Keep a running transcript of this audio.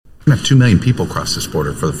We have 2 million people cross this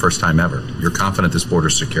border for the first time ever. You're confident this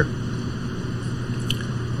border's secure?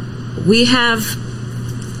 We have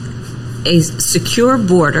a secure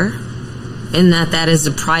border in that is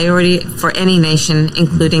a priority for any nation,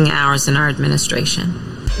 including ours and our administration.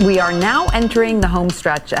 We are now entering the home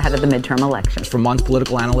stretch ahead of the midterm elections. For months,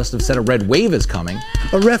 political analysts have said a red wave is coming.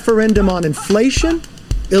 A referendum on inflation,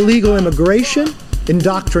 illegal immigration,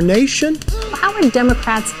 indoctrination. How are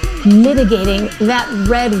Democrats mitigating that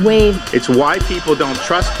red wave? It's why people don't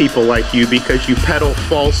trust people like you, because you peddle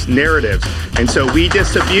false narratives. And so we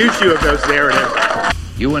disabuse you of those narratives.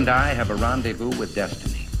 You and I have a rendezvous with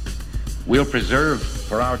destiny. We'll preserve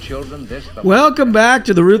for our children this. Welcome back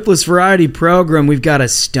to the Ruthless Variety Program. We've got a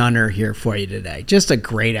stunner here for you today. Just a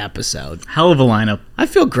great episode. Hell of a lineup. I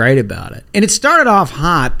feel great about it. And it started off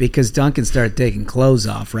hot because Duncan started taking clothes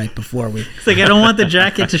off right before we... It's like, I don't want the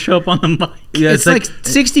jacket to show up on the mic. Yeah, it's like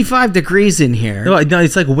 65 degrees in here. No,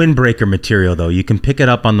 it's like windbreaker material, though. You can pick it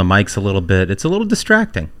up on the mics a little bit. It's a little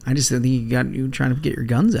distracting. I just think you trying to get your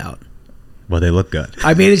guns out. Well, they look good.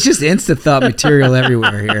 I mean, it's just Insta-Thought material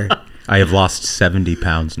everywhere here. I have lost 70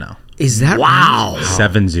 pounds now. Is that wow? Right?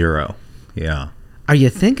 70. Yeah. Are you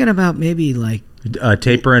thinking about maybe like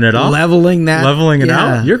tapering it off? Leveling it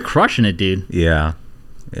out? You're crushing it, dude. Yeah.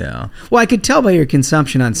 Yeah. Well, I could tell by your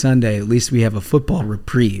consumption on Sunday, at least we have a football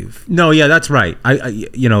reprieve. No, yeah, that's right. I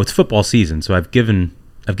it's football season, so I've given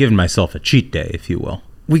myself a cheat day, if you will.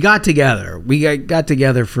 We got together. We got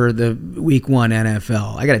together for the Week 1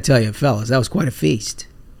 NFL. I got to tell you, fellas, that was quite a feast.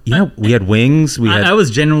 Yeah, we had wings. I was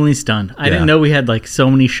genuinely stunned. I didn't know we had like so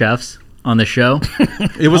many chefs on the show.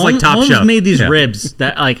 It was like Top Chef. Holmes made these ribs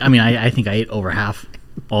that I think I ate over half,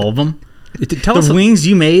 all of them. Tell us wings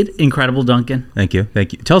you made, incredible, Duncan. Thank you.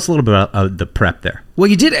 Tell us a little bit about the prep there. Well,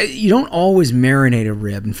 you don't always marinate a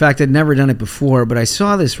rib. In fact, I'd never done it before, but I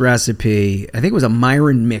saw this recipe. I think it was a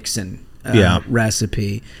Myron Mixon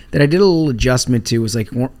recipe that I did a little adjustment to. It was like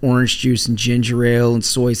orange juice and ginger ale and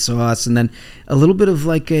soy sauce, and then a little bit of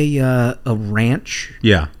like a ranch,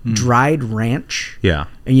 dried ranch,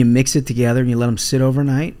 and you mix it together and you let them sit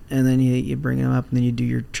overnight, and then you bring them up and then you do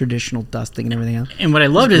your traditional dusting and everything else. And what I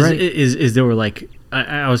loved is they were like,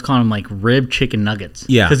 I was calling them like rib chicken nuggets,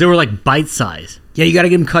 because they were like bite size. Yeah, you got to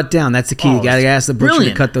get them cut down. That's the key. You got to ask the butcher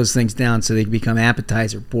to cut those things down so they can become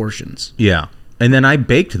appetizer portions. Yeah. And then I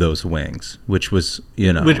baked those wings, which was,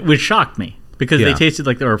 which shocked me because they tasted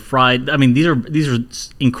like they were fried. I mean, these are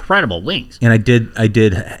incredible wings. And I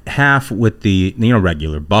did half with the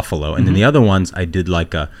regular buffalo, and then the other ones I did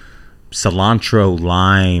like a cilantro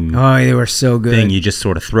lime. Oh, they were so good. Thing. You just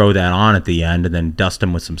sort of throw that on at the end and then dust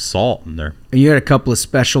them with some salt in there. You had a couple of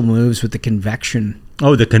special moves with the convection.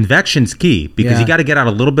 Oh, the convection's key because you got to get out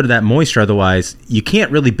a little bit of that moisture. Otherwise, you can't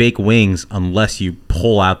really bake wings unless you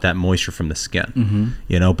pull out that moisture from the skin.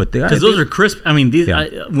 But because those are crisp. I mean, these.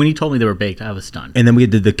 When you told me they were baked, I was stunned. And then we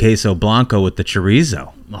did the queso blanco with the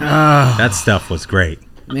chorizo. Oh. That stuff was great.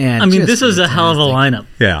 Man, I mean, this was a hell of a lineup.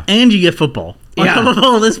 Yeah, and you get football. On top of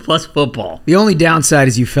all this plus football. The only downside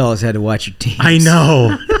is you fellas had to watch your teams. I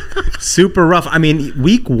know. Super rough. I mean,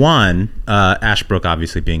 week 1, Ashbrook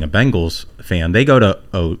obviously being a Bengals fan, they go to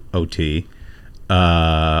OT.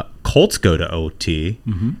 Colts go to OT.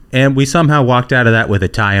 And we somehow walked out of that with a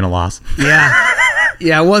tie and a loss. Yeah.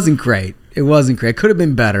 Yeah, it wasn't great. It could have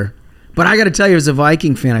been better. But I got to tell you, as a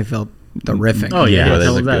Viking fan, I felt terrific. Oh, yeah. They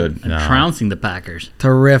look good. Trouncing the Packers.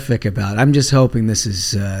 Terrific about it. I'm just hoping this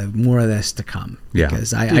is more of this to come. Yeah.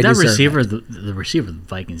 Because I that receiver, the receiver the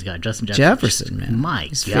Vikings got, Justin Jefferson, man. My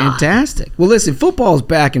He's God. fantastic. Well, listen, football's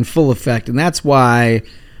back in full effect, and that's why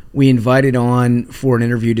we invited on for an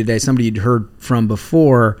interview today somebody you'd heard from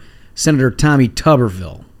before, Senator Tommy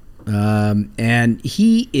Tuberville. And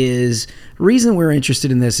he is, the reason we're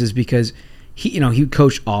interested in this is because he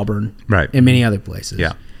coached Auburn and many other places.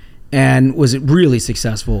 Yeah. And was a really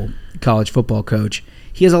successful college football coach.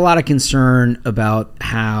 He has a lot of concern about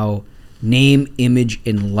how name, image,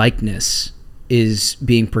 and likeness is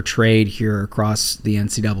being portrayed here across the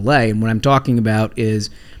NCAA. And what I'm talking about is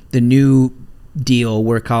the new deal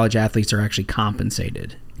where college athletes are actually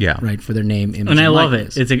compensated. Yeah. Right, for their name, image, and I love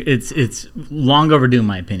likeness. it. It's long overdue, in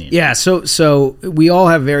my opinion. Yeah, so we all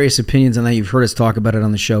have various opinions on that. You've heard us talk about it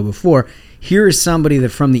on the show before. Here is somebody that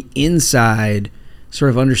from the inside sort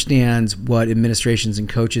of understands what administrations and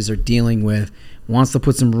coaches are dealing with, wants to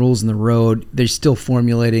put some rules in the road. They're still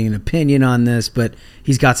formulating an opinion on this, but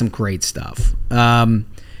he's got some great stuff. In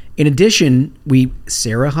addition,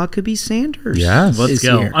 Sarah Huckabee Sanders. Yes. Let's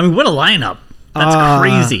go. Here. I mean, what a lineup. That's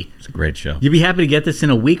crazy. It's a great show. You'd be happy to get this in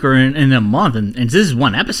a week or in a month, and this is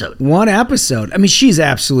one episode. I mean, she's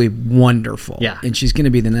absolutely wonderful. Yeah. And she's going to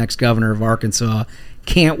be the next governor of Arkansas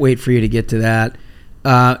Can't wait for you to get to that.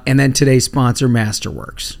 And then today's sponsor,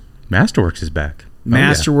 Masterworks. Masterworks is back.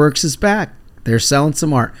 Masterworks is back. They're selling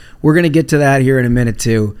some art. We're going to get to that here in a minute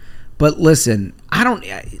too. But listen,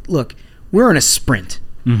 look, we're in a sprint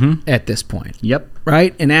at this point. Yep.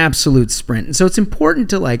 Right? An absolute sprint. And so it's important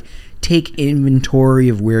to like take inventory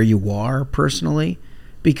of where you are personally,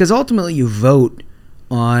 because ultimately you vote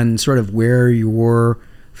on sort of where your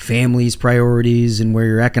family's priorities and where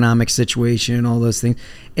your economic situation and all those things.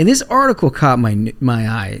 And this article caught my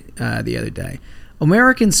eye the other day.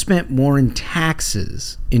 Americans spent more in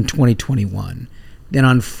taxes in 2021 than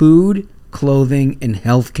on food, clothing, and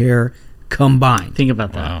healthcare combined. Think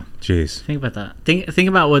about that. Wow. Jeez. Think about that. Think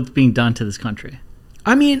about what's being done to this country.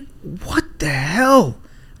 I mean, what the hell?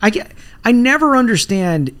 I never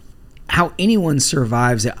understand how anyone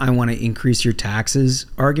survives that I want to increase your taxes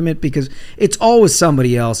argument, because it's always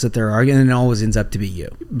somebody else that they're arguing, and it always ends up to be you.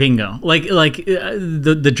 Bingo. Like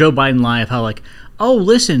the Joe Biden lie of how like, oh,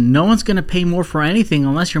 listen, no one's going to pay more for anything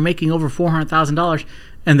unless you're making over $400,000,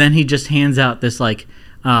 and then he just hands out this like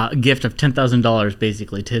gift of $10,000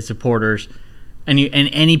 basically to his supporters. And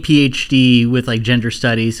any PhD with like gender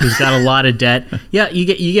studies who's got a lot of debt, yeah, you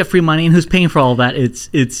get free money, and who's paying for all of that?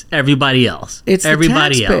 It's everybody else. It's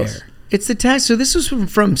everybody the taxpayer. else. It's the tax. So this was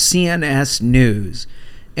from CNS News,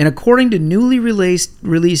 and according to newly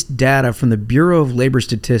released data from the Bureau of Labor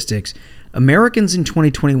Statistics, Americans in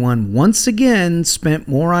 2021 once again spent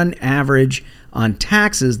more on average on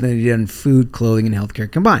taxes than they did on food, clothing, and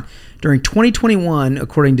healthcare combined. During 2021,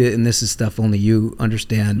 according to, and this is stuff only you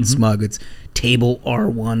understand, Smug, it's Table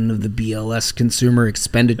R1 of the BLS Consumer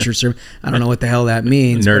Expenditure Survey. I don't know what the hell that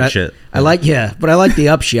means. Nerd shit. I like the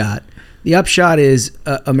upshot. The upshot is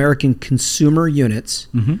American consumer units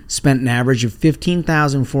spent an average of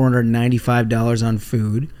 $15,495 on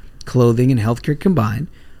food, clothing, and healthcare combined,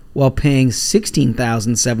 while paying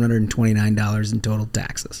 $16,729 in total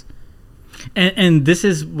taxes. And this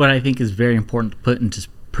is what I think is very important to put into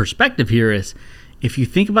perspective here is, if you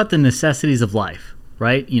think about the necessities of life,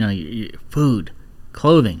 right? You know, your food,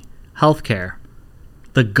 clothing, healthcare,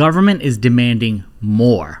 the government is demanding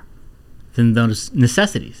more than those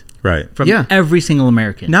necessities. Right. From every single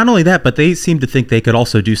American. Not only that, but they seem to think they could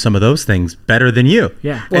also do some of those things better than you.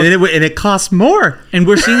 Yeah. Well, and it costs more. And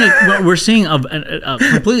we're seeing a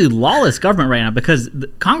completely lawless government right now, because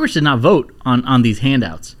Congress did not vote on these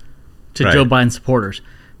handouts to Joe Biden supporters.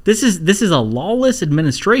 This is a lawless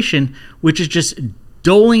administration which is just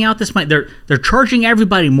doling out this money. They're charging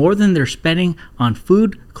everybody more than they're spending on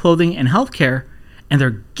food, clothing, and healthcare, and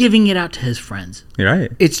they're giving it out to his friends. You're right.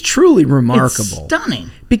 It's truly remarkable. It's stunning.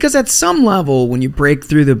 Because at some level, when you break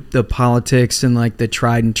through the politics and like the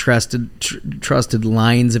tried and trusted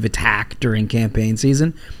lines of attack during campaign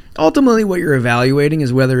season, ultimately what you're evaluating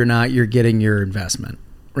is whether or not you're getting your investment,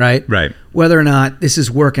 right? Right. Whether or not this is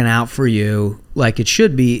working out for you like it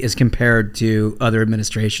should be as compared to other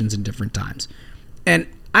administrations in different times. And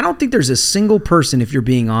I don't think there's a single person, if you're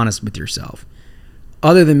being honest with yourself,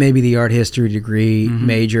 other than maybe the art history degree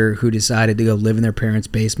major who decided to go live in their parents'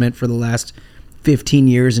 basement for the last 15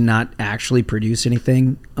 years and not actually produce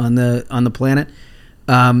anything on the planet,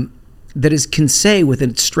 that can say with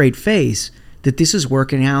a straight face that this is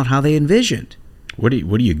working out how they envisioned. What are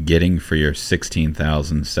you getting for your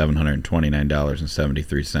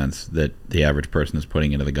 $16,729.73 that the average person is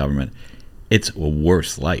putting into the government? It's a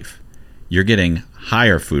worse life. You're getting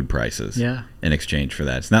higher food prices in exchange for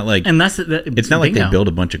that. It's not like it's not like they build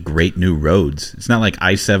a bunch of great new roads. It's not like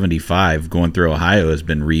I-75 going through Ohio has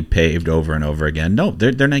been repaved over and over again. No,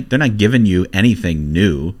 they're not giving you anything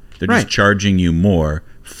new. They're just charging you more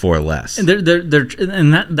for less. And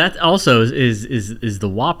that also is the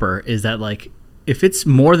whopper, is that like, if it's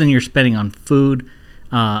more than you're spending on food,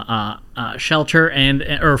 shelter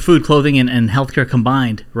or food, clothing, and healthcare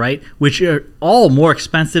combined, right? Which are all more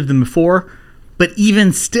expensive than before, but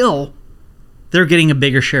even still, they're getting a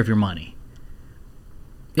bigger share of your money.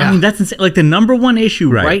 Yeah. I mean, that's insane. Like the number one issue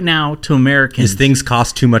right now to Americans is things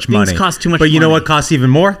cost too much money. Things cost too much but money. You know what costs even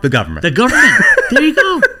more? The government. The government. There you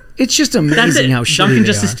go. It's just amazing how shitty Duncan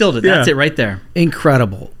just they are. distilled it. That's it right there.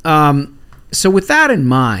 Incredible. So with that in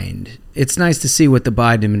mind, it's nice to see what the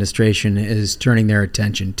Biden administration is turning their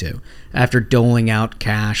attention to. After doling out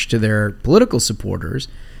cash to their political supporters,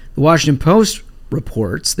 the Washington Post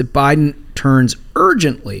reports that Biden turns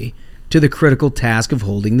urgently to the critical task of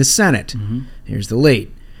holding the Senate. Here's the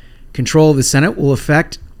lead. Control of the Senate will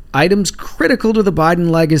affect items critical to the Biden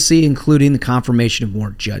legacy, including the confirmation of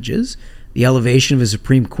more judges, the elevation of a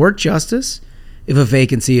Supreme Court justice, if a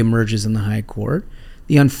vacancy emerges in the High Court,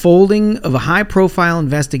 the unfolding of a high-profile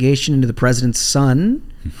investigation into the president's son,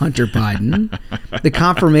 Hunter Biden, the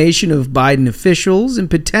confirmation of Biden officials, and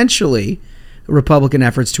potentially Republican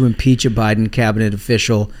efforts to impeach a Biden cabinet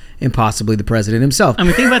official and possibly the president himself. I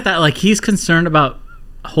mean, think about that. Like, he's concerned about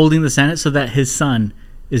holding the Senate so that his son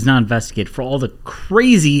is not investigated for all the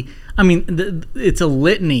crazy. I mean, it's a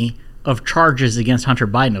litany of charges against Hunter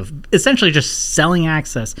Biden of essentially just selling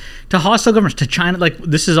access to hostile governments, to China. Like,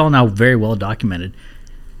 this is all now very well documented.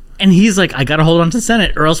 And he's like, I got to hold on to the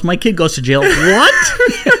Senate or else my kid goes to jail. What?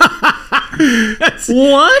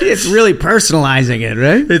 What? It's really personalizing it,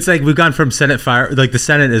 right? It's like we've gone from Senate fire, like the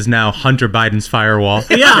Senate is now Hunter Biden's firewall.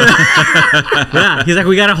 Yeah. Yeah. He's like,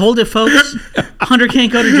 we got to hold it, folks. Hunter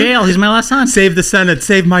can't go to jail. He's my last son. Save the Senate.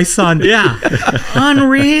 Save my son. Yeah.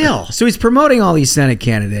 Unreal. So he's promoting all these Senate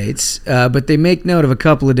candidates, but they make note of a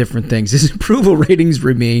couple of different things. His approval ratings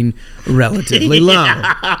remain relatively low.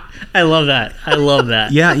 I love that. I love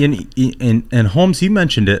that. Yeah. And Holmes, you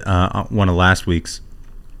mentioned it one of last week's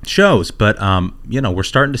shows, but we're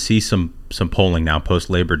starting to see some polling now post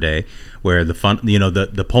Labor Day, where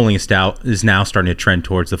the polling is now starting to trend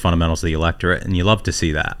towards the fundamentals of the electorate, and you love to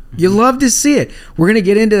see that. You love to see it. We're going to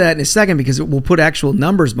get into that in a second because we'll put actual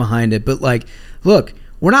numbers behind it. But like, look,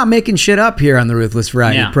 we're not making shit up here on the Ruthless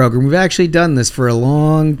Variety program. We've actually done this for a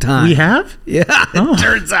long time. We have? Yeah. It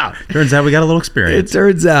turns out. Turns out we got a little experience. It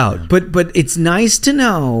turns out. But it's nice to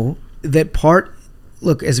know that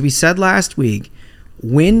look, as we said last week,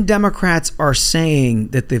 when Democrats are saying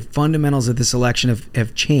that the fundamentals of this election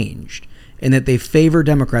have changed and that they favor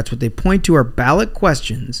Democrats, what they point to are ballot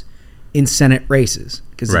questions in Senate races.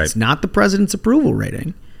 Because It's not the president's approval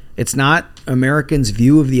rating. It's not Americans'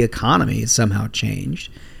 view of the economy has somehow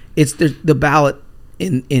changed. It's the ballot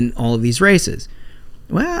in all of these races.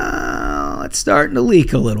 Well, it's starting to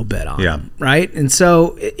leak a little bit on them, right? And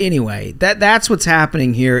so, anyway, that's what's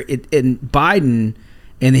happening here. And Biden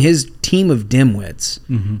and his team of dimwits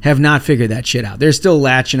have not figured that shit out. They're still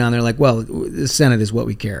latching on. They're like, well, the Senate is what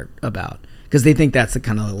we care about. Because they think that's the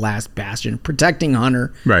kind of the last bastion, protecting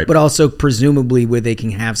Hunter, but also presumably where they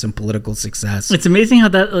can have some political success. It's amazing how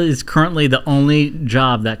that is currently the only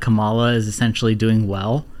job that Kamala is essentially doing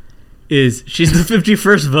well. Is she's the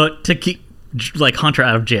 51st vote to keep like Hunter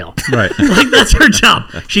out of jail. Right. Like, that's her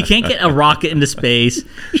job. She can't get a rocket into space.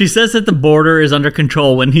 She says that the border is under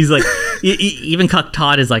control when he's like, even Cuck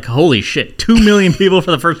Todd is like, holy shit, 2 million people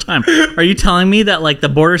for the first time. Are you telling me that like the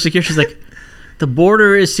border is secure? She's like, the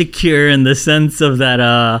border is secure in the sense of that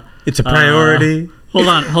it's a priority. Hold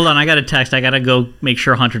on. I got a text. I got to go make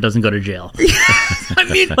sure Hunter doesn't go to jail. I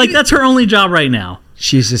mean, like, that's her only job right now.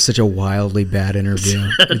 She's just such a wildly bad interview.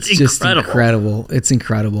 It's just incredible. It's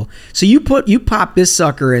incredible. So you pop this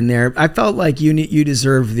sucker in there. I felt like you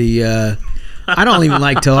deserve the. I don't even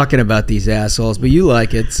like talking about these assholes, but you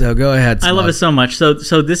like it, so go ahead. Slug. I love it so much. So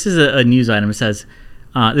this is a news item. It says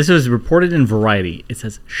this was reported in Variety. It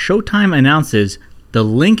says Showtime announces the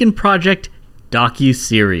Lincoln Project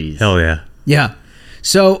docu-series. Hell yeah. Yeah.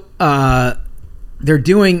 So they're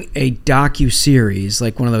doing a docu-series,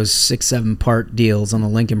 like one of those 6-7 part deals on the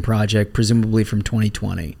Lincoln Project, presumably from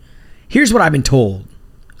 2020. Here's what I've been told.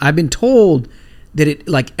 I've been told that it,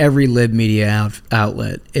 like every lib media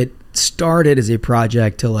outlet, it started as a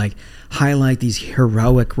project to like highlight these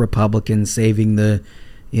heroic Republicans saving the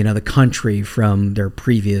country from their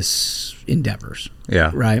previous endeavors.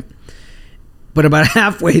 Yeah. Right? But about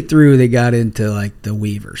halfway through, they got into like the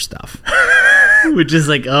Weaver stuff. Which is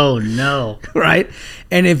like, oh no. Right?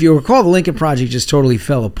 And if you recall, the Lincoln Project just totally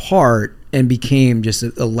fell apart and became just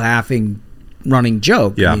a laughing, running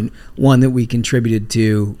joke. Yeah. I mean, one that we contributed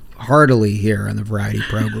to heartily here on the Variety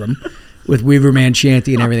program with Weaver Man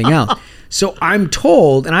Shanty and everything else. So I'm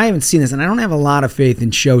told, and I haven't seen this, and I don't have a lot of faith in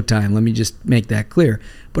Showtime, let me just make that clear,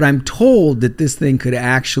 but I'm told that this thing could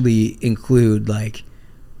actually include like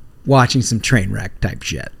watching some train wreck type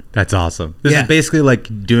shit. That's awesome. This is basically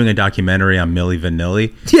like doing a documentary on Milli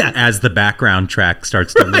Vanilli. Yeah. As the background track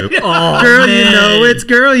starts to loop. Oh, girl, man. you know it's.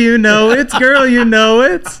 Girl, you know it's. Girl, you know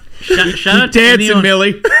it's. Shout out to anyone,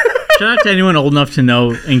 Millie. Shout out to anyone old enough to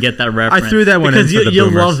know and get that reference. I threw that one because in for the you'll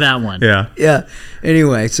boomers. love that one. Yeah. Yeah.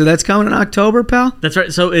 Anyway, so that's coming in October, pal? That's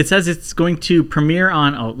right. So it says it's going to premiere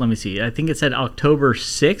on, let me see. I think it said October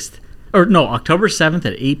 6th. Or no, October 7th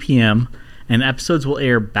at 8 p.m. And episodes will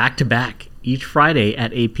air back to back each Friday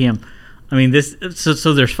at 8 p.m. I mean,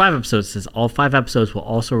 so there's 5 episodes. It says all 5 episodes will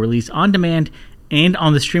also release on demand and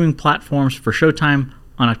on the streaming platforms for Showtime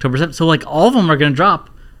on October 7th. So like all of them are going to drop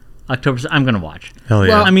October 7th. I'm going to watch. Hell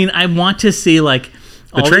yeah. Well, I mean, I want to see like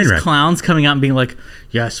all these wreck. clowns coming out and being like,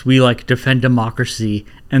 yes, we like defend democracy.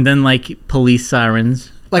 And then like police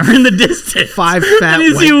sirens like are in the distance. 5 fat and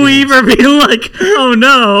you see Weaver being like, oh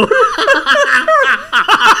no.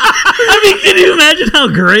 I mean, can you imagine how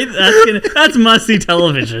great that's must-see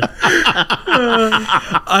television.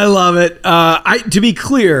 I love it. To be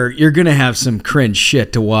clear, you're going to have some cringe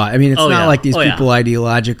shit to watch. I mean, it's not like these people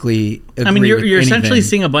ideologically agree. I mean, you're with essentially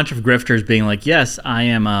seeing a bunch of grifters being like, yes, I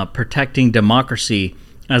am protecting democracy,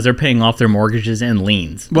 as they're paying off their mortgages and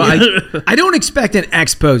liens. Well, I don't expect an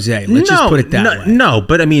expose. Let's just put it that way. No,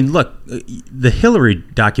 but I mean, look, the Hillary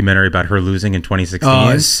documentary about her losing in 2016.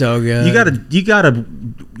 Oh, it's so good. You gotta,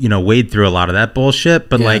 wade through a lot of that bullshit,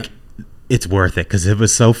 but it's worth it because it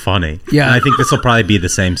was so funny. Yeah, and I think this will probably be the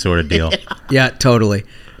same sort of deal. Yeah, totally.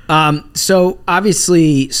 So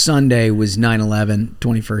obviously Sunday was 9/11,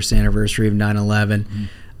 21st anniversary of 9/11.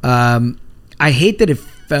 I hate that it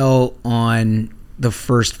fell on the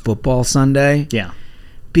first football Sunday. Yeah.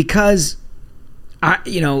 Because I'm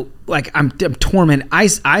tormented.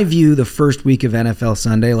 I view the first week of NFL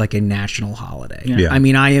Sunday like a national holiday. Yeah. I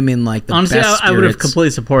mean, I am in like the honestly, best I would have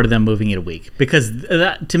completely supported them moving it a week because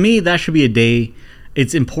to me that should be a day.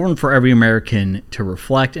 It's important for every American to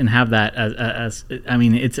reflect and have that as I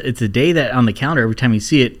mean, it's a day that on the calendar every time you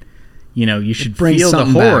see it, you should feel the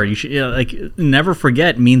horror. Back. You should never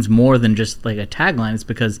forget means more than just like a tagline. It's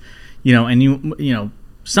because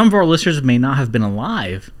some of our listeners may not have been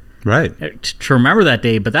alive, right, to remember that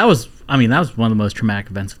day. But that was one of the most traumatic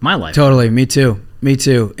events of my life. Totally, me too.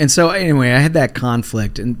 And so anyway, I had that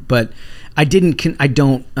conflict, but I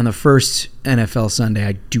don't on the first NFL Sunday.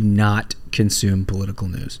 I do not consume political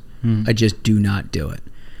news. I just do not do it,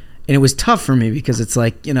 and it was tough for me because it's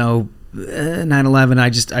like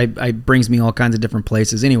 9/11. I brings me all kinds of different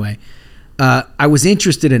places. Anyway. I was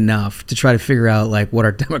interested enough to try to figure out like what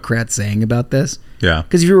are Democrats saying about this. Yeah.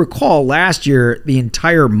 Because if you recall, last year, the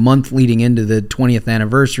entire month leading into the 20th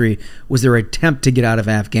anniversary was their attempt to get out of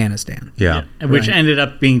Afghanistan. Yeah. Which ended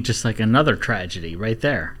up being just like another tragedy right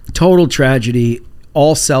there. Total tragedy,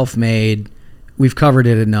 all self-made. We've covered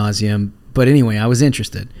it ad nauseum. But anyway, I was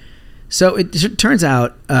interested. So it turns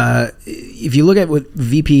out, if you look at what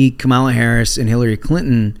VP Kamala Harris and Hillary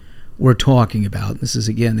Clinton we're talking about. This is,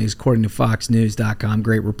 again, according to FoxNews.com,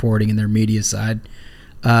 great reporting in their media side.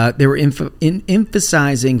 They were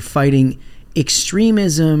emphasizing fighting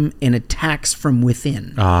extremism and attacks from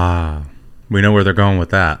within. We know where they're going with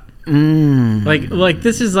that. Like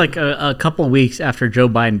this is like a couple of weeks after Joe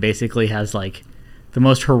Biden basically has like the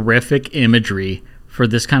most horrific imagery for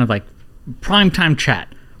this kind of like primetime chat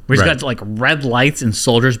where he's got like red lights and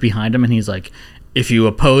soldiers behind him, and he's like, if you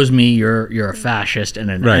oppose me, you're a fascist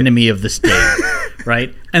and an enemy of the state,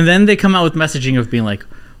 right? And then they come out with messaging of being like,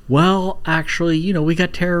 well, actually, we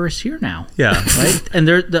got terrorists here now. Yeah. Right?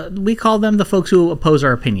 And we call them the folks who oppose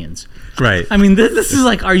our opinions. Right. I mean, this is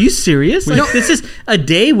like, are you serious? Like, this is a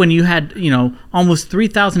day when you had, almost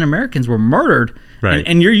 3,000 Americans were murdered. Right.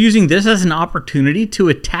 And you're using this as an opportunity to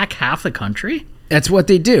attack half the country? That's what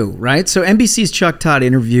they do, right? So NBC's Chuck Todd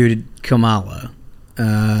interviewed Kamala.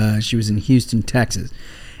 She was in Houston, Texas.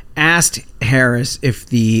 Asked Harris if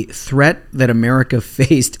the threat that America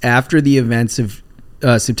faced after the events of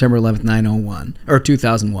September 11th,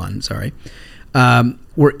 2001,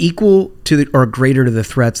 were equal to or greater to the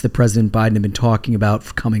threats that President Biden had been talking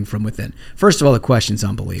about coming from within. First of all, the question's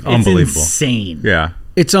unbelievable. It's insane. Yeah.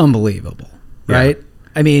 It's unbelievable, right? Yeah.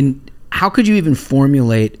 I mean, how could you even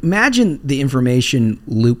formulate? Imagine the information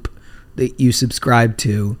loop that you subscribe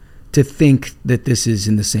to think that this is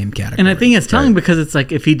in the same category. And I think it's telling because it's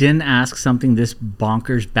like if he didn't ask something this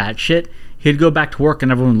bonkers batshit, he'd go back to work and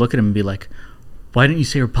everyone would look at him and be like, why didn't you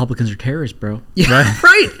say Republicans are terrorists, bro? Yeah,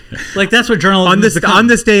 right. Like that's what journalism on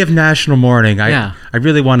this day of national mourning. I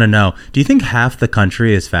really want to know. Do you think half the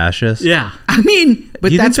country is fascist? Yeah. I mean, but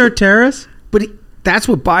do you think they're terrorists? But that's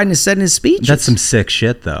what Biden has said in his speech. That's some sick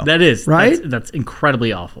shit, though. That is right. That's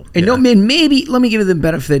incredibly awful. And maybe let me give you the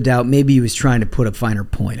benefit of the doubt. Maybe he was trying to put a finer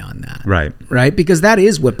point on that. Right. Right. Because that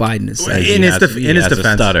is what Biden is saying. In his defense,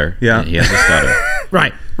 a stutter. Yeah, he has a stutter.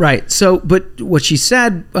 Right. So, but what she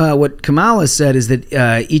said, what Kamala said, is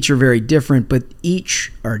that each are very different, but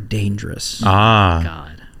each are dangerous.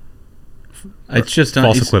 God. It's just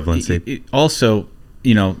false equivalency. Also,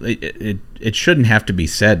 it shouldn't have to be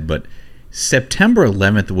said, but September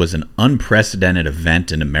 11th was an unprecedented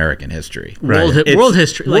event in American history. World history.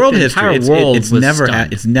 World history.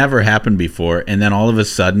 It's never happened before. And then all of a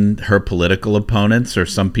sudden, her political opponents or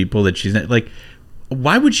some people that she's like,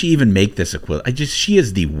 why would she even make this equivalent? She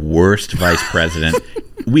is the worst vice president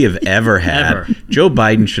we have ever had. Ever. Joe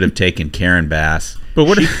Biden should have taken Karen Bass. But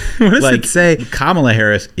what does it say? Kamala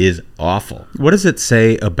Harris is awful. What does it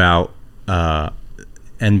say about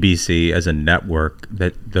NBC as a network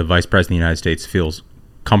that the vice president of the United States feels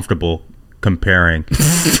comfortable comparing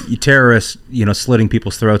terrorists, slitting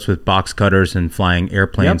people's throats with box cutters and flying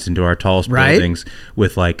airplanes into our tallest buildings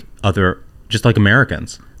with like other, just like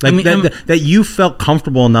Americans. Like that you felt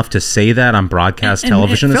comfortable enough to say that on broadcast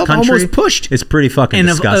television in this country. Almost pushed. It's pretty fucking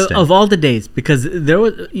disgusting. Of all the days, because there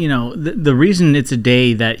was, the reason it's a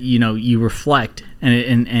day that you reflect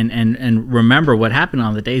and remember what happened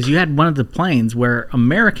on the day is you had one of the planes where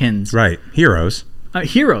Americans, heroes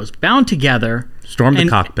bound together, stormed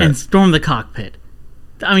the cockpit.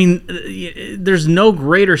 I mean, there's no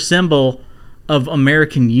greater symbol of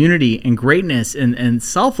American unity and greatness and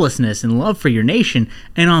selflessness and love for your nation.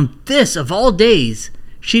 And on this, of all days,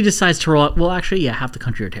 she decides to roll out, well, actually, half the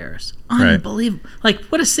country are terrorists. Unbelievable. Like,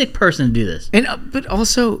 what a sick person to do this. And but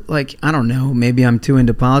also, like, I don't know, maybe I'm too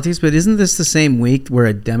into politics, but isn't this the same week where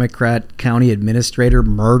a Democrat county administrator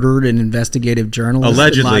murdered an investigative journalist?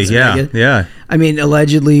 Allegedly, yeah. I mean,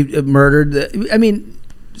 allegedly murdered.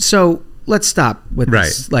 So let's stop with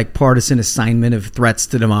this like partisan assignment of threats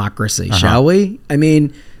to democracy, shall we? I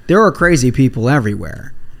mean, there are crazy people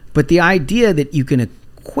everywhere, but the idea that you can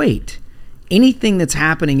equate anything that's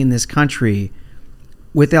happening in this country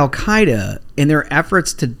with Al-Qaeda and their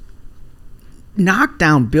efforts to knock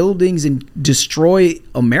down buildings and destroy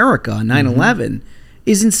America on 9/11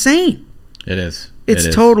 is insane. It is.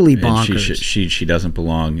 It's totally bonkers. She doesn't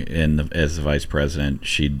belong as the vice president.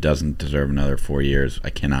 She doesn't deserve another 4 years. I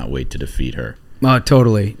cannot wait to defeat her.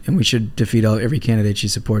 Totally. And we should defeat every candidate she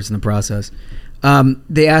supports in the process.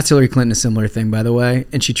 They asked Hillary Clinton a similar thing, by the way,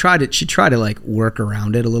 and she tried to like work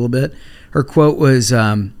around it a little bit. Her quote was,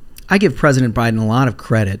 I give President Biden a lot of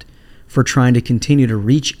credit for trying to continue to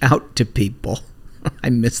reach out to people. I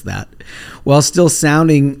miss that. While still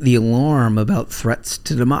sounding the alarm about threats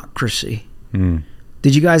to democracy.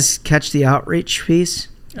 Did you guys catch the outreach piece?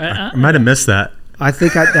 I might have missed that. I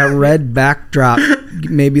think that red backdrop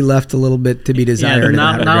maybe left a little bit to be desired.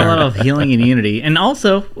 Not a lot of healing and unity. And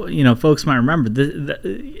also, folks might remember,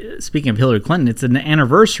 speaking of Hillary Clinton, it's an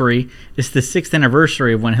anniversary. It's the 6th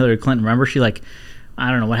anniversary of when Hillary Clinton, remember, she I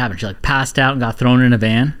don't know what happened. She passed out and got thrown in a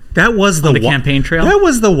van. That was the campaign trail. That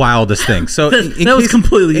was the wildest thing. So that was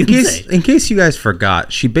completely insane. In case you guys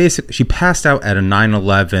forgot, she passed out at a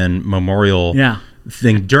 9/11 memorial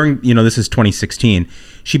thing during, this is 2016.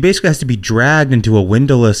 She basically has to be dragged into a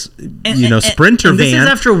windowless, Sprinter van. This is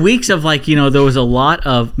after weeks of there was a lot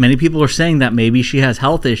of, many people are saying that maybe she has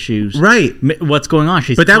health issues. Right. What's going on?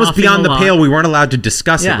 But that was beyond the pale. We weren't allowed to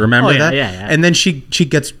discuss it. Remember that? Yeah. And then she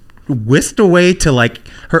gets whisked away to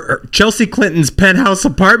her Chelsea Clinton's penthouse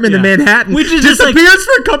apartment in Manhattan, which is disappears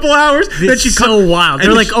for a couple hours. It's so wild.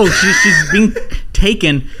 They're like, she's being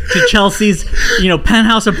taken to Chelsea's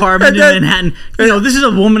penthouse apartment in Manhattan. This is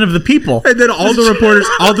a woman of the people. And then all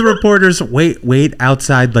the reporters wait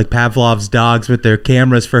outside like Pavlov's dogs with their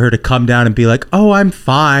cameras for her to come down and be like, oh, I'm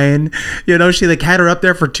fine. She had her up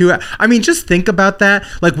there for 2 hours. I mean, just think about that.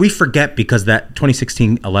 We forget because that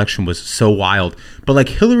 2016 election was so wild. But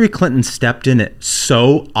Hillary Clinton stepped in it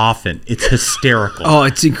so often. It's hysterical. Oh,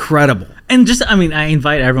 it's incredible. And I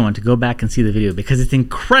invite everyone to go back and see the video because it's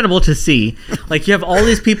incredible to see. You have all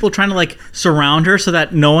these people trying to surround her so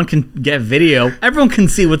that no one can get video. Everyone can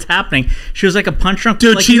see what's happening. She was like a punch drunk.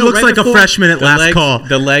 Dude, she looks like a freshman at last call.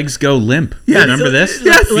 The legs go limp. Yeah, remember this?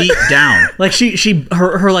 Yes. Feet down.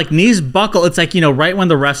 Her knees buckle. It's right when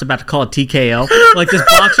the ref's about to call a TKO. This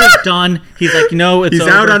boxer's done. He's it's He's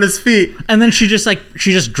over. out on his feet. And then she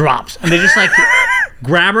just drops. And they just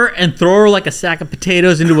grab her and throw her like a sack of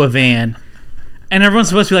potatoes into a van. And everyone's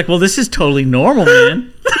supposed to be like, well, this is totally normal,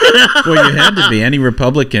 man. Well, you had to be. Any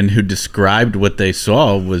Republican who described what they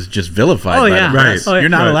saw was just vilified by the press. Right. You're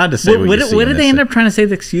not allowed to say what you see. What did they end up trying to say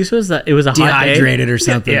the excuse was? That it was a hot day? Dehydrated or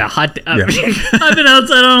something. Yeah, hot day. I've been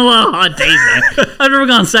outside on a lot of hot days, man. I've never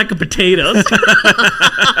gone sack of potatoes.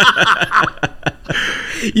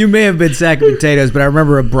 You may have been sack of potatoes, but I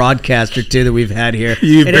remember a broadcast or two that we've had here.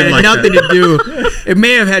 It had nothing to do. It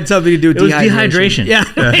may have had something to do with dehydration. Yeah.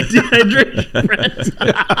 Dehydration.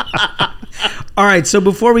 All right. So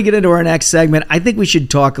before we get into our next segment, I think we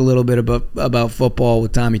should talk a little bit about football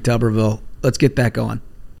with Tommy Tuberville. Let's get that going.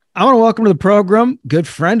 I want to welcome to the program, good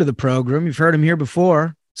friend of the program. You've heard him here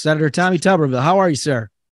before, Senator Tommy Tuberville. How are you, sir?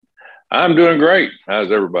 I'm doing great.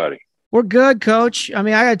 How's everybody? We're good, Coach. I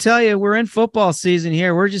mean, I got to tell you, we're in football season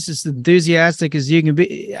here. We're just as enthusiastic as you can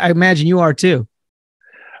be. I imagine you are too.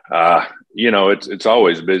 It's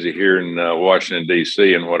always busy here in Washington,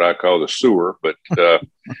 D.C. in what I call the sewer, but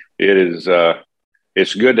it's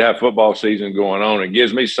good to have football season going on. It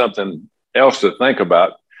gives me something else to think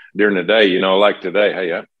about during the day, like today.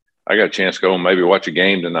 Hey, I got a chance to go and maybe watch a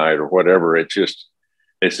game tonight or whatever. It's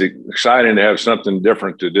exciting to have something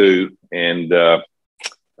different to do and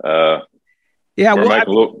yeah,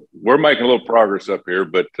 we're making a little progress up here,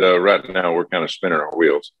 but right now we're kind of spinning our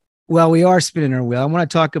wheels. Well, we are spinning our wheel. I want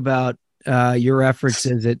to talk about your efforts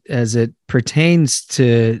as it pertains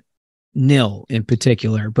to NIL in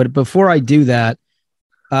particular. But before I do that,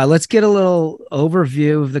 let's get a little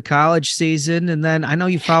overview of the college season, and then I know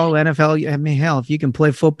you follow NFL. I mean, hell, if you can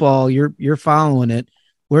play football, you're following it.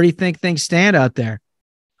 Where do you think things stand out there?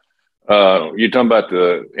 You talking about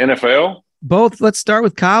the NFL? Both. Let's start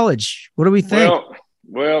with college. What do we think?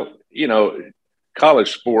 Well,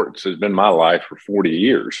 college sports has been my life for 40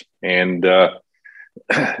 years, and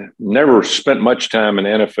never spent much time in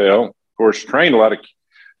the NFL. Of course, trained a lot of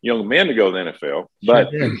young men to go to the NFL, but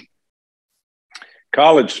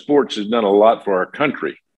college sports has done a lot for our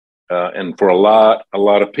country and for a lot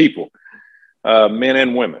of people, men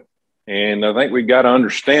and women. And I think we got to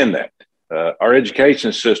understand that our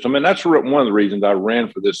education system, and that's one of the reasons I ran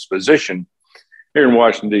for this position here in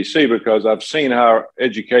Washington, D.C., because I've seen how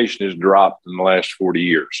education has dropped in the last 40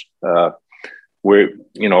 years. Where,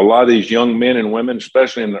 a lot of these young men and women,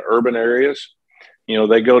 especially in the urban areas,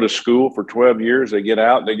 they go to school for 12 years, they get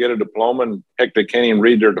out, they get a diploma, and heck, they can't even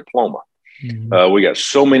read their diploma. Mm-hmm. We got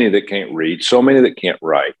so many that can't read, so many that can't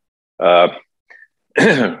write.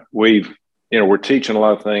 We're teaching a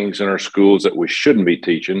lot of things in our schools that we shouldn't be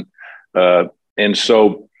teaching. And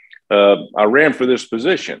so I ran for this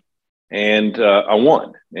position, and I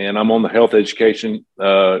won. And I'm on the health education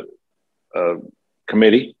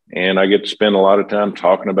committee, and I get to spend a lot of time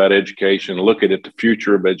talking about education, looking at the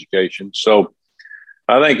future of education. So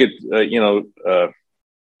I think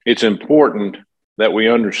it's important that we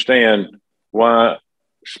understand why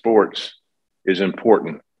sports is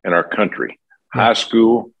important in our country. High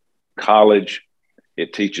school, college,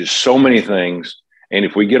 it teaches so many things. And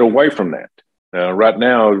if we get away from that, right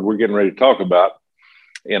now we're getting ready to talk about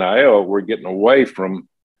NIL, we're getting away from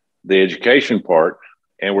the education part,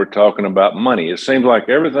 and we're talking about money. It seems like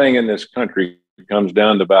everything in this country comes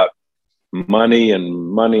down to about money and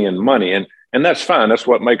money and money. And that's fine. That's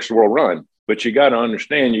what makes the world run. But you got to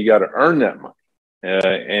understand, you got to earn that money.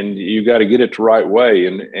 And you got to get it the right way.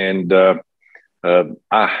 And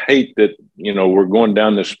I hate that, we're going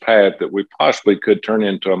down this path that we possibly could turn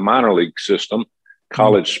into a minor league system,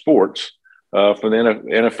 college sports, for the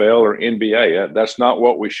NFL or NBA. That's not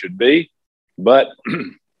what we should be. But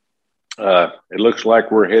it looks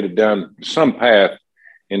like we're headed down some path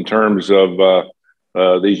in terms of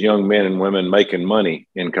these young men and women making money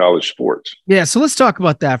in college sports. Yeah, so let's talk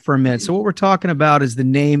about that for a minute. So what we're talking about is the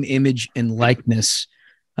name, image, and likeness,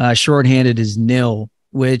 shorthanded as NIL,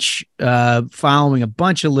 which following a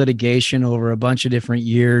bunch of litigation over a bunch of different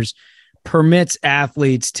years, permits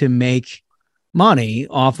athletes to make money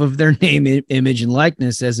off of their name, image, and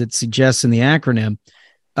likeness, as it suggests in the acronym.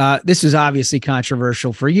 This is obviously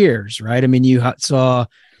controversial for years, right? I mean, you saw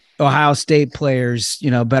Ohio State players,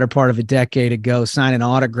 better part of a decade ago, signing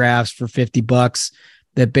autographs for $50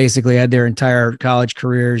 that basically had their entire college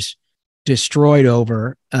careers destroyed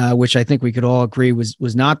over, which I think we could all agree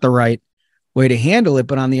was not the right way to handle it.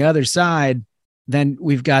 But on the other side, then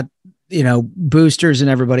we've got, boosters and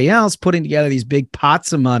everybody else putting together these big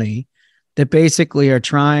pots of money that basically are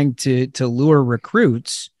trying to lure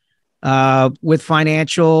recruits with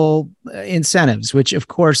financial incentives, which, of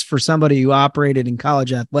course, for somebody who operated in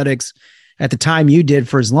college athletics at the time you did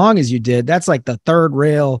for as long as you did, that's like the third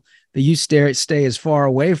rail that you stay as far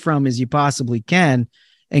away from as you possibly can,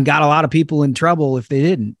 and got a lot of people in trouble if they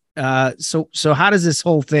didn't. So how does this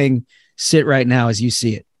whole thing sit right now as you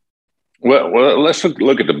see it? Well, let's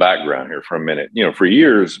look at the background here for a minute. For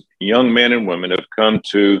years, young men and women have come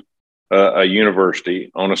to a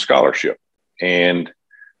university on a scholarship, and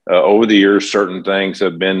over the years, certain things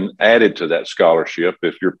have been added to that scholarship.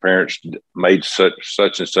 If your parents made such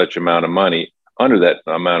and such amount of money, under that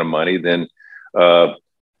amount of money, then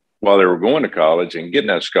while they were going to college and getting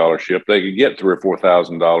that scholarship, they could get $3,000 or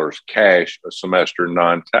 $4,000 cash a semester,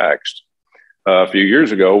 non-taxed. A few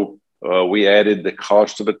years ago, we added the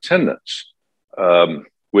cost of attendance,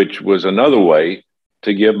 which was another way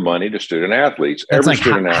to give money to student athletes. That's like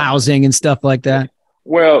housing and stuff like that.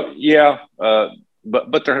 Well, yeah.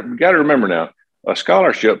 But you got to remember now, a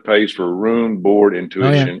scholarship pays for room, board, and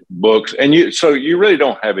tuition, books, and you really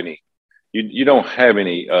don't have any. You don't have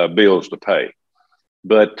any bills to pay.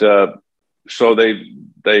 But so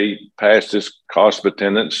they passed this cost of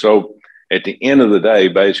attendance. So at the end of the day,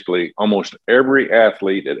 basically, almost every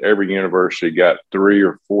athlete at every university got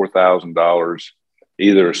 $3,000 or $4,000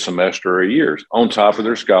 either a semester or a year on top of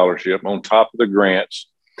their scholarship, on top of the grants.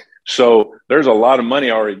 So there's a lot of money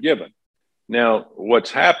already given. Now,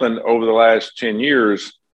 what's happened over the last 10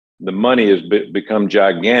 years, the money has become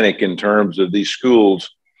gigantic in terms of these schools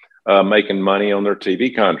making money on their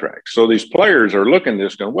TV contracts. So these players are looking at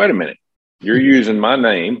this going, wait a minute, you're using my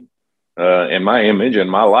name and my image and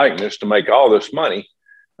my likeness to make all this money.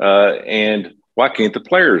 And why can't the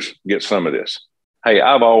players get some of this? Hey,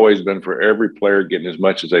 I've always been for every player getting as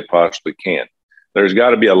much as they possibly can. There's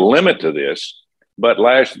got to be a limit to this. But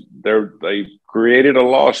they created a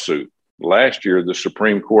lawsuit. Last year, the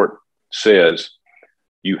Supreme Court says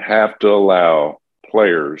you have to allow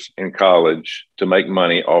players in college to make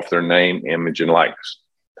money off their name, image, and likeness.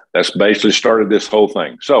 That's basically started this whole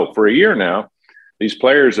thing. So for a year now, these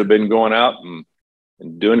players have been going out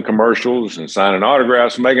and doing commercials and signing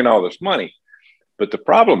autographs and making all this money. But the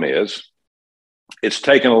problem is it's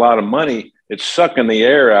taking a lot of money. It's sucking the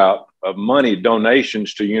air out of money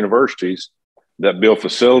donations to universities that build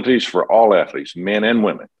facilities for all athletes, men and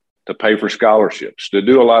women, to pay for scholarships, to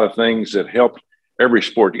do a lot of things that help every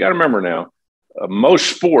sport. You got to remember now,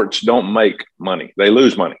 most sports don't make money. They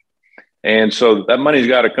lose money. And so that money's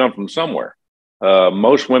got to come from somewhere.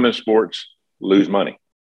 Most women's sports lose money.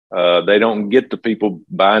 They don't get the people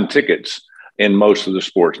buying tickets in most of the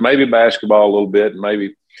sports. Maybe basketball a little bit,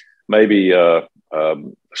 maybe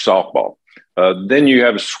softball. Then you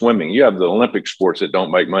have swimming. You have the Olympic sports that don't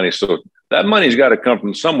make money. So that money's got to come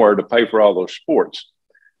from somewhere to pay for all those sports.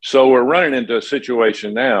 So we're running into a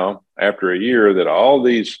situation now after a year that all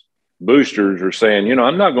these boosters are saying,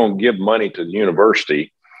 I'm not going to give money to the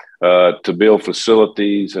university to build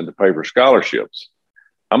facilities and to pay for scholarships.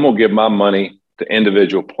 I'm going to give my money to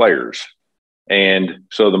individual players. And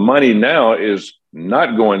so the money now is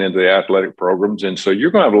not going into the athletic programs. And so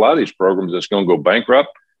you're going to have a lot of these programs that's going to go bankrupt.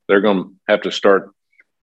 They're going to have to start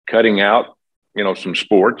cutting out, some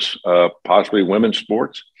sports, possibly women's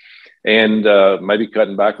sports, and maybe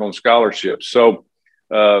cutting back on scholarships. So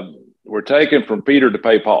we're taking from Peter to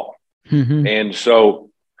pay Paul. Mm-hmm. And so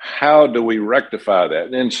how do we rectify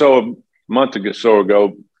that? And so a month or so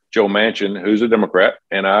ago, Joe Manchin, who's a Democrat,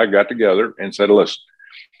 and I got together and said, listen,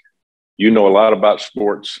 you know a lot about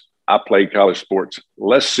sports. I played college sports.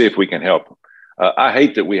 Let's see if we can help them. I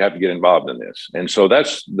hate that we have to get involved in this. And so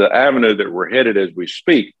that's the avenue that we're headed as we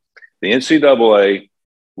speak. The NCAA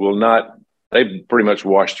will not, they've pretty much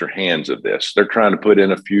washed their hands of this. They're trying to put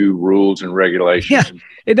in a few rules and regulations. Yeah,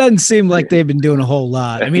 it doesn't seem like they've been doing a whole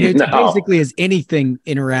lot. I mean, it's basically as anything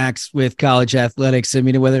interacts with college athletics. I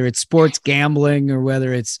mean, whether it's sports gambling or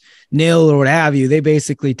whether it's nil or what have you, they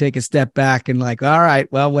basically take a step back and all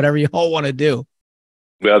right, well, whatever you all want to do.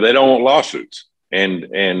 Well, they don't want lawsuits.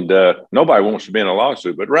 And nobody wants to be in a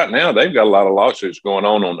lawsuit. But right now, they've got a lot of lawsuits going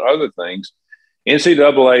on other things.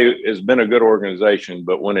 NCAA has been a good organization,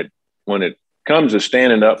 but when it comes to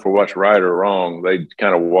standing up for what's right or wrong, they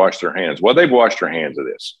kind of wash their hands. Well, they've washed their hands of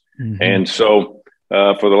this. Mm-hmm. And so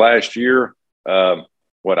for the last year,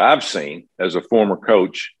 what I've seen as a former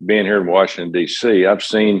coach being here in Washington, D.C., I've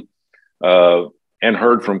seen and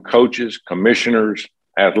heard from coaches, commissioners,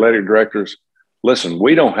 athletic directors, listen,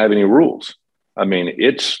 we don't have any rules. I mean,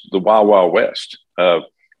 it's the Wild Wild West.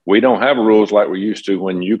 We don't have rules like we used to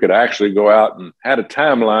when you could actually go out and had a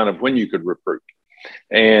timeline of when you could recruit.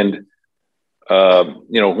 And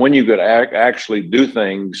when you could actually do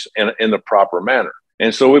things in the proper manner.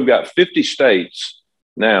 And so we've got 50 states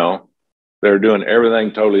now that are doing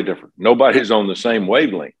everything totally different. Nobody's on the same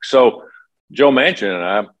wavelength. So Joe Manchin and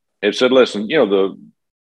I have said, listen, the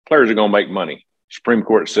players are going to make money. Supreme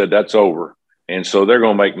Court said that's over. And so they're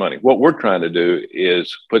going to make money. What we're trying to do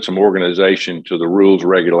is put some organization to the rules,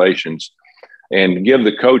 regulations, and give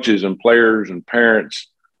the coaches and players and parents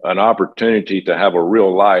an opportunity to have a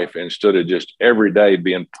real life instead of just every day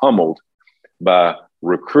being pummeled by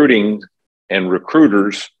recruiting and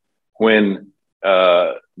recruiters when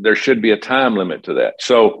there should be a time limit to that.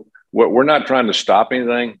 So we're not trying to stop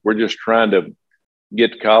anything. We're just trying to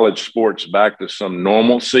get college sports back to some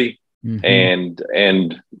normalcy. Mm-hmm.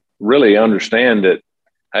 and really understand that,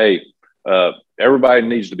 hey, everybody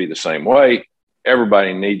needs to be the same way.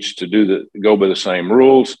 Everybody needs to go by the same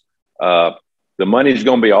rules. The money is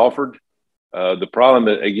going to be offered. The problem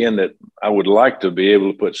that I would like to be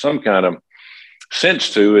able to put some kind of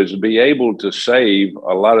sense to is be able to save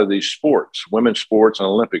a lot of these sports, women's sports and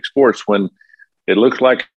Olympic sports, when it looks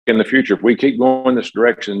like in the future, if we keep going this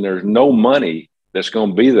direction, there's no money that's going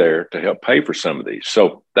to be there to help pay for some of these.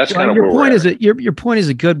 So that's kind of your point. Your point is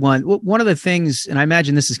a good one. One of the things, and I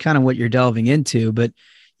imagine this is kind of what you're delving into, but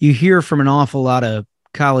you hear from an awful lot of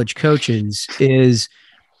college coaches is,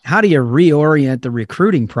 how do you reorient the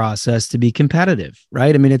recruiting process to be competitive,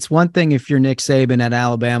 right? I mean, it's one thing if you're Nick Saban at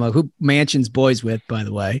Alabama, who Manchin's boys with, by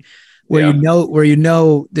the way. where you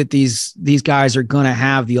know that these guys are going to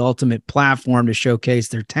have the ultimate platform to showcase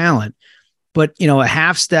their talent. But, you know, a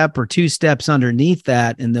half step or 2 steps underneath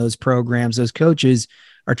that in those programs, those coaches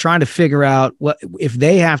are trying to figure out what if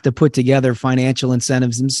they have to put together financial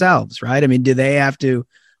incentives themselves, right? I mean, do they have to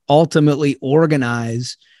ultimately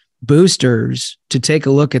organize boosters to take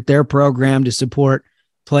a look at their program to support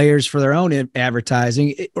players for their own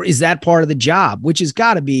advertising? Or is that part of the job, which has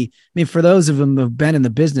got to be, I mean, for those of them who have been in the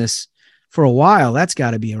business for a while, that's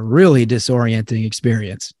got to be a really disorienting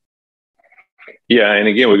experience. Yeah. And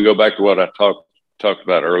again, we go back to what I talked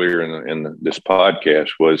about earlier in this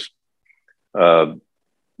podcast was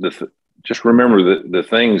just remember the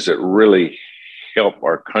things that really help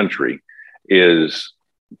our country is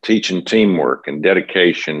teaching teamwork and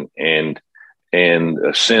dedication and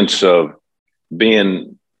a sense of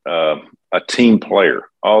being a team player,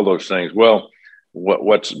 all those things. Well,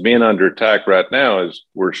 what's being under attack right now is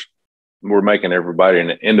we're making everybody an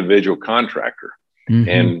individual contractor. Mm-hmm.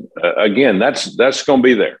 And again, that's going to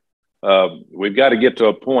be there. We've got to get to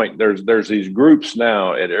a point. There's these groups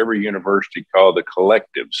now at every university called the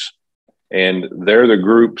collectives, and they're the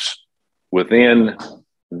groups within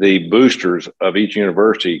the boosters of each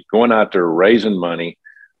university going out there raising money,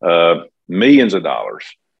 millions of dollars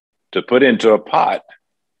to put into a pot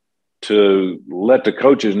to let the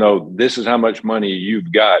coaches know this is how much money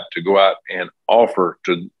you've got to go out and offer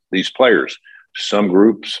to these players. Some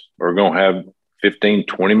groups are going to have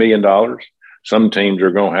 $15-20 million. Some teams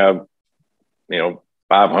are going to have,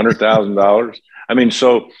 $500,000. I mean,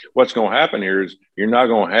 so what's going to happen here is you're not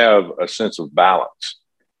going to have a sense of balance.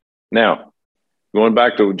 Now, going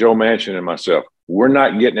back to Joe Manchin and myself, we're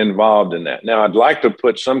not getting involved in that. Now, I'd like to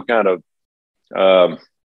put some kind of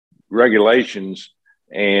regulations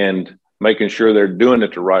and making sure they're doing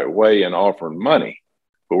it the right way and offering money,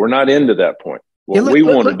 but we're not into that point.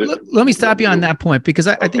 Let me stop you on that point, because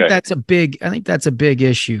I think that's a big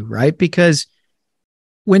issue, right? Because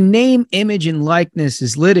when name, image, and likeness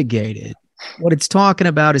is litigated, what it's talking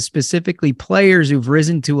about is specifically players who've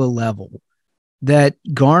risen to a level that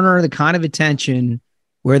garner the kind of attention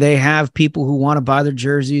where they have people who want to buy their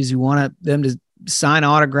jerseys, who want them to sign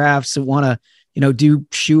autographs, who want to, do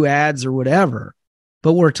shoe ads or whatever.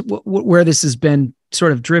 But where this has been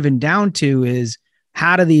sort of driven down to is,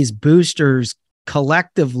 how do these boosters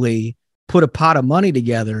collectively put a pot of money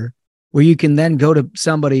together where you can then go to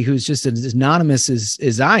somebody who's just as anonymous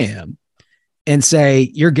as I am and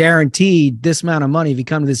say, you're guaranteed this amount of money if you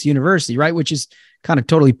come to this university, right? Which is kind of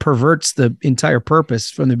totally perverts the entire purpose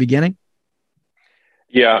from the beginning.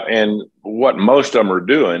 Yeah. And what most of them are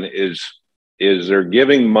doing is they're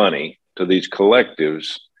giving money to these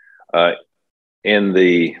collectives in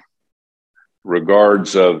the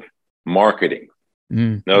regards of marketing.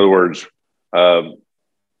 In other words,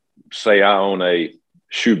 say I own a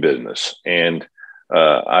shoe business and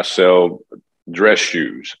I sell dress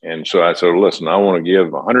shoes. And so I said, listen, I want to give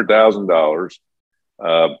 $100,000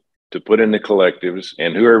 to put in the collectives,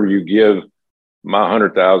 and whoever you give my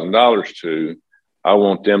 $100,000 to, I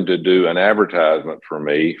want them to do an advertisement for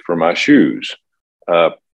me for my shoes.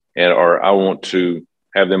 Or I want to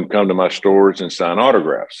have them come to my stores and sign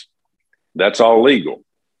autographs. That's all legal.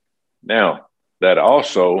 Now, that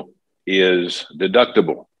also is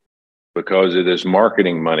deductible because it is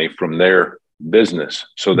marketing money from their business.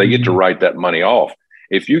 So they get to write that money off.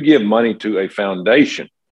 If you give money to a foundation,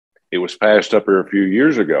 it was passed up here a few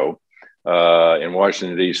years ago in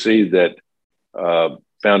Washington, D.C., that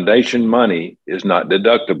foundation money is not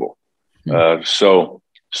deductible.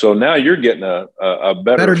 So now you're getting a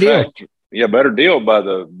better deal. Yeah, better deal by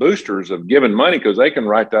the boosters of giving money because they can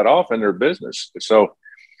write that off in their business. So,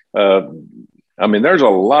 there's a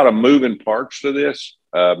lot of moving parts to this.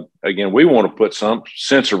 Again, we want to put some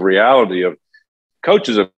sense of reality of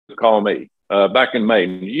coaches have called me back in May.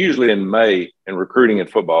 Usually in May in recruiting in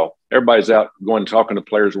football, everybody's out going, talking to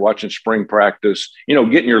players, watching spring practice,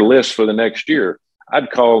 getting your list for the next year.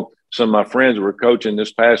 I'd call some of my friends who were coaching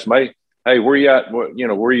this past May. Hey, where you at?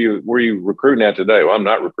 Where you recruiting at today? Well, I'm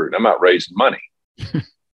not recruiting. I'm out raising money.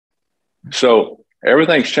 So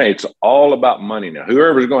everything's changed. It's all about money now.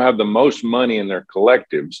 Whoever's going to have the most money in their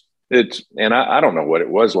collectives, I don't know what it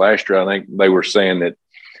was last year. I think they were saying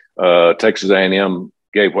that Texas A&M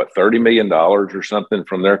gave $30 million or something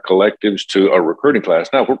from their collectives to a recruiting class.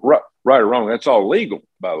 Now, right or wrong, that's all legal,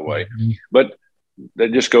 by the way. Mm-hmm. But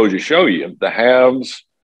that just goes to show you the haves.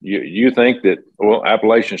 You think that,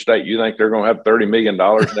 Appalachian State, you think they're going to have $30 million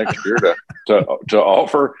next year to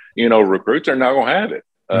offer, recruits? They're not going to have it.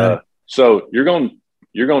 Right. So you're going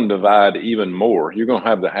to divide even more. You're going to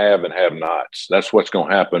have the have and have nots. That's what's going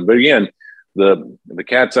to happen. But again, the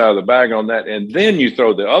cat's out of the bag on that. And then you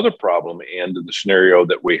throw the other problem into the scenario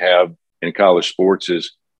that we have in college sports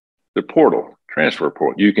is the portal, transfer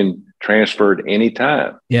portal. You can transfer at any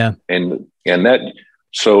time. Yeah. And that,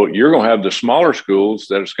 so you're going to have the smaller schools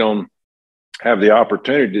that it's going to have the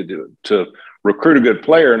opportunity to recruit a good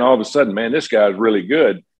player. And all of a sudden, man, this guy's really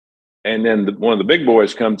good. And then one of the big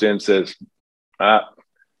boys comes in and says,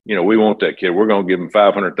 we want that kid. We're going to give him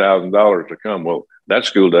 $500,000 to come. Well, that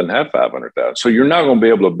school doesn't have $500,000. So you're not going to be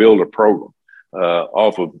able to build a program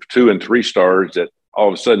off of 2 and 3 stars that all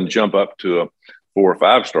of a sudden jump up to a 4 or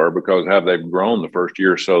 5 star because how they've grown the first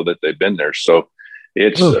year or so that they've been there. So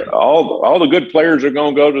it's all the good players are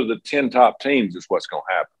going to go to the 10 top teams is what's going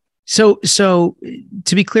to happen. So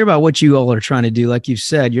to be clear about what you all are trying to do, like you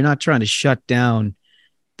said, you're not trying to shut down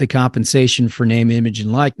the compensation for name, image,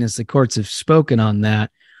 and likeness. The courts have spoken on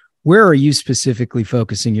that. Where are you specifically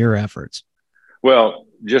focusing your efforts? Well,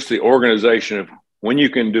 just the organization of when you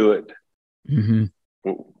can do it,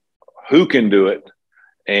 who can do it,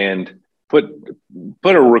 and put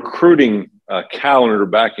a recruiting calendar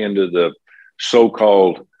back into the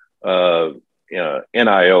so-called NIL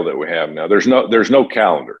that we have now. There's no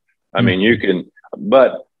calendar. I mean, you can,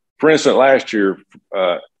 but for instance, last year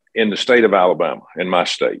in the state of Alabama, in my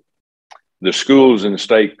state, the schools in the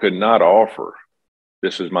state could not offer,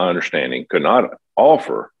 this is my understanding, could not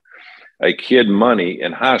offer a kid money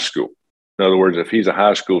in high school. In other words, if he's a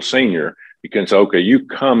high school senior, you can say, okay, you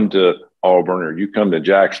come to Auburn or you come to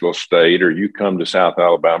Jacksonville State or you come to South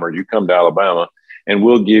Alabama or you come to Alabama and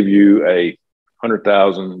we'll give you a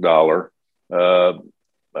 $100,000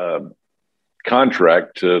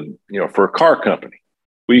 contract to, for a car company.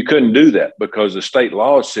 Well, you couldn't do that because the state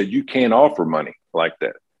law said you can't offer money like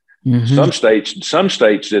that. Some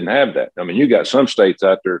states didn't have that. I mean, you got some states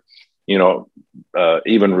out there,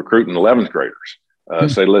 even recruiting 11th graders.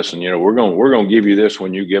 Say, listen, we're going to give you this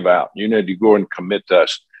when you give out. You need to go and commit to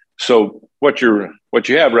us. So what you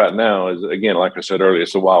have right now is, again, like I said earlier,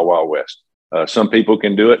 it's the wild, wild west. Some people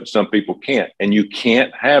can do it and some people can't. And you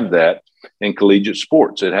can't have that in collegiate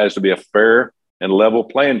sports. It has to be a fair and level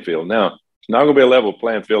playing field. Now, it's not going to be a level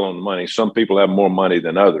playing field on the money. Some people have more money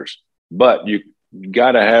than others, but you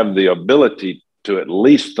got to have the ability to at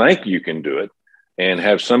least think you can do it and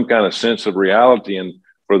have some kind of sense of reality and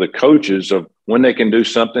for the coaches of when they can do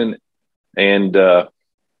something and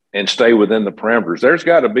stay within the parameters. There's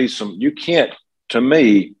got to be some, you can't, to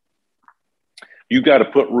me, you got to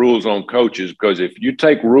put rules on coaches because if you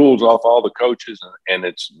take rules off all the coaches and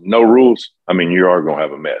it's no rules, I mean, you are going to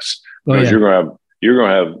have a mess because you're going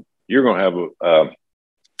to have,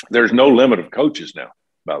 there's no limit of coaches now,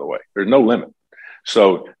 by the way, there's no limit.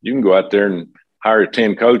 So you can go out there and hire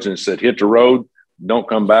 10 coaches and say, hit the road, don't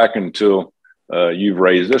come back until you've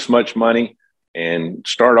raised this much money and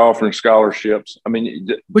start offering scholarships. I mean,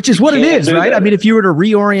 which is what it is, right? That. I mean, if you were to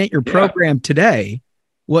reorient your program today,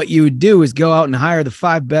 what you would do is go out and hire the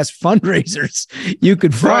 5 best fundraisers you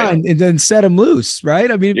could find and then set them loose,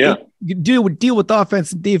 right? I mean, you deal with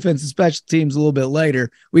offense and defense and special teams a little bit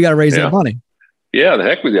later. We got to raise that money. Yeah, the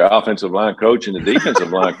heck with the offensive line coach and the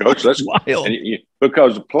defensive line coach. That's wild.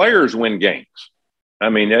 Because the players win games. I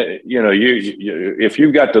mean, you if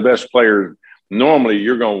you've got the best players, normally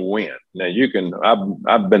you're going to win. Now you can.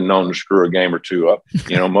 I've been known to screw a game or two up.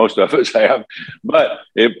 Most of us have. But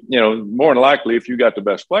if more than likely, if you got the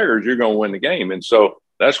best players, you're going to win the game. And so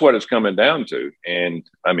that's what it's coming down to. And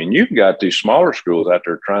I mean, you've got these smaller schools out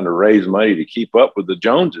there trying to raise money to keep up with the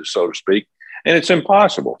Joneses, so to speak, and it's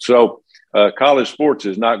impossible. So. College sports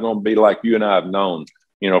is not going to be like you and I have known,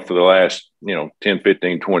 for the last, 10,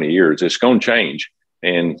 15, 20 years. It's going to change.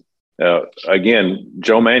 And again,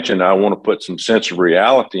 Joe Manchin, I want to put some sense of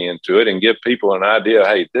reality into it and give people an idea.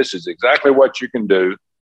 Hey, this is exactly what you can do.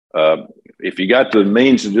 If you got the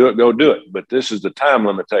means to do it, go do it. But this is the time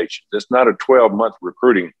limitation. It's not a 12-month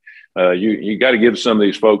recruiting. You got to give some of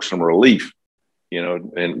these folks some relief,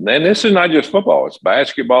 and this is not just football. It's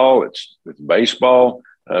basketball. It's baseball.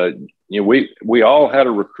 We all had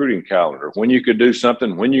a recruiting calendar when you could do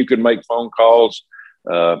something, when you could make phone calls.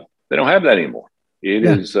 They don't have that anymore.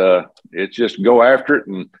 It's just go after it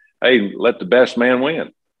and, hey, let the best man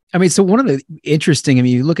win. I mean, so one of the interesting,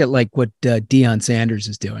 you look at like what Deion Sanders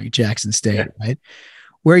is doing at Jackson State, right?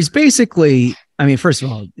 Where he's basically, first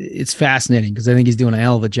of all, it's fascinating because I think he's doing a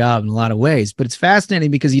hell of a job in a lot of ways, but it's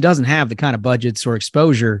fascinating because he doesn't have the kind of budgets or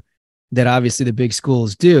exposure that obviously the big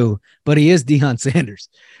schools do, but he is Deion Sanders,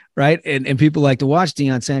 right? And people like to watch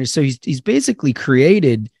Deion Sanders. So he's basically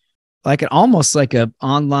created almost like a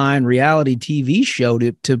online reality TV show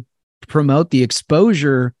to promote the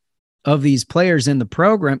exposure of these players in the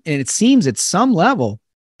program. And it seems at some level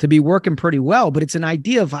to be working pretty well, but it's an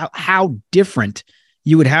idea of how different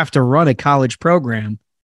you would have to run a college program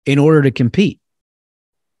in order to compete.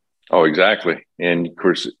 Oh, exactly. And of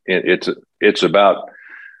course, it's about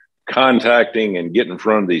contacting and getting in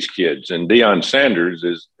front of these kids. And Deion Sanders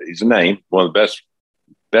he's a name, one of the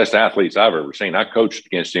best athletes I've ever seen. I coached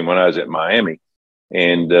against him when I was at Miami,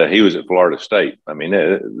 and he was at Florida State. I mean,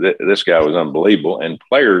 this guy was unbelievable. And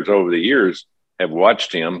players over the years have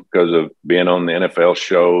watched him because of being on the NFL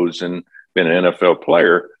shows and being an NFL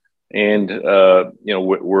player. And,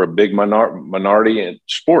 we're a big minority in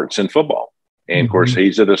sports and football. And, of course,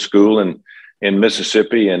 he's at a school in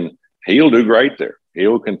Mississippi, and he'll do great there.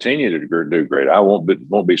 He'll continue to do great. I won't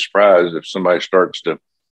be surprised if somebody starts to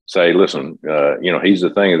say, listen, he's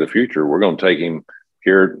the thing of the future. We're going to take him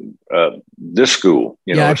here, this school.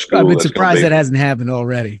 I've been surprised that hasn't happened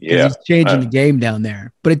already. Yeah, he's changing the game down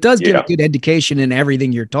there. But it does give a good education in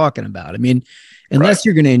everything you're talking about. I mean, unless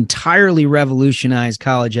you're going to entirely revolutionize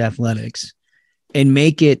college athletics and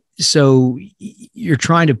make it so you're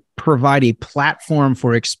trying to provide a platform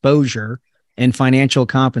for exposure and financial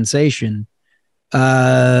compensation,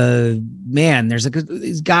 there's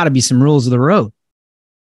got to be some rules of the road.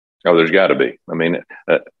 Oh, there's got to be. I mean,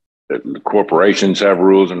 corporations have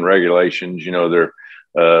rules and regulations.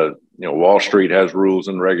 Wall Street has rules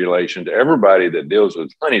and regulations. Everybody that deals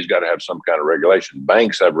with money's got to have some kind of regulation.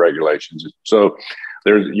 Banks have regulations. So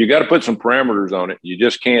you got to put some parameters on it. You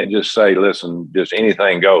just can't just say, listen, just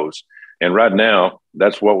anything goes. And right now,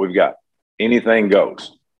 that's what we've got. Anything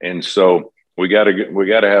goes. And so we got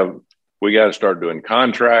to start doing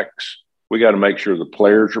contracts. We got to make sure the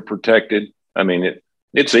players are protected. I mean,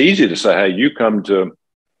 it's easy to say, hey, you come to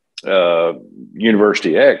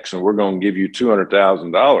University X and we're going to give you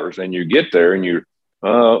 $200,000, and you get there and you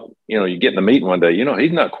get in the meeting one day,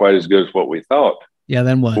 he's not quite as good as what we thought. Yeah.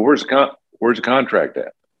 Then what? Well, where's the contract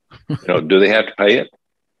at? Do they have to pay it?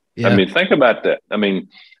 Yeah. I mean, think about that. I mean,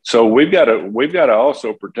 so we've got to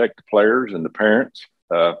also protect the players and the parents.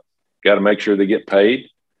 Got to make sure they get paid.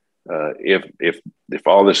 If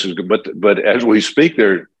all this is good, but as we speak,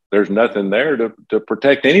 there's nothing there to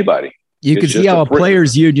protect anybody. You can see how a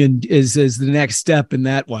players union is the next step in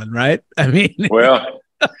that one, right? I mean, well,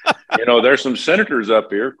 there's some senators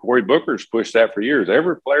up here. Cory Booker's pushed that for years.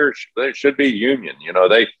 Every player they should be union.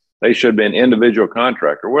 They should be an individual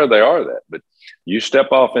contractor. Well, they are that, but you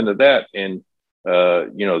step off into that, and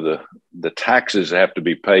the taxes have to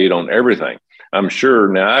be paid on everything. I'm sure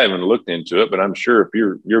now I haven't looked into it, but I'm sure if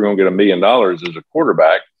you're going to get $1 million as a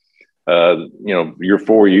quarterback, your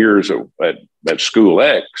 4 years at school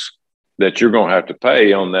X, that you're going to have to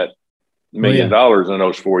pay on that $1 million in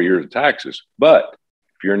those 4 years of taxes. But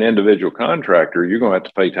if you're an individual contractor, you're going to have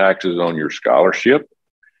to pay taxes on your scholarship,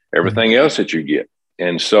 everything else that you get.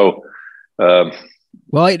 And so,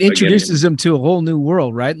 it introduces them to a whole new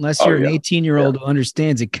world, right? Unless you're an 18-year-old who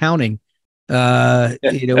understands accounting, I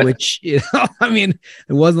mean,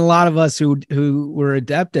 there wasn't a lot of us who were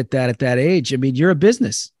adept at that age. I mean, you're a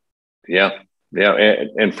business. Yeah.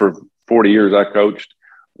 And for 40 years I coached,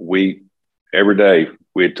 every day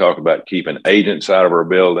we'd talk about keeping agents out of our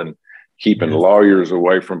building, keeping lawyers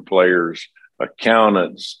away from players,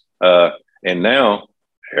 accountants. And now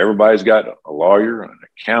everybody's got a lawyer, an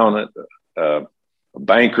accountant, a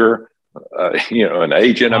banker, an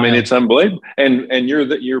agent. I mean, it's unbelievable. And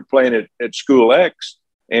you're playing at school X,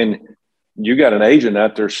 and you got an agent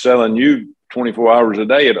out there selling you 24 hours a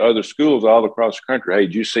day at other schools all across the country. Hey,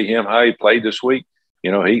 did you see him, how he played this week? He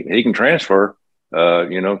can transfer,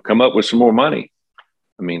 come up with some more money.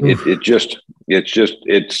 I mean, it's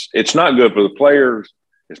not good for the players.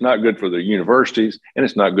 It's not good for the universities, and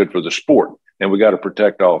it's not good for the sport. And we got to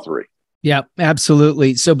protect all three. Yeah,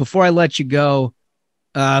 absolutely. So before I let you go,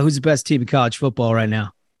 who's the best team in college football right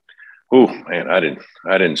now? Oh man, I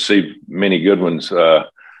didn't see many good ones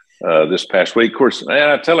this past week. Of course, and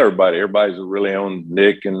I tell everybody's really on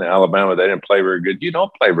Nick and Alabama. They didn't play very good. You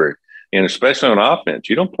don't play and especially on offense,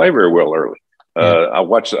 you don't play very well early. I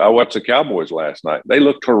watched the Cowboys last night. They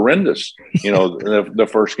looked horrendous, the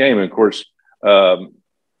first game. And of course,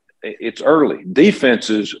 it's early.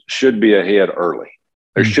 Defenses should be ahead early.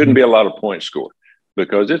 There shouldn't be a lot of points scored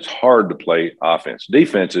because it's hard to play offense.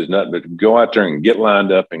 Defense is nothing but go out there and get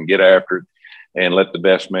lined up and get after it and let the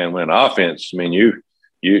best man win. Offense, I mean, you've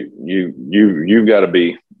got to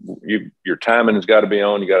be your timing has got to be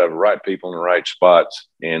on. You got to have the right people in the right spots.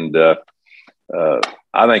 And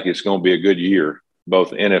I think it's going to be a good year,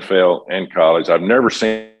 both NFL and college. I've never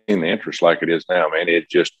seen the interest like it is now, man.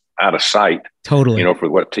 It's just out of sight. Totally. For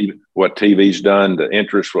what TV's done, the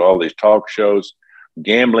interest for all these talk shows.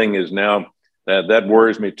 Gambling is now, That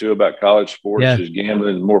worries me too about college sports. Is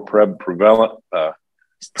gambling is more prevalent.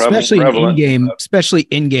 Especially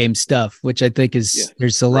in-game stuff, which I think is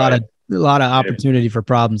there's a lot of opportunity for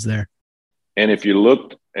problems there. And if you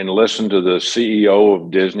looked and listened to the CEO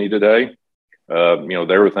of Disney today, they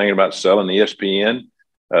were thinking about selling ESPN.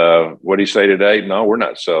 What did he say today? No, we're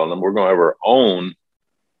not selling them. We're going to have our own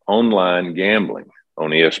online gambling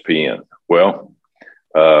on ESPN. Well,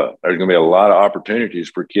 there's going to be a lot of opportunities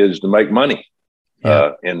for kids to make money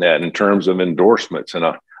in that, in terms of endorsements. And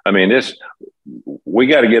we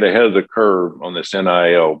got to get ahead of the curve on this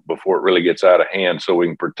NIL before it really gets out of hand, so we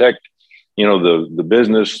can protect, the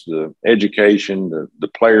business, the education, the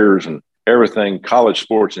players, and everything, college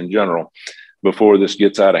sports in general, before this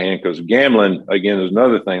gets out of hand. Because gambling, again, is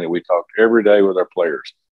another thing that we talk every day with our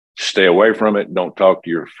players. Stay away from it. Don't talk to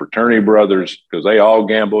your fraternity brothers, because they all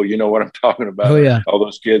gamble. You know what I'm talking about. Oh, yeah. All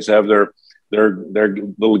those kids have their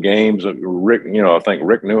little games. Rick, I think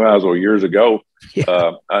Rick Neuheisel years ago,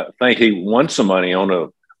 I think he won some money on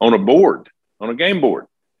a board, on a game board,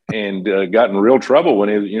 and got in real trouble when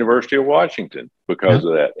he was at the University of Washington because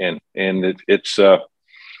of that. And it's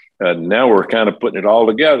now we're kind of putting it all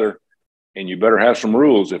together, and you better have some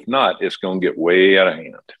rules. If not, it's going to get way out of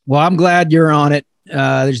hand. Well, I'm glad you're on it.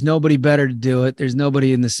 There's nobody better to do it. There's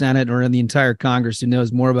nobody in the Senate or in the entire Congress who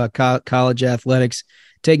knows more about college athletics,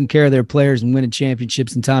 taking care of their players, and winning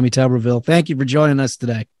championships than Tommy Tuberville. Thank you for joining us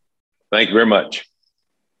today. Thank you very much.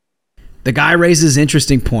 The guy raises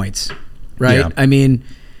interesting points, right? Yeah. I mean,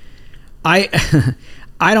 I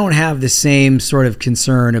don't have the same sort of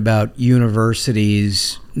concern about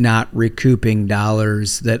universities not recouping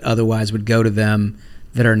dollars that otherwise would go to them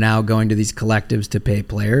that are now going to these collectives to pay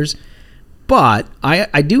players. But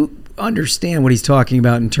I do understand what he's talking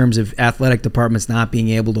about in terms of athletic departments not being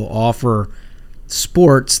able to offer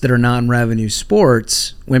sports that are non-revenue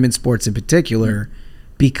sports, women's sports in particular,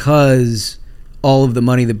 because all of the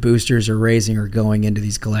money that boosters are raising are going into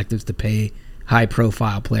these collectives to pay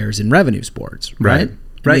high-profile players in revenue sports, right?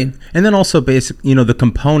 Right. I mean, and then also the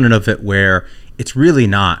component of it where it's really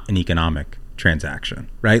not an economic transaction,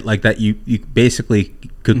 right? Like that you basically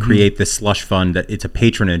could create this slush fund that it's a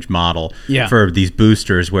patronage model for these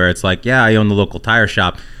boosters where it's like, I own the local tire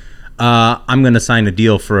shop. I'm going to sign a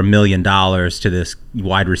deal for $1 million to this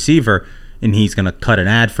wide receiver, and he's going to cut an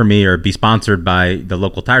ad for me or be sponsored by the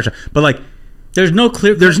local tire shop. But there's no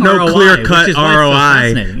clear cut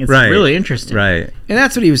ROI. It's really interesting. Right. And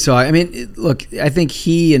that's what he was talking. I mean, look, I think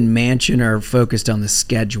he and Manchin are focused on the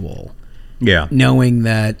schedule. Yeah. Knowing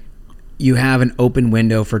that you have an open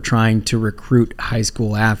window for trying to recruit high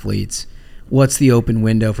school athletes. What's the open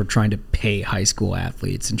window for trying to pay high school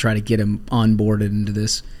athletes and try to get them onboarded into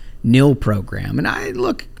this NIL program? And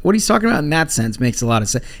look, what he's talking about in that sense makes a lot of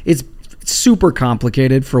sense. It's super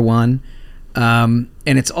complicated, for one. And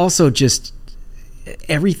it's also just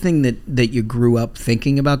everything that you grew up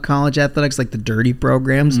thinking about college athletics, like the dirty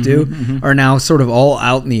programs are now sort of all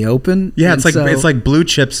out in the open. Yeah, it's like Blue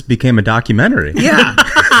Chips became a documentary. Yeah,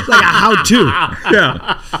 it's like a how-to.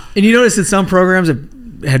 Yeah, and you notice that some programs have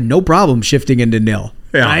had no problem shifting into NIL.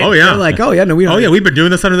 Yeah. Right? Oh yeah. They're like, we don't. Oh yeah, we've been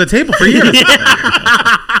doing this under the table for years.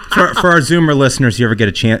 For our Zoomer listeners, you ever get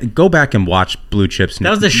a chance, go back and watch Blue Chips. That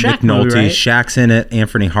was the Shaq Nick Nolte, movie, right? Shaq's in it.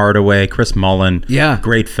 Anthony Hardaway, Chris Mullen. Yeah,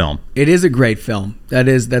 great film. It is a great film.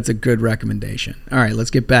 That's a good recommendation. All right, let's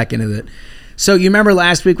get back into it. So you remember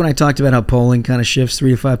last week when I talked about how polling kind of shifts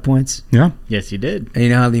 3 to 5 points? Yeah. Yes, you did. And you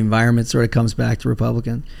know how the environment sort of comes back to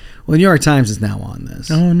Republicans? Well, the New York Times is now on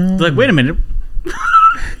this. Oh no! It's like, wait a minute.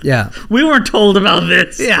 Yeah, we weren't told about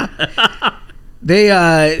this. Yeah.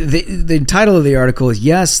 The title of the article is,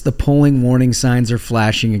 "Yes, the polling warning signs are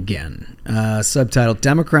flashing again." Subtitled,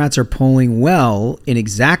 "Democrats are polling well in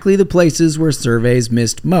exactly the places where surveys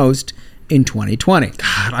missed most in 2020.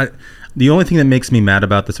 God, the only thing that makes me mad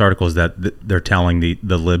about this article is that they're telling the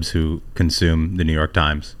libs who consume the New York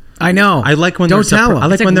Times. I know. I like when Don't tell them. I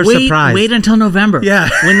like when they're surprised. Wait until November. Yeah.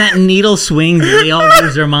 When that needle swings, they all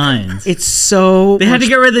lose their minds. It's so... They had to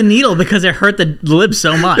get rid of the needle because it hurt the libs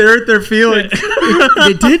so much. They hurt their feelings.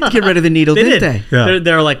 They did get rid of the needle, didn't they? Yeah.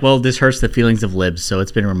 They're like, well, this hurts the feelings of libs, so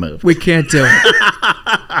it's been removed. We can't do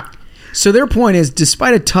it. So their point is,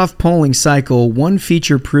 despite a tough polling cycle, one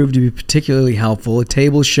feature proved to be particularly helpful, a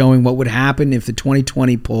table showing what would happen if the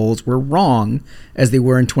 2020 polls were wrong, as they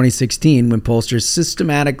were in 2016, when pollsters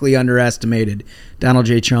systematically underestimated Donald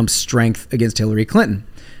J. Trump's strength against Hillary Clinton.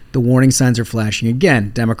 The warning signs are flashing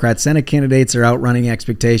again. Democrat Senate candidates are outrunning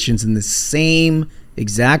expectations in the same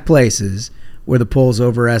exact places where the polls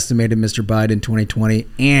overestimated Mr. Biden in 2020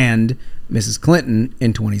 and Mrs. Clinton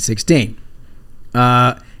in 2016.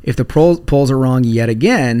 If the polls are wrong yet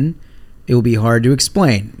again, it will be hard to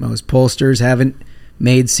explain. Most pollsters haven't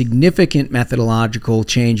made significant methodological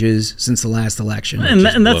changes since the last election. And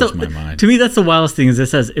that's my mind. To me, that's the wildest thing. Is it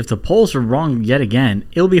says if the polls are wrong yet again,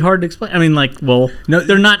 it'll be hard to explain. I mean, like, well, no,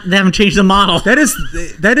 they're not. They haven't changed the model. That is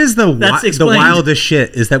the wildest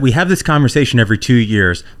shit. Is that we have this conversation every 2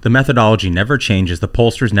 years. The methodology never changes. The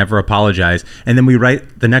pollsters never apologize, and then we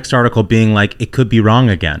write the next article being like, it could be wrong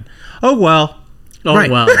again. Oh well. Oh right.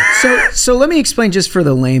 Well. So let me explain just for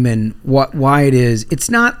the layman why it is. It's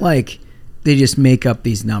not like they just make up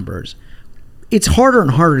these numbers. It's harder and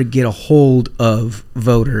harder to get a hold of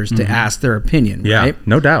voters to ask their opinion, right?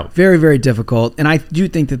 No doubt. Very, very difficult. And I do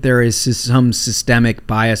think that there is some systemic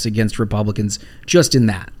bias against Republicans just in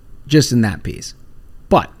that piece.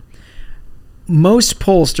 But most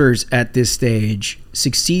pollsters at this stage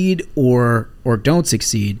succeed or don't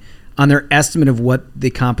succeed on their estimate of what the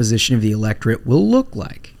composition of the electorate will look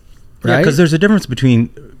like, right? Yeah, because there's a difference between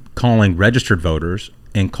calling registered voters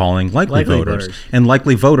and calling likely voters. And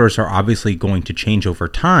likely voters are obviously going to change over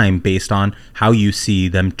time based on how you see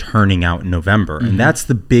them turning out in November. And that's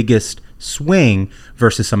the biggest swing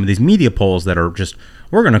versus some of these media polls that are just,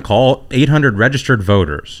 we're going to call 800 registered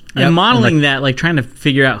voters. And modeling that, like trying to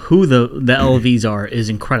figure out who the LVs are is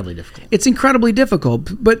incredibly difficult. It's incredibly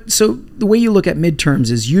difficult. But so the way you look at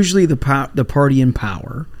midterms is usually the party in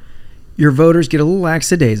power. Your voters get a little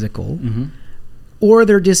lackadaisical. Or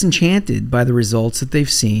they're disenchanted by the results that they've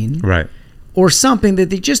seen. Right. Or something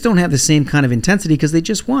that they just don't have the same kind of intensity because they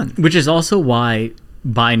just won. Which is also why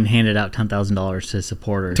Biden handed out $10,000 to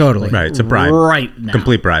supporters. Totally. Right. It's a bribe. Right now.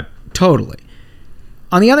 Complete bribe. Totally.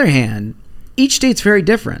 On the other hand, each state's very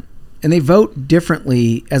different. And they vote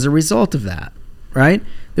differently as a result of that. Right?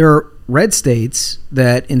 There are red states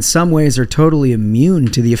that in some ways are totally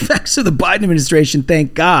immune to the effects of the Biden administration,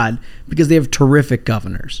 thank God, because they have terrific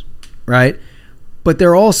governors. Right? But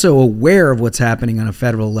they're also aware of what's happening on a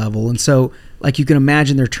federal level. And so, like you can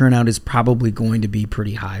imagine, their turnout is probably going to be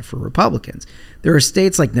pretty high for Republicans. There are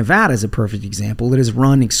states like Nevada is a perfect example that is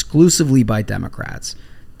run exclusively by Democrats.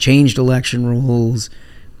 Changed election rules,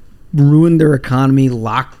 ruined their economy,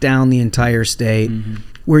 locked down the entire state,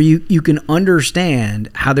 where you can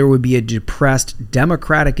understand how there would be a depressed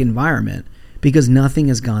Democratic environment because nothing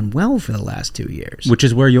has gone well for the last 2 years. Which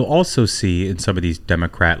is where you'll also see in some of these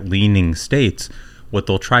Democrat-leaning states, what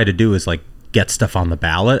they'll try to do is like get stuff on the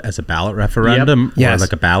ballot as a ballot referendum or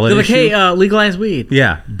like a ballot They're issue. Like, hey, legalize weed.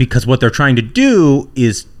 Yeah, because what they're trying to do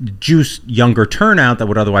is juice younger turnout that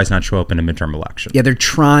would otherwise not show up in a midterm election. Yeah, they're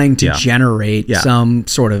trying to generate some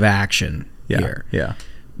sort of action here. Yeah.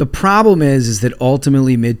 The problem is that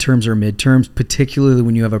ultimately midterms are midterms, particularly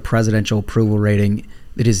when you have a presidential approval rating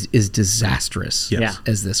that is disastrous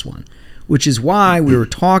as this one, which is why we were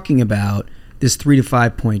talking about this 3 to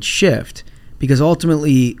 5 point shift. Because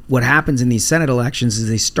ultimately what happens in these Senate elections is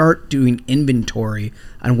they start doing inventory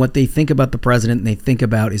on what they think about the president and they think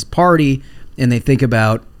about his party and they think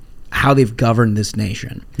about how they've governed this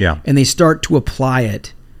nation. Yeah. And they start to apply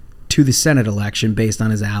it to the Senate election based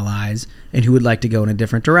on his allies and who would like to go in a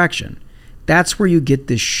different direction. That's where you get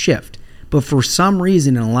this shift. But for some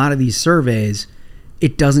reason in a lot of these surveys,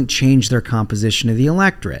 it doesn't change their composition of the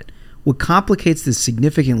electorate. What complicates this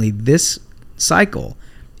significantly this cycle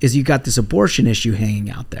is you got this abortion issue hanging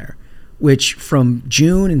out there, which from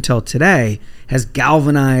June until today has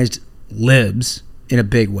galvanized libs in a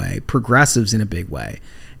big way, progressives in a big way,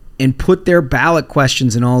 and put their ballot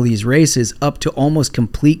questions in all these races up to almost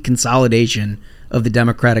complete consolidation of the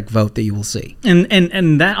Democratic vote that you will see.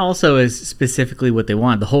 And that also is specifically what they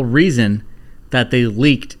want. The whole reason that they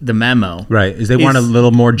leaked the memo. Right, is they want a little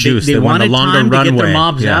more juice. They want a longer time runway. To get their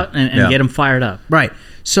mobs out and get them fired up. Right.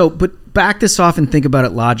 So, but back this off and think about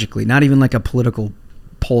it logically, not even like a political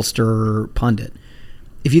pollster or pundit.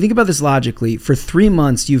 If you think about this logically, for 3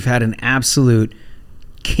 months you've had an absolute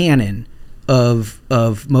cannon of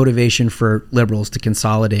motivation for liberals to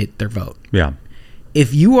consolidate their vote. Yeah.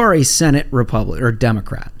 If you are a Senate Republican or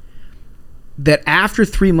Democrat, that after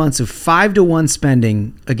 3 months of 5-to-1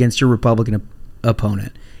 spending against your Republican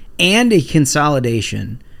opponent and a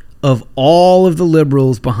consolidation of all of the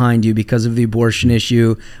liberals behind you because of the abortion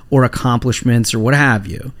issue or accomplishments or what have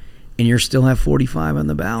you, and you still have 45 on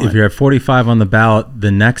the ballot. If you're at 45 on the ballot,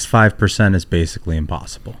 the next 5% is basically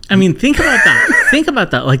impossible. I mean, think about that. Think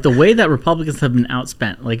about that. Like the way that Republicans have been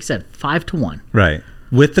outspent, like you said, 5-1. Right.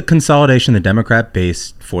 With the consolidation, the Democrat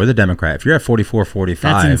base for the Democrat, if you're at 44, 45,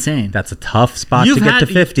 that's insane. That's a tough spot to get to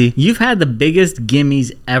 50. You've had the biggest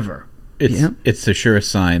gimmies ever. It's the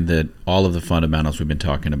surest sign that all of the fundamentals we've been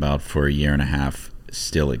talking about for a year and a half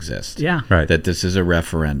still exist. Yeah. Right. That this is a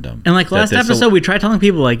referendum. And like last episode, we tried telling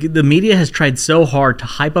people, like, the media has tried so hard to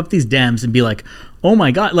hype up these Dems and be like, oh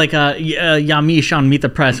my God, like Yamiche on Meet the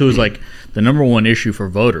Press, who was like, the number one issue for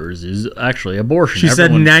voters is actually abortion. She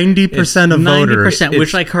said 90% of voters. 90%,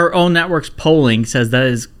 which like her own network's polling says that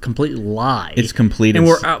is complete lie. It's complete. And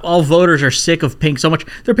all voters are sick of paying so much.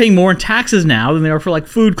 They're paying more in taxes now than they are for like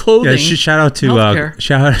food, clothing. Yeah, shout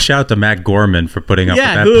out to Matt Gorman for putting up with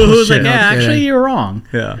that who's like, actually you're wrong.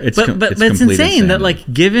 Yeah, but it's insane that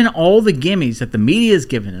like given all the gimmies that the media is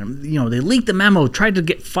giving them, they leaked the memo, tried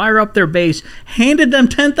to fire up their base, handed them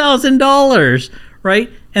 $10,000, right?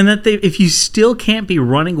 And that if you still can't be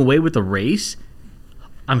running away with the race,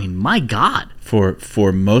 I mean, my God.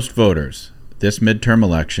 For most voters, this midterm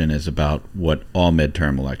election is about what all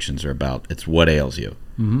midterm elections are about. It's what ails you.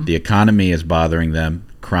 Mm-hmm. The economy is bothering them.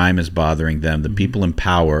 Crime is bothering them. The people in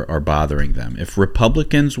power are bothering them. If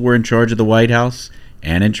Republicans were in charge of the White House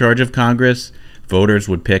and in charge of Congress, voters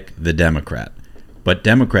would pick the Democrat. But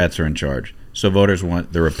Democrats are in charge. So voters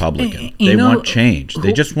want the Republican. They want change.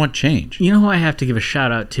 They just want change. You know who I have to give a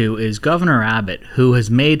shout out to is Governor Abbott, who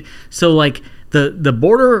has made the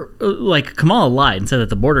border, like Kamala lied and said that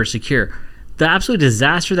the border is secure. The absolute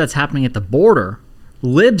disaster that's happening at the border,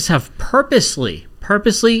 libs have purposely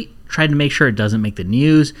tried to make sure it doesn't make the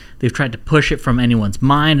news. They've tried to push it from anyone's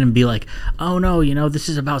mind and be like, oh no, this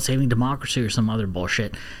is about saving democracy or some other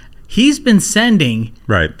bullshit. He's been sending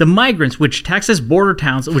the migrants, which Texas border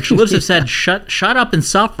towns, which libs have said, shut up and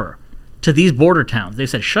suffer, to these border towns. They've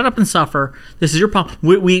said, shut up and suffer. This is your problem.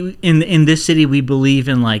 We in this city, we believe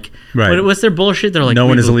in what's their bullshit? They're like, no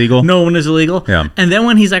one is illegal. No one is illegal. Yeah. And then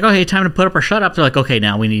when he's like, okay, time to put up or shut up, they're like, okay,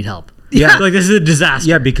 now we need help. Yeah. Like, this is a disaster.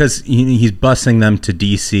 Yeah, because he's busing them to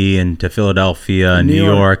D.C. and to Philadelphia and New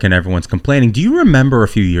York, and everyone's complaining. Do you remember a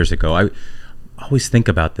few years ago, I always think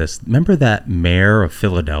about this. Remember that mayor of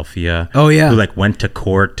Philadelphia? Oh yeah, who went to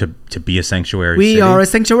court to be a sanctuary city? We are a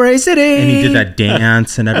sanctuary city. And he did that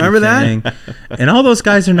dance and everything. Remember that? And all those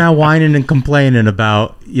guys are now whining and complaining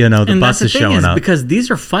about the buses showing up. Because these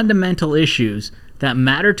are fundamental issues that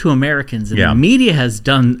matter to Americans, and the media has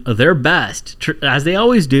done their best, as they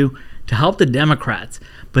always do, to help the Democrats.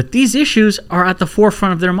 But these issues are at the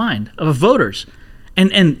forefront of their mind, of voters.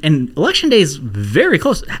 And election day is very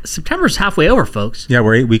close. September's halfway over, folks. Yeah,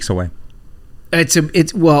 we're 8 weeks away.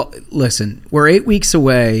 Well, listen, we're 8 weeks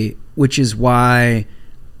away, which is why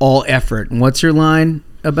all effort. And what's your line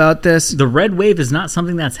about this? The red wave is not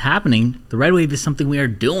something that's happening. The red wave is something we are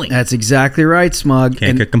doing. That's exactly right, Smug.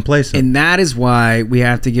 Can't get complacent. And that is why we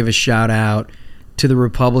have to give a shout out to the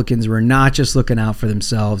Republicans who are not just looking out for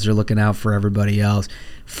themselves, they're looking out for everybody else.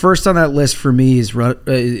 First on that list for me is Ron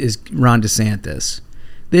DeSantis.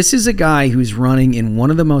 This is a guy who's running in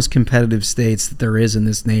one of the most competitive states that there is in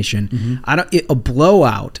this nation. Mm-hmm. A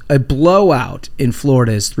blowout in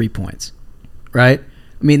Florida is 3 points, right?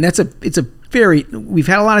 I mean, we've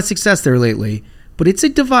had a lot of success there lately, but it's a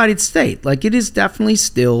divided state. Like, it is definitely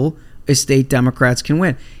still a state Democrats can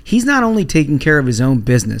win. He's not only taking care of his own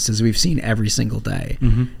business, as we've seen every single day,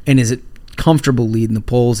 and is comfortable leading the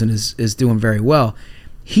polls and is doing very well.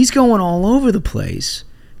 He's going all over the place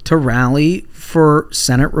to rally for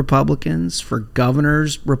Senate Republicans, for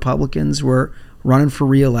governors Republicans who are running for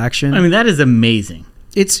re-election. I mean, that is amazing.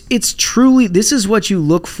 It's truly, this is what you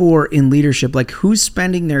look for in leadership. Like, who's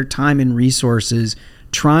spending their time and resources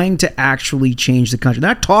trying to actually change the country. They're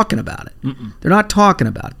not talking about it. Mm-mm. They're not talking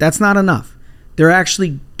about it. That's not enough. They're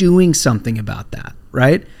actually doing something about that,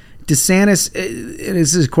 right? DeSantis,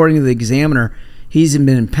 this is according to the Examiner, he's been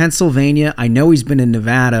in Pennsylvania. I know he's been in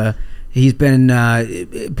Nevada. He's been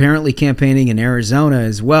apparently campaigning in Arizona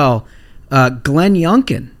as well. Glenn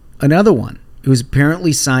Youngkin, another one, who's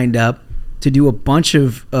apparently signed up to do a bunch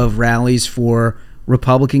of rallies for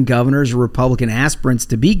Republican governors or Republican aspirants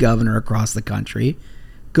to be governor across the country.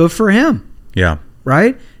 Good for him. Yeah.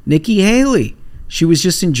 Right? Nikki Haley. She was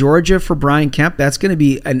just in Georgia for Brian Kemp. That's going to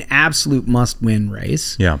be an absolute must-win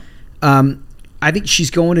race. Yeah. I think she's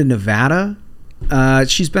going to Nevada.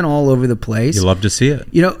 She's been all over the place. You love to see it.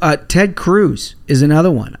 Ted Cruz is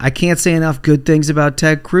another one. I can't say enough good things about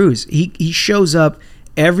Ted Cruz. He shows up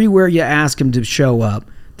everywhere you ask him to show up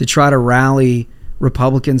to try to rally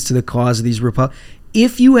Republicans to the cause of these Republicans.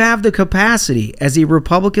 If you have the capacity as a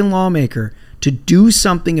Republican lawmaker to do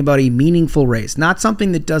something about a meaningful race, not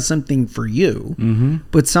something that does something for you,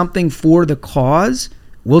 but something for the cause,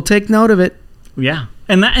 we'll take note of it. Yeah.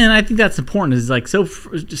 And I think that's important. Is like so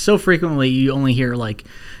frequently you only hear like,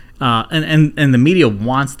 and the media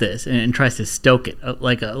wants this and tries to stoke it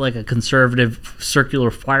like a conservative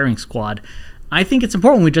circular firing squad. I think it's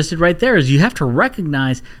important, we just did right there, is you have to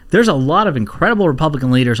recognize there's a lot of incredible Republican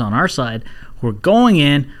leaders on our side who are going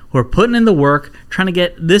in, who are putting in the work, trying to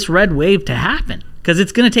get this red wave to happen. Because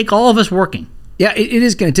it's going to take all of us working. Yeah, it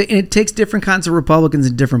is going to take, and it takes different kinds of Republicans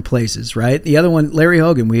in different places, right? The other one, Larry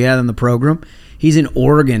Hogan, we had on the program. He's in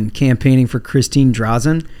Oregon campaigning for Christine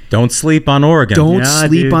Drazan. Don't sleep on Oregon. Don't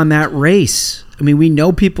sleep on that race. I mean, we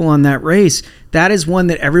know people on that race. That is one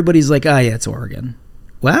that everybody's like, it's Oregon.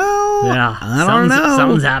 Well, I don't know.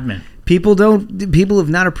 Something's happening. People have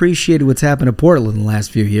not appreciated what's happened to Portland in the last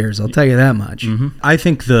few years. I'll tell you that much. Mm-hmm. I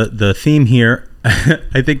think the theme here,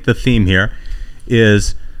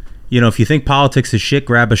 is, if you think politics is shit,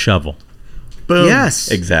 grab a shovel. Boom.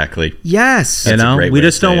 Yes. Exactly. Yes. We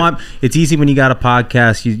just don't want. It's easy when you got a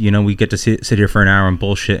podcast. We get to sit here for an hour and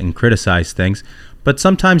bullshit and criticize things, but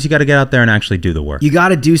sometimes you got to get out there and actually do the work. You got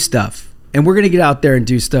to do stuff, and we're going to get out there and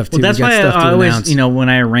do stuff too. Well, that's why I always, when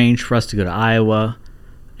I arrange for us to go to Iowa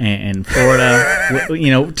and Florida,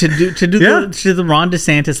 to do the Ron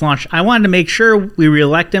DeSantis launch, I wanted to make sure we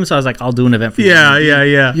reelect him. So I was like, I'll do an event for you.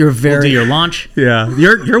 Yeah. We'll do your launch. Yeah,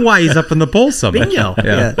 you're why he's up in the polls so much. Bingo.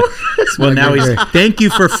 Yeah. Well, now he's. Thank you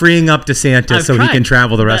for freeing up DeSantis so he can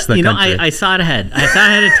travel the rest of the country. I saw it ahead. I saw it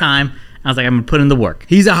ahead of time. I was like, I'm gonna put in the work.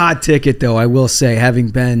 He's a hot ticket, though. I will say, having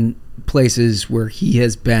been places where he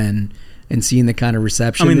has been. And seeing the kind of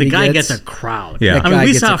reception. I mean, the guy gets a crowd. Yeah.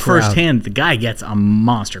 We saw firsthand. The guy gets a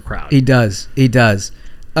monster crowd. He does.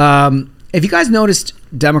 Have you guys noticed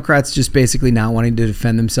Democrats just basically not wanting to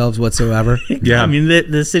defend themselves whatsoever? Yeah. I mean,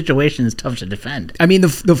 the situation is tough to defend. I mean, the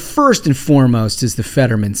first and foremost is the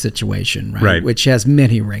Fetterman situation, right? Which has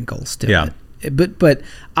many wrinkles to it. But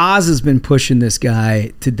Oz has been pushing this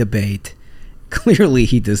guy to debate. Clearly,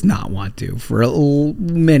 he does not want to for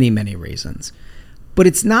many, many reasons. But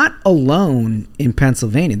it's not alone in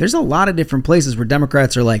Pennsylvania. There's a lot of different places where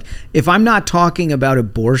Democrats are like, if I'm not talking about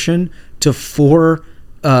abortion to 4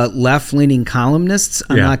 left-leaning columnists,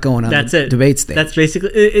 I'm not going on the debate stage. That's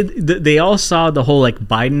basically they all saw the whole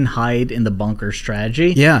Biden hide in the bunker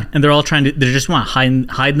strategy. Yeah. And they're all they just want to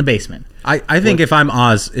hide in the basement. I think if I'm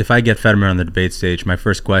Oz, if I get Fetterman on the debate stage, my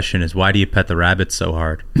first question is, why do you pet the rabbits so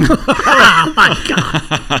hard? Oh, my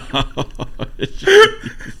God.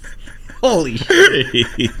 Holy shit.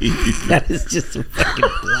 That is just a fucking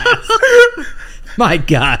blast. My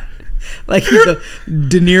God. Like he's a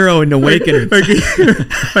De Niro in Awakening.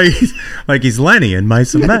 like he's Lenny in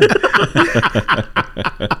Mice and Men.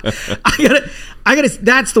 I gotta,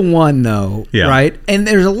 that's the one though, right? And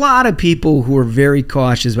there's a lot of people who are very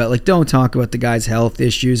cautious about don't talk about the guy's health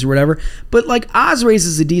issues or whatever. But Oz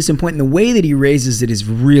raises a decent point, and the way that he raises it is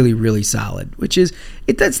really, really solid. Which is,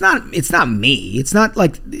 it's not me. It's not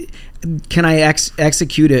like, can I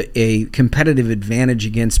execute a competitive advantage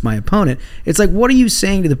against my opponent? It's like, what are you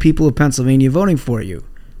saying to the people of Pennsylvania voting for you?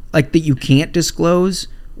 That you can't disclose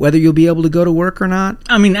whether you'll be able to go to work or not?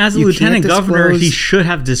 I mean, as a lieutenant governor, he should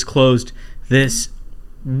have disclosed this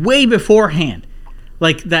way beforehand.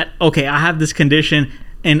 Okay, I have this condition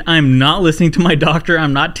and I'm not listening to my doctor.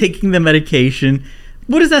 I'm not taking the medication.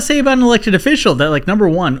 What does that say about an elected official? That, number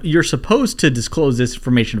one, you're supposed to disclose this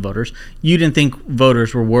information to voters. You didn't think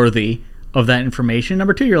voters were worthy of that information.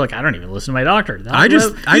 Number two, you're like, I don't even listen to my doctor. You think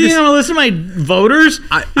I'm gonna listen to my voters?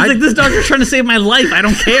 This doctor's trying to save my life. I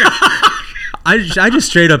don't care. I just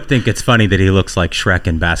straight up think it's funny that he looks like Shrek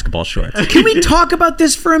in basketball shorts. Can we talk about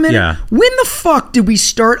this for a minute? Yeah. When the fuck did we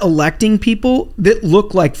start electing people that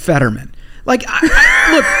look like Fetterman?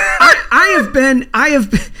 I have been,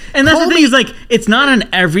 and that's the thing is it's not an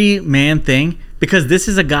everyman thing, because this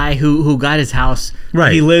is a guy who got his house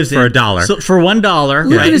right. He lives for in $1. So for $1,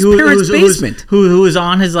 live in his parents' basement. Who is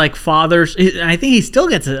on his father's? I think he still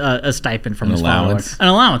gets a stipend from his allowance. Father. An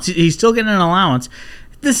allowance. He's still getting an allowance.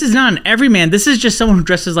 This is not an everyman. This is just someone who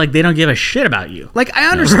dresses like they don't give a shit about you. I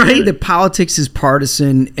understand that politics is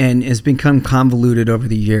partisan and has become convoluted over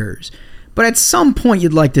the years. But at some point,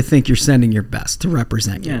 you'd like to think you're sending your best to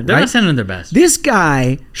represent you. Yeah, they're not sending their best. This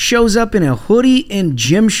guy shows up in a hoodie and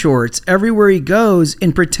gym shorts everywhere he goes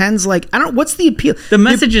and pretends what's the appeal? The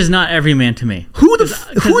message is not everyman to me.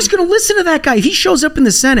 Who's going to listen to that guy? If he shows up in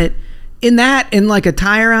the Senate in that and a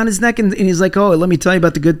tie around his neck and he's like, oh, let me tell you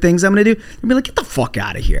about the good things I'm going to do. I'd be like, get the fuck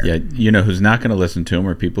out of here. Yeah, who's not going to listen to him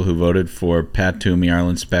are people who voted for Pat Toomey,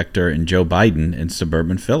 Arlen Specter, and Joe Biden in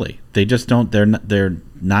suburban Philly. They just don't. They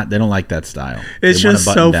don't like that style. It's just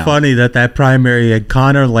so funny that primary had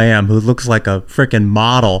Connor Lamb, who looks like a freaking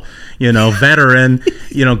model, veteran,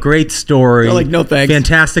 great story. They're like, no thanks.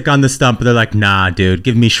 Fantastic on the stump. But they're like, nah, dude,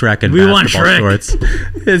 give me Shrek and basketball shorts.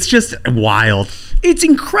 It's just wild. It's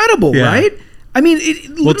incredible, right? I mean,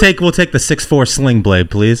 we'll take the 6'4" sling blade,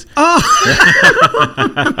 please. Oh,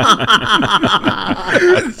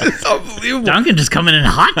 this is unbelievable. Duncan just coming in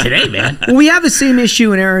hot today, man. Well, we have the same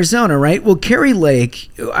issue in Arizona, right? Well, Kari Lake,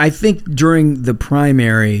 I think during the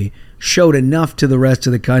primary, showed enough to the rest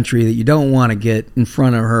of the country that you don't want to get in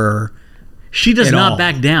front of her. She does not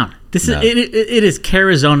back down. This is it is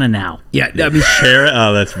Carizona now. Yeah, I mean,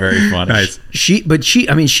 oh, that's very funny. Nice. She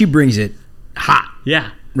brings it hot.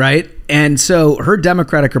 Yeah. Right? And so her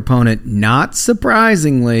Democratic opponent, not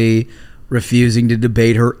surprisingly, refusing to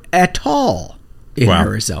debate her at all in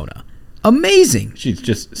Arizona. Amazing. She's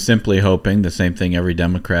just simply hoping the same thing every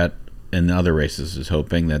Democrat in other races is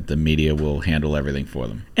hoping, that the media will handle everything for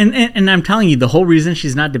them. And I'm telling you, the whole reason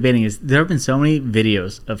she's not debating is there have been so many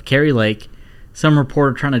videos of Kari Lake, some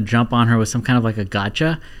reporter trying to jump on her with some kind of like a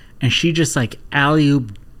gotcha, and she just like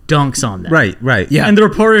alley-oop dunks on them. Right. Yeah. And the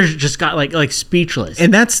reporters just got like speechless.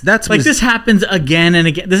 And that's like this happens again and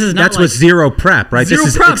again. This is not that's with zero prep, right? Zero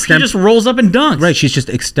prep. She just rolls up and dunks. Right. She's just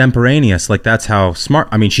extemporaneous. Like that's how smart.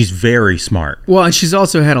 I mean, she's very smart. Well, and she's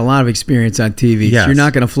also had a lot of experience on TV. Yes. So you're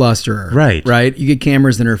not going to fluster her. Right. You get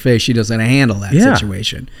cameras in her face. She doesn't handle that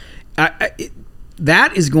situation.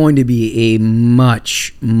 That is going to be a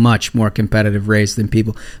much, much more competitive race than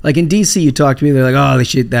people. Like in D.C., you talk to me, they're like, oh,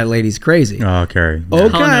 that lady's crazy. Oh, Kari. Okay. Oh,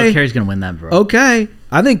 no, Kari's going to win that, bro. Okay.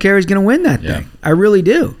 I think Kari's going to win that thing. I really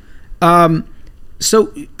do.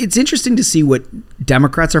 So it's interesting to see what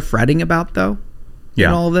Democrats are fretting about, though, in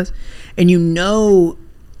all of this. And you know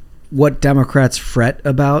what Democrats fret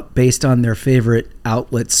about based on their favorite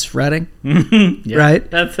outlets fretting, right?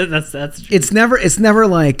 That's it's never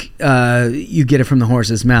like you get it from the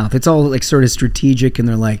horse's mouth. It's all like sort of strategic, and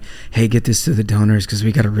they're like, hey, get this to the donors because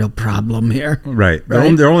we got a real problem here. Right.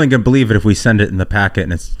 They're only going to believe it if we send it in the packet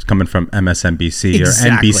and it's coming from MSNBC or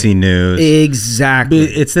NBC News. Exactly.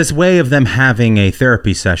 It's this way of them having a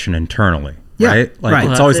therapy session internally. Right? Like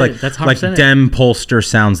it's always like Dem pollster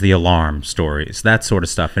sounds the alarm stories, that sort of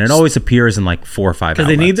stuff. And it always appears in like 4 or 5 outlets. Because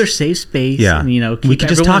they need their safe space. Yeah. And, keep we can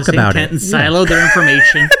just talk about it. And silo their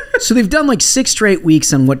information. So they've done like 6 straight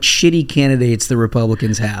weeks on what shitty candidates the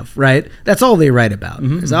Republicans have, right? That's all they write about.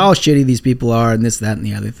 Is how shitty these people are and this, that, and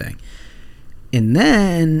the other thing. And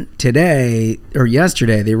then today or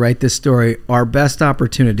yesterday, they write this story, Our Best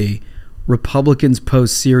Opportunity, Republicans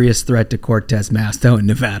pose serious threat to Cortez Masto in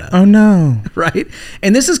Nevada. Oh, no. Right?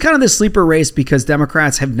 And this is kind of the sleeper race because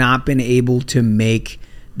Democrats have not been able to make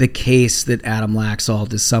the case that Adam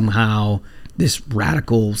Laxalt is somehow this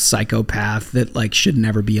radical psychopath that like should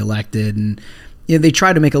never be elected. And they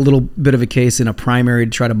tried to make a little bit of a case in a primary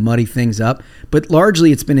to try to muddy things up. But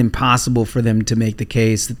largely it's been impossible for them to make the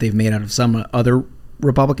case that they've made out of some other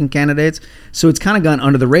Republican candidates, so it's kind of gone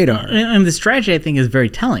under the radar. And the strategy, I think, is very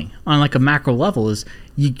telling on like a macro level. Is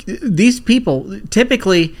these people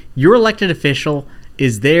typically your elected official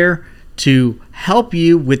is there to help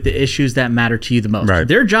you with the issues that matter to you the most. Right.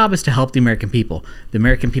 Their job is to help the American people. The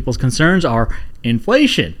American people's concerns are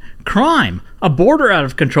inflation, crime, a border out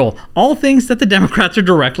of control, all things that the Democrats are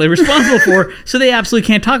directly responsible for, so they absolutely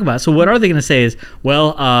can't talk about it. So what are they going to say is,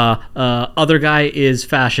 well, other guy is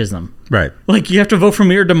fascism. Right. Like, you have to vote for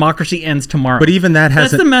me or democracy ends tomorrow. But even that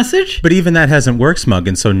hasn't... That's the message. But even that hasn't worked, Smug.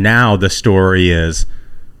 And so now the story is,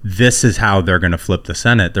 this is how they're going to flip the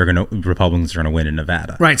Senate. Republicans are going to win in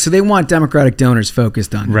Nevada. Right. So they want Democratic donors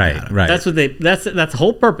focused on Nevada. Right. That's what that's the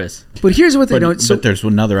whole purpose. But here's what they don't. But there's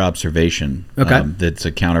another observation that's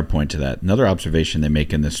a counterpoint to that. Another observation they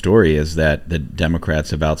make in this story is that the Democrats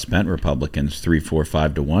have outspent Republicans 3, 4,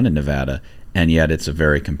 5 to 1 in Nevada, and yet it's a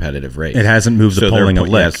very competitive race. It hasn't moved the polling a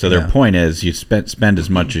lick. So their point is, you spend as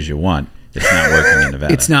much as you want. It's not working in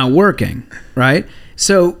Nevada. It's not working, right?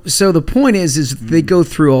 So the point is they go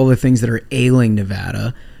through all the things that are ailing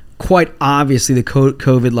Nevada. Quite obviously, the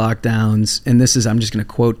COVID lockdowns, and this is, I'm just going to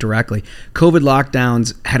quote directly, COVID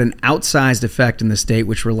lockdowns had an outsized effect in the state,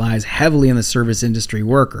 which relies heavily on the service industry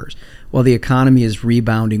workers. While the economy is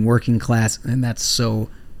rebounding, working class, and that's so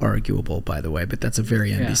arguable, by the way, but that's a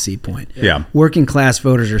very NBC point. Yeah. Working class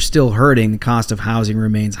voters are still hurting. The cost of housing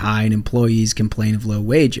remains high, and employees complain of low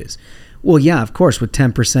wages. Well, yeah, of course, with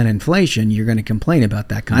 10% inflation, you're going to complain about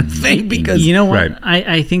that kind of thing because... You know what? Right.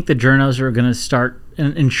 I think the journos are going to start,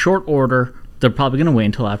 in short order, they're probably going to wait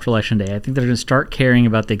until after Election Day. I think they're going to start caring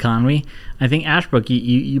about the economy. I think, Ashbrook,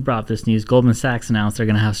 you brought up this news. Goldman Sachs announced they're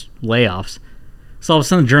going to have layoffs. So all of a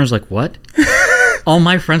sudden, the journals are like, what? All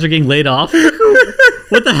my friends are getting laid off?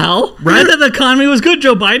 What the hell? Right? I thought the economy was good,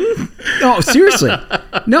 Joe Biden. No, seriously.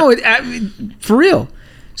 No, for real.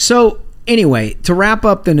 So... Anyway, to wrap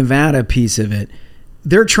up the Nevada piece of it,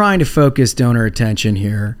 they're trying to focus donor attention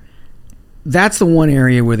here. that's the one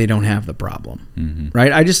area where they don't have the problem,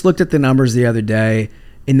 right? I just looked at the numbers the other day.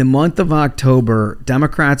 In the month of October,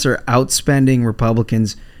 Democrats are outspending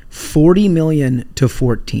Republicans 40 million to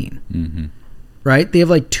 14, right? They have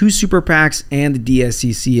like 2 super PACs and the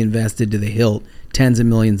DSCC invested to the hilt, tens of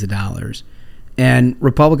millions of dollars. And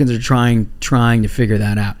Republicans are trying to figure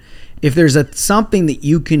that out. If there's something that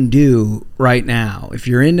you can do right now, if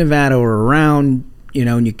you're in Nevada or around,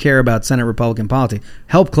 and you care about Senate Republican politics,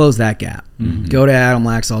 help close that gap. Go to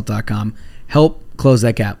adamlaxalt.com. Help close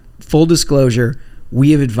that gap. Full disclosure,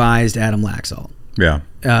 we have advised Adam Laxalt. Yeah.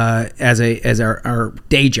 As our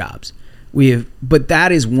day jobs. But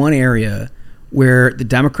that is one area where the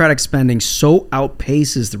Democratic spending so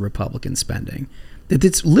outpaces the Republican spending that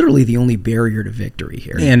it's literally the only barrier to victory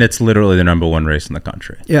here. And it's literally the number one race in the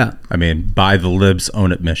country. Yeah. I mean, by the libs'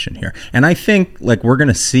 own admission here. And I think we're going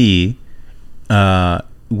to see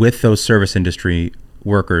with those service industry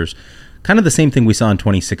workers kind of the same thing we saw in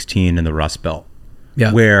 2016 in the Rust Belt.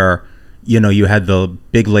 Yeah. Where you had the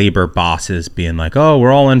big labor bosses being like, oh,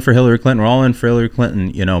 we're all in for Hillary Clinton. We're all in for Hillary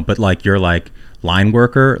Clinton, but you're like line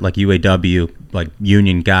worker, like UAW, like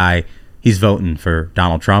union guy, he's voting for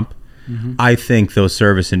Donald Trump. I think those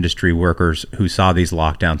service industry workers who saw these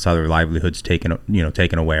lockdowns, saw their livelihoods taken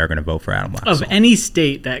away, are going to vote for Adam Laxalt. Of any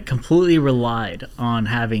state that completely relied on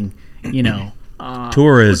having,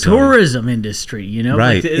 tourism industry,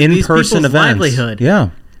 right, in-person events, livelihood. Yeah.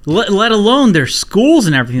 Let alone their schools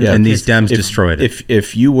and everything. Yeah, and these Dems destroyed it.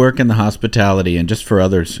 If you work in the hospitality, and just for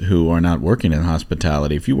others who are not working in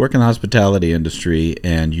hospitality, if you work in the hospitality industry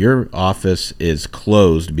and your office is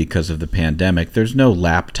closed because of the pandemic, there's no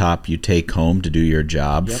laptop you take home to do your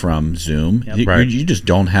job from Zoom. You just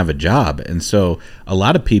don't have a job. And so a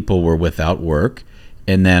lot of people were without work.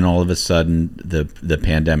 And then all of a sudden the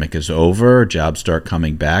pandemic is over, jobs start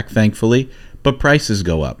coming back, thankfully, but prices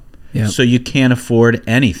go up. Yep. So you can't afford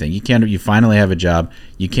anything. You finally have a job.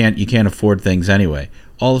 You can't afford things anyway.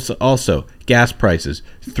 Also, gas prices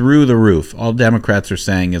through the roof. All Democrats are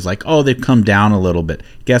saying is like, oh, they've come down a little bit.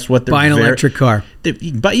 Guess what? Buy an electric car.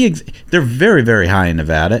 They're very, very high in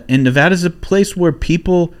Nevada. And Nevada's a place where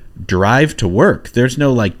people drive to work. There's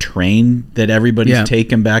no like train that everybody's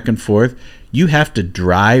taking back and forth. You have to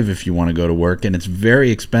drive if you want to go to work, and it's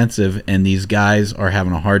very expensive. And these guys are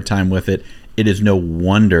having a hard time with it. It is no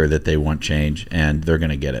wonder that they want change, and they're going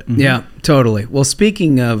to get it. Yeah, totally. Well,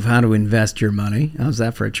 speaking of how to invest your money, how's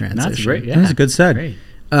that for a transition? That's great. Yeah. That's a good seg.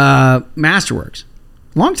 Masterworks,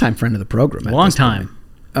 longtime friend of the program. Long time.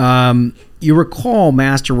 You recall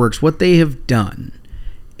Masterworks, what they have done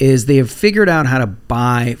is they have figured out how to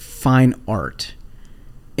buy fine art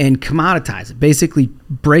and commoditize it, basically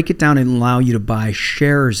break it down and allow you to buy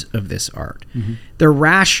shares of this art. The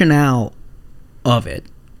rationale of it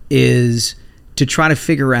is to try to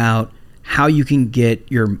figure out how you can get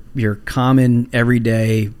your common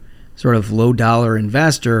everyday sort of low dollar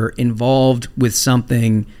investor involved with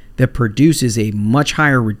something that produces a much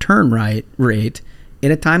higher return rate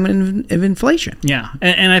in a time of inflation. Yeah,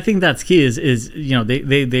 and I think that's key. Is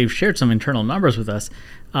they've shared some internal numbers with us.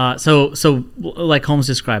 So like Holmes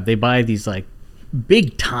described, they buy these like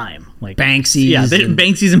big time like Banksy's. Yeah,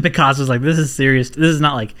 Banksy's and Picasso's. Like, this is serious. This is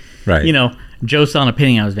not like Joe selling a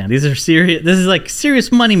painting out of his van. These are serious. This is like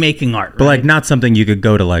serious money making art. But like not something you could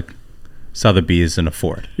go to like Sotheby's and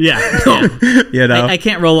afford. Yeah. I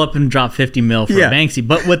can't roll up and drop 50 mil for a Banksy.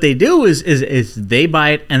 But what they do is they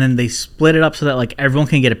buy it and then they split it up so that like everyone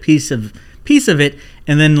can get a piece of it,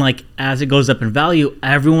 and then like as it goes up in value,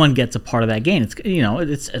 everyone gets a part of that gain. It's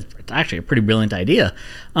actually a pretty brilliant idea.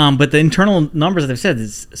 But the internal numbers that they've said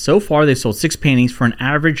is so far they've sold 6 paintings for an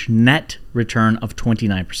average net return of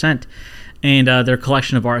 29%. And their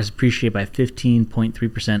collection of art has appreciated by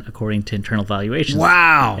 15.3% according to internal valuations.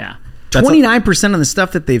 Wow. Yeah. 29% of the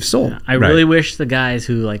stuff that they've sold. Yeah, I really wish the guys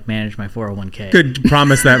who like manage my 401k could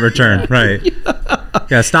promise that return. Right.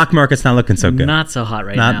 Yeah, stock market's not looking so good. Not so hot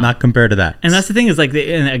now. Not compared to that. And that's the thing is like,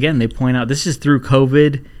 they point out this is through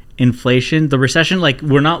COVID, inflation, the recession. Like,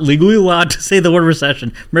 we're not legally allowed to say the word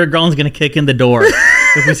recession. Merrick Garland's going to kick in the door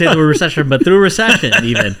if we say the word recession. But through recession,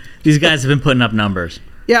 even these guys have been putting up numbers.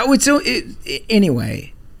 Yeah. So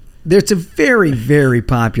anyway, it's a very, very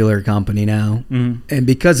popular company now, and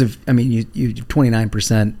because of, you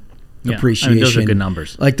 29% appreciation. Those are good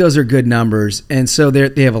numbers. Like, those are good numbers, and so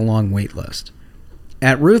they have a long wait list.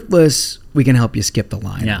 At Ruthless, we can help you skip the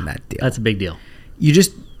line on that deal. That's a big deal. You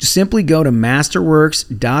just simply go to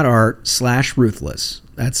masterworks.art/ruthless.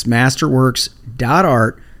 That's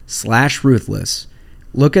masterworks.art/ruthless.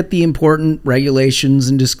 Look at the important regulations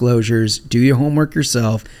and disclosures. Do your homework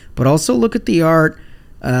yourself, but also look at the art.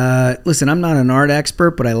 Listen, I'm not an art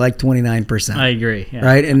expert, but I like 29%. I agree. Yeah.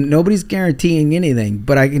 Right? And nobody's guaranteeing anything,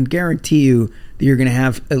 but I can guarantee you that you're going to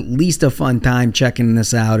have at least a fun time checking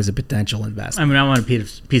this out as a potential investment. I mean, I want a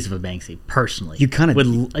piece of a Banksy, personally. You kind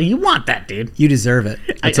of... You want that, dude. You deserve it.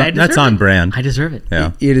 That's on brand. I deserve it.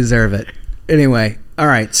 Yeah. You deserve it. Anyway, all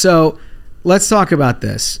right. So let's talk about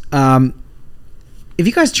this. If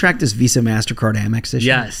you guys track this Visa, MasterCard, Amex issue?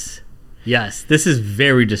 Yes. This is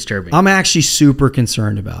very disturbing. I'm actually super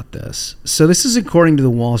concerned about this. So this is according to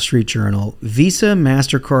the Wall Street Journal. Visa,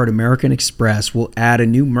 MasterCard, American Express will add a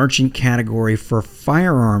new merchant category for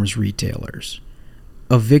firearms retailers.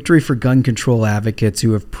 A victory for gun control advocates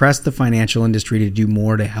who have pressed the financial industry to do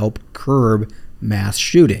more to help curb mass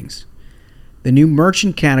shootings. The new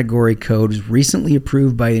merchant category code was recently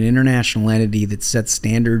approved by an international entity that sets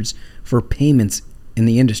standards for payments in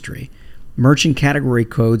the industry. Merchant category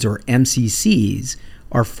codes, or MCCs,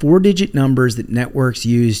 are 4-digit numbers that networks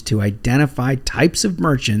use to identify types of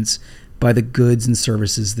merchants by the goods and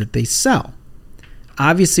services that they sell.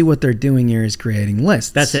 Obviously, what they're doing here is creating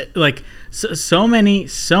lists. That's it. Like so many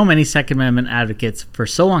Second Amendment advocates for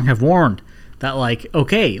so long have warned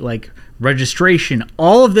that, registration,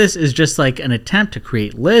 all of this is just like an attempt to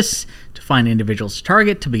create lists, to find individuals to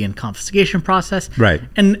target, to begin confiscation process. Right.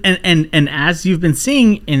 And as you've been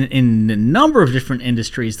seeing in a number of different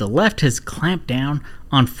industries, the left has clamped down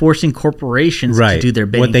on forcing corporations to do their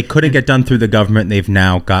bidding. What they couldn't get done through the government, they've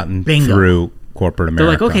now gotten through corporate America.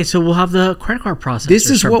 They're like, okay, so we'll have the credit card process.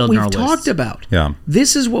 This is what we've talked about. Yeah.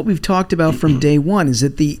 This is what we've talked about from day one, is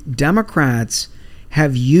that the Democrats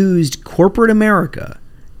have used corporate America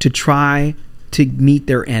to try to meet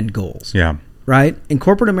their end goals. Yeah. Right? And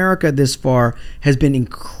corporate America this far has been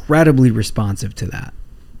incredibly responsive to that.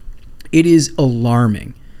 It is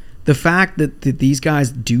alarming. The fact that these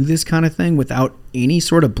guys do this kind of thing without any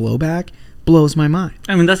sort of blowback blows my mind.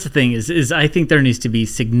 I mean, that's the thing is I think there needs to be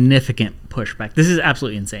significant pushback. This is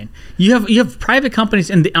absolutely insane. You have private companies,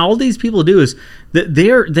 and all these people do is that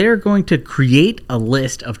they're going to create a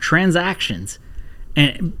list of transactions,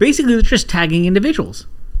 and basically they're just tagging individuals.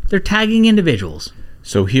 They're tagging individuals.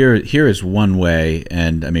 So here is one way,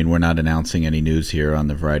 and I mean, we're not announcing any news here on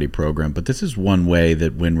the Variety program, but this is one way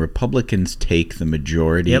that when Republicans take the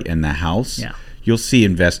majority in the House, you'll see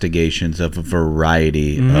investigations of a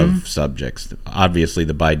variety of subjects. Obviously,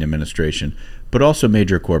 the Biden administration, but also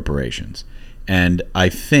major corporations. And I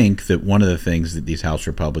think that one of the things that these House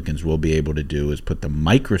Republicans will be able to do is put the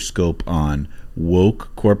microscope on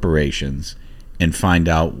woke corporations and find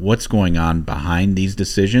out what's going on behind these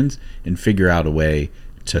decisions and figure out a way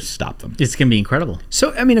to stop them. It's going to be incredible.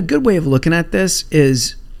 So, I mean, a good way of looking at this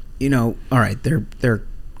is, all right, they're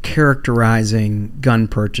characterizing gun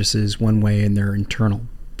purchases one way in their internal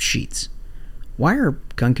sheets. Why are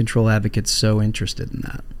gun control advocates so interested in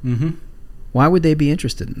that? Mm-hmm. Why would they be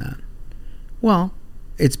interested in that? Well,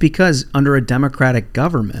 it's because under a Democratic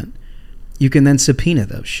government, you can then subpoena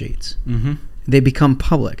those sheets. Mm-hmm. They become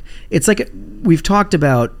public. It's like we've talked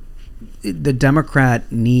about the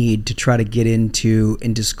Democrat need to try to get into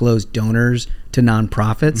and disclose donors to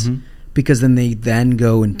nonprofits because then they then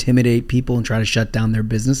go intimidate people and try to shut down their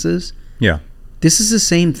businesses. Yeah. This is the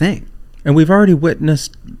same thing. And we've already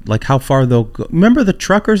witnessed how far they'll go. Remember the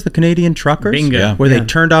truckers, the Canadian truckers? Bingo. Where they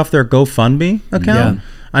turned off their GoFundMe account? Yeah.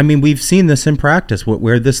 I mean, we've seen this in practice,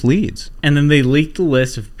 where this leads. And then they leaked the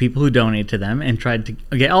list of people who donated to them and tried to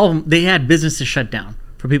get all of them. They had businesses shut down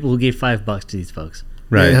for people who gave $5 to these folks.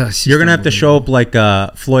 Right. Yeah, you're going to have to show up like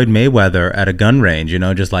Floyd Mayweather at a gun range,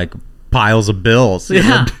 just like piles of bills.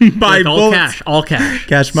 Yeah. Buy like all cash.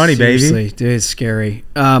 Cash money, Seriously, baby. Dude, it's scary.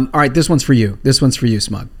 All right, this one's for you.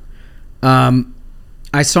 Smug.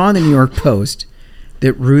 I saw in the New York Post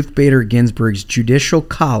that Ruth Bader Ginsburg's judicial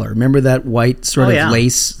collar, remember that white sort of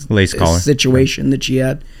lace collar situation that she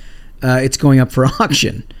had? It's going up for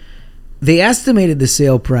auction. They estimated the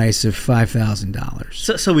sale price of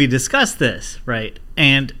 $5,000. So we discussed this, right?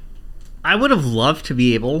 And I would have loved to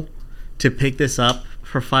be able to pick this up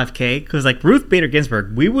for $5,000 because, like Ruth Bader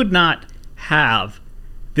Ginsburg, we would not have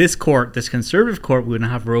this conservative court, we would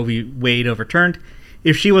not have Roe v. Wade overturned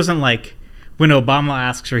if she wasn't like, when Obama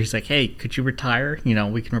asks her, he's like, hey, could you retire?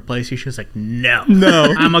 We can replace you. She was like, no,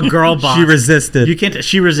 I'm a girl boss. She resisted. You can't.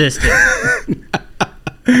 She resisted.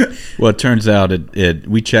 Well, it turns out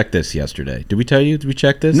we checked this yesterday. Did we tell you? Did we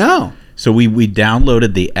check this? No. So we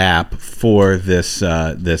downloaded the app for this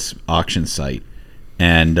auction site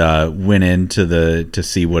and went in to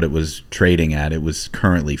see what it was trading at. It was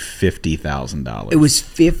currently $50,000. It was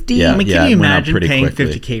 $50,000? Yeah, I mean, can you imagine paying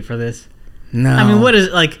 $50,000 for this? No. I mean, what is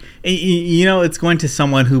like? It's going to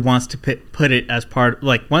someone who wants to put it as part,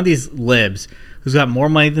 like one of these libs who's got more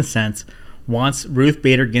money than sense wants Ruth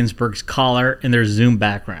Bader Ginsburg's collar in their Zoom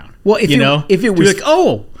background. Well, if it was like,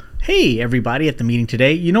 oh, hey, everybody at the meeting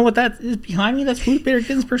today, you know what that is behind me? That's Ruth Bader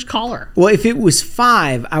Ginsburg's collar. Well, if it was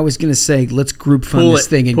 5, I was going to say, let's group fund this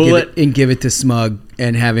thing and give it to Smug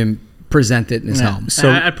and have him present it in his home.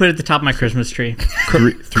 So I put it at the top of my Christmas tree.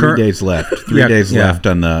 Three days left. 3 days left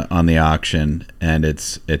on the auction, and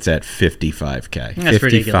it's at $55K. That's 55.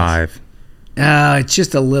 Ridiculous. It's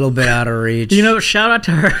just a little bit out of reach. Shout out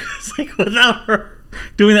to her. It's like without her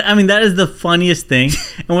doing that. I mean, that is the funniest thing.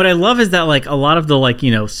 And what I love is that like a lot of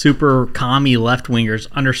the super commie left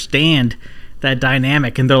wingers understand that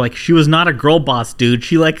dynamic, and they're like, she was not a girl boss, dude.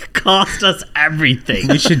 She cost us everything.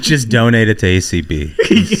 We should just donate it to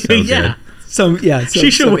ACB. So yeah.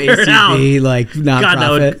 She should wear it out.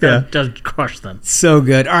 Nonprofit. God, that would crush them. So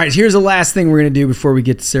good. All right, here's the last thing we're going to do before we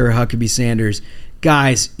get to Sarah Huckabee Sanders.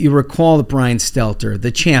 Guys, you recall that Brian Stelter,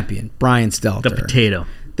 the champion, Brian Stelter.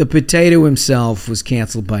 The potato himself was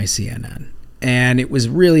canceled by CNN. And it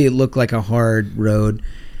looked like a hard road.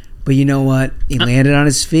 But you know what? He landed on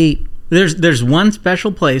his feet. There's one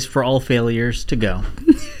special place for all failures to go.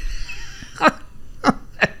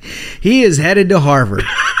 He is headed to Harvard.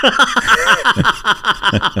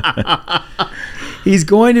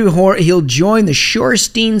 He'll join the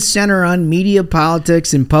Shorstein Center on Media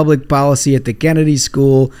Politics and Public Policy at the Kennedy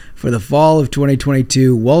School for the fall of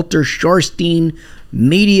 2022. Walter Shorstein,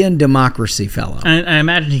 Media and Democracy Fellow. I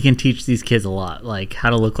imagine he can teach these kids a lot, like how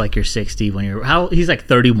to look like you're 60 when he's like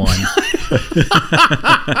 31.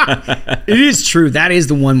 It is true. That is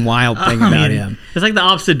the one wild thing about him. It's like the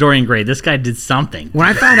opposite Dorian Gray. This guy did something. When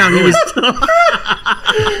I found out he was...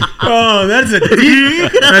 Oh, that's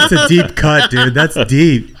a deep cut, dude. That's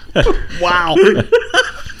deep. Wow.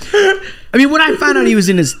 I mean, when I found out he was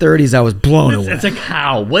in his 30s, I was blown away. It's like,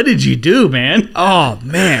 how? What did you do, man? Oh,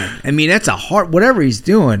 man. I mean, that's a hard... Whatever he's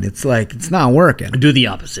doing, it's like, it's not working. Do the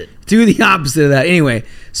opposite. Do the opposite of that. Anyway,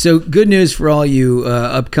 so good news for all you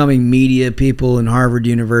upcoming media people in Harvard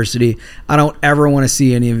University. I don't ever want to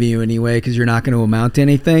see any of you anyway, because you're not going to amount to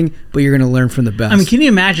anything, but you're going to learn from the best. I mean, can you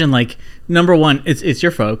imagine, number one, it's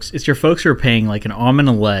your folks. It's your folks who are paying an arm and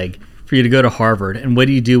a leg for you to go to Harvard, and what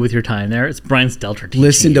do you do with your time there? It's Brian Stelter teaching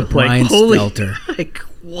Listen to Brian Stelter.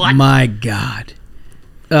 What? My God.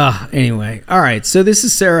 Anyway, all right. So this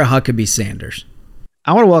is Sarah Huckabee Sanders.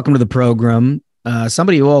 I want to welcome to the program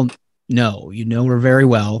somebody you all know. You know her very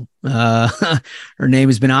well. Her name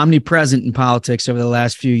has been omnipresent in politics over the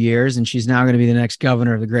last few years, and she's now going to be the next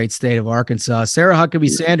governor of the great state of Arkansas. Sarah Huckabee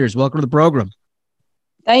Sanders, welcome to the program.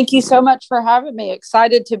 Thank you so much for having me.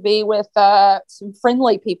 Excited to be with some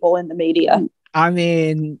friendly people in the media. I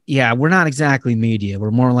mean, yeah, we're not exactly media.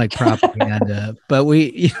 We're more like propaganda. But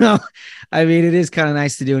it is kind of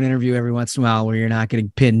nice to do an interview every once in a while where you're not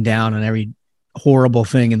getting pinned down on every horrible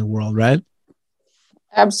thing in the world, right?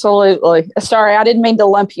 Absolutely. Sorry, I didn't mean to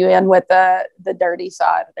lump you in with the dirty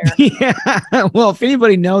side there. Yeah. Well, if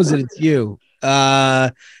anybody knows it, it's you.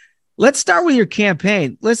 Let's start with your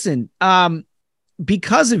campaign. Listen,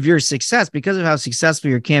 because of your success, because of how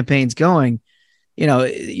successful your campaign's going, you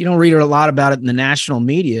don't read a lot about it in the national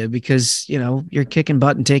media because, you're kicking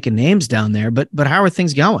butt and taking names down there. But how are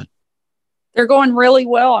things going? They're going really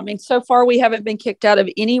well. I mean, so far we haven't been kicked out of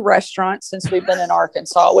any restaurant since we've been in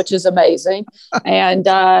Arkansas, which is amazing. And,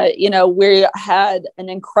 we had an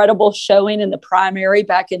incredible showing in the primary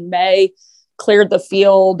back in May, cleared the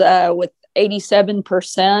field with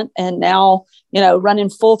 87%, and now running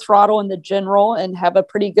full throttle in the general and have a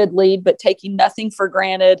pretty good lead, but taking nothing for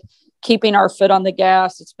granted, keeping our foot on the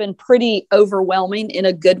gas. It's been pretty overwhelming in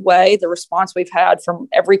a good way, the response we've had from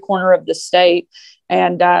every corner of the state.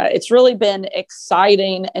 And it's really been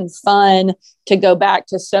exciting and fun to go back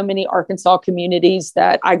to so many Arkansas communities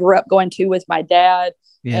that I grew up going to with my dad.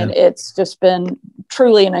 Yeah. And it's just been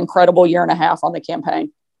truly an incredible year and a half on the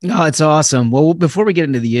campaign. No, it's awesome. Well, before we get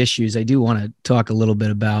into the issues, I do want to talk a little bit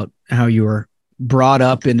about how you were brought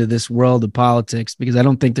up into this world of politics, because I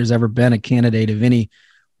don't think there's ever been a candidate of any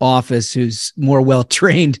office who's more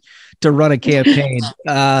well-trained to run a campaign.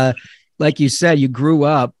 Like you said, you grew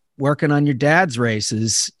up working on your dad's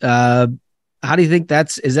races. How do you think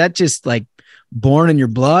is that just like born in your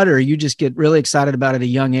blood, or you just get really excited about it at a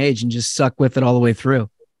young age and just suck with it all the way through?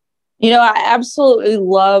 I absolutely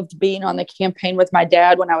loved being on the campaign with my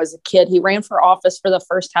dad when I was a kid. He ran for office for the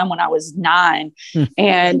first time when I was 9.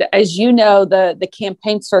 And as you know, the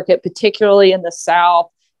campaign circuit, particularly in the South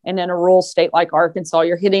and in a rural state like Arkansas,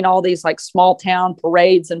 you're hitting all these small town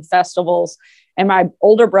parades and festivals. And my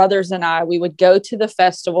older brothers and we would go to the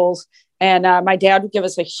festivals, and my dad would give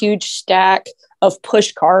us a huge stack of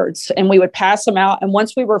push cards, and we would pass them out. And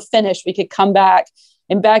once we were finished, we could come back.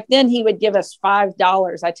 And back then he would give us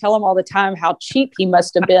 $5. I tell him all the time how cheap he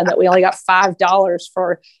must have been that we only got $5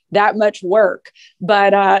 for that much work.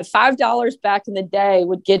 But $5 back in the day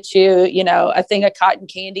would get you, you know, a thing of cotton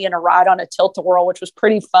candy and a ride on a tilt-a-whirl, which was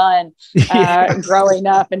pretty fun growing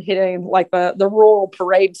up and hitting like the rural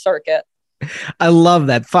parade circuit. I love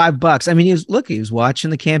that. $5. I mean, he was watching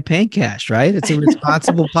the campaign cash, right? It's a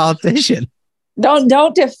responsible politician.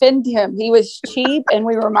 Don't defend him. He was cheap, and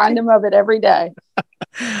we remind him of it every day.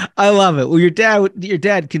 I love it. Well, your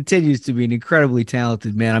dad continues to be an incredibly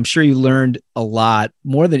talented man. I'm sure you learned a lot.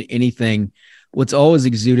 More than anything, what's always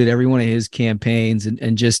exuded every one of his campaigns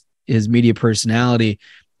and just his media personality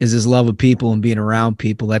is his love of people and being around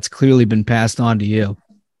people. That's clearly been passed on to you.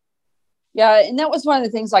 Yeah. And that was one of the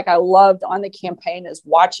things like I loved on the campaign is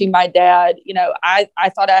watching my dad. You know, I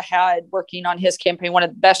thought I had working on his campaign, one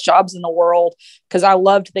of the best jobs in the world, because I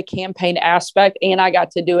loved the campaign aspect and I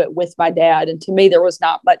got to do it with my dad. And to me, there was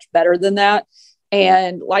not much better than that.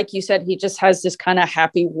 And like you said, he just has this kind of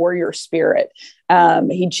happy warrior spirit.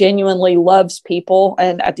 He genuinely loves people.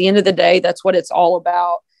 And at the end of the day, that's what it's all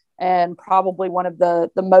about. And probably one of the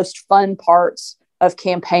most fun parts of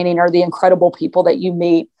campaigning are the incredible people that you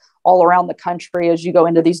meet all around the country as you go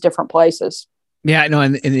into these different places. Yeah, no,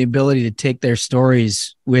 and the ability to take their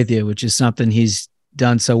stories with you, which is something he's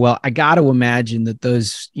done so well. I got to imagine that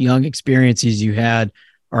those young experiences you had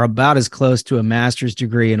are about as close to a master's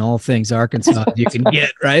degree in all things Arkansas as you can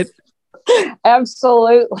get, right?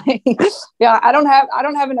 Absolutely. Yeah, I don't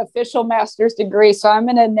have an official master's degree, so I'm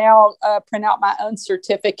going to now print out my own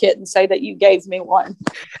certificate and say that you gave me one.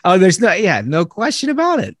 Oh, there's no question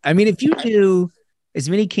about it. I mean, if you do as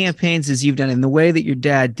many campaigns as you've done in the way that your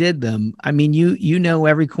dad did them, I mean, you know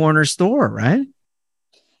every corner store, right?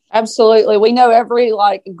 Absolutely. We know every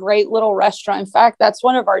like great little restaurant. In fact, that's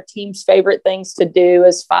one of our team's favorite things to do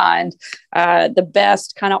is find the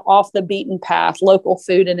best kind of off the beaten path local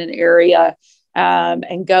food in an area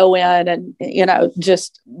and go in and, you know,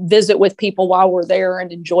 just visit with people while we're there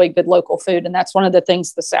and enjoy good local food. And that's one of the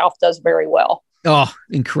things the South does very well. Oh,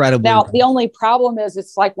 incredible. Now, the only problem is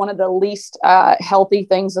it's like one of the least healthy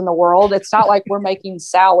things in the world. It's not like we're making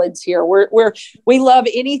salads here. We love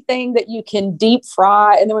anything that you can deep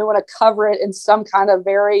fry, and then we want to cover it in some kind of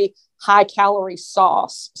very high calorie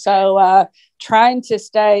sauce. So trying to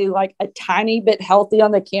stay like a tiny bit healthy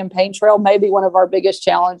on the campaign trail may be one of our biggest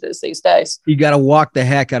challenges these days. You got to walk the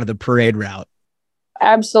heck out of the parade route.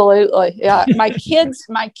 Absolutely. Yeah. My kids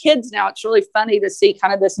now, it's really funny to see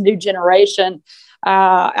kind of this new generation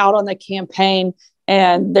out on the campaign,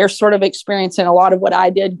 and they're sort of experiencing a lot of what I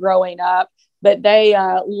did growing up, but they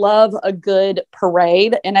love a good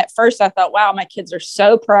parade. And at first I thought, wow, my kids are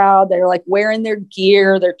so proud. They're like wearing their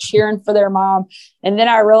gear. They're cheering for their mom. And then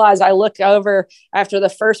I realized I look over after the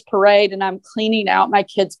first parade and I'm cleaning out my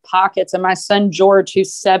kids' pockets, and my son, George,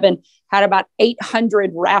 who's 7, had about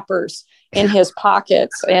 800 wrappers in his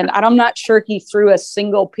pockets. And I'm not sure he threw a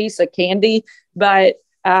single piece of candy, but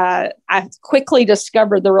I quickly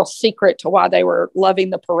discovered the real secret to why they were loving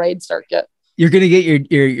the parade circuit. You're going to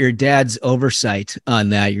get your dad's oversight on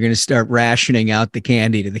that. You're going to start rationing out the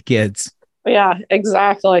candy to the kids. Yeah,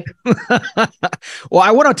 exactly. Well,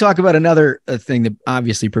 I want to talk about another thing that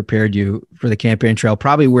obviously prepared you for the campaign trail,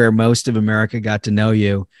 probably where most of America got to know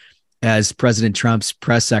you as President Trump's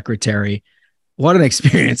press secretary. What an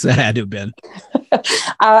experience that had to have been.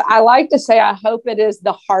 I like to say I hope it is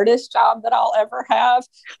the hardest job that I'll ever have,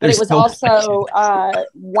 but it was also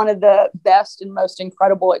one of the best and most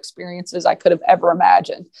incredible experiences I could have ever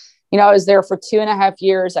imagined. You know, I was there for 2.5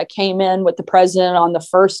 years. I came in with the president on the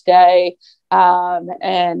first day.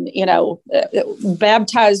 And, you know,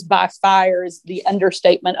 baptized by fire is the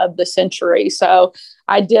understatement of the century. So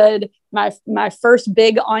I did my first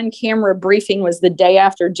big on-camera briefing was the day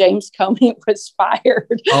after James Comey was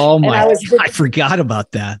fired. Oh my! I forgot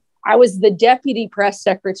about that. I was the deputy press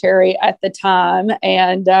secretary at the time,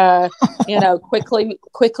 and you know,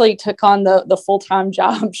 quickly took on the full-time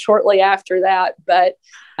job shortly after that. But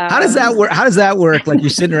how does that work? How does that work? Like you're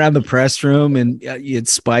sitting around the press room, and you had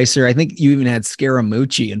Spicer. I think you even had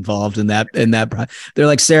Scaramucci involved in that. They're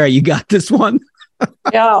like, Sarah, you got this one.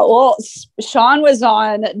 Yeah, well, Sean was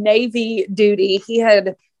on Navy duty. He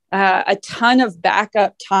had a ton of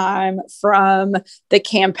backup time from the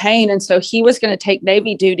campaign, and so he was going to take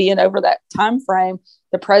Navy duty. And over that time frame,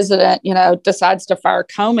 the president, you know, decides to fire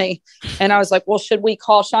Comey. And I was like, well, should we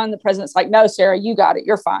call Sean? The president's like, no, Sarah, you got it.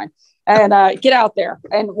 You're fine. And get out there.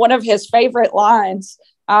 And one of his favorite lines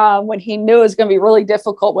when he knew it was going to be really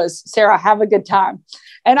difficult was, Sarah, have a good time.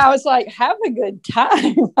 And I was like, have a good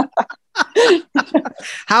time.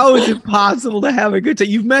 How is it possible to have a good time?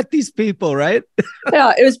 You've met these people, right?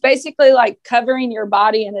 Yeah, it was basically like covering your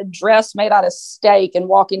body in a dress made out of steak and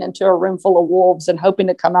walking into a room full of wolves and hoping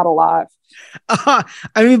to come out alive. I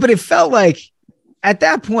mean, but it felt like at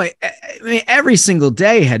that point, I mean, every single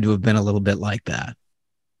day had to have been a little bit like that.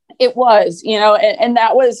 It was, and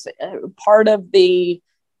that was part of the,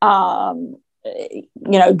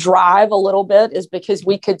 drive a little bit, is because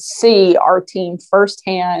we could see our team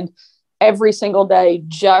firsthand every single day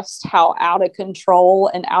just how out of control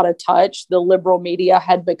and out of touch the liberal media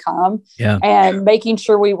had become. Yeah. And making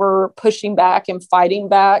sure we were pushing back and fighting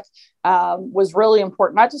back was really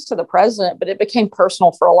important, not just to the president, but it became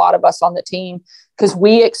personal for a lot of us on the team, because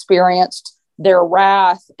we experienced their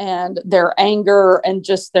wrath and their anger and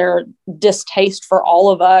just their distaste for all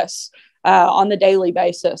of us on the daily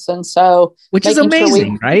basis. And so, which is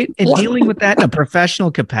amazing, right? And dealing with that in a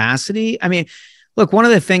professional capacity. I mean, look, one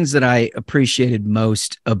of the things that I appreciated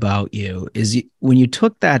most about you is when you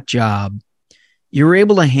took that job, you were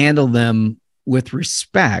able to handle them with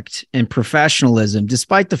respect and professionalism,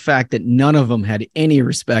 despite the fact that none of them had any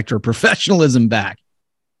respect or professionalism back.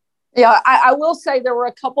 Yeah, I will say there were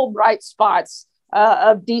a couple bright spots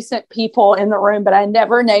of decent people in the room, but I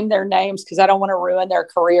never named their names because I don't want to ruin their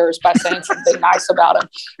careers by saying something nice about them.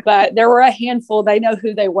 But there were a handful, they know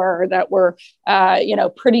who they were, that were,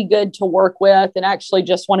 pretty good to work with and actually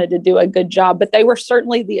just wanted to do a good job. But they were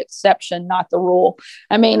certainly the exception, not the rule.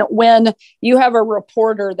 I mean, when you have a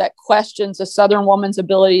reporter that questions a Southern woman's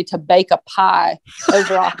ability to bake a pie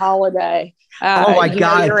over a holiday. Oh my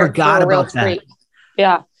God, I forgot about that. Treat.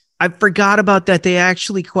 Yeah. I forgot about that. They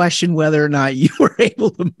actually questioned whether or not you were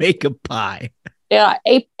able to make a pie. Yeah.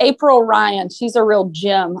 April Ryan, she's a real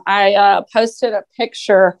gem. I posted a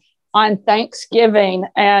picture on Thanksgiving,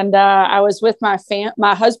 and I was with my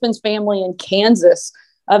husband's family in Kansas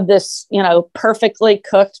of this, perfectly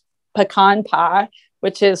cooked pecan pie,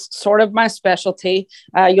 which is sort of my specialty.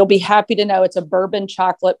 You'll be happy to know it's a bourbon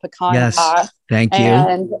chocolate pecan pie. Thank you.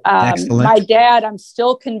 And my dad, I'm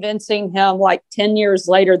still convincing him like 10 years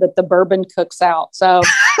later that the bourbon cooks out. So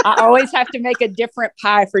I always have to make a different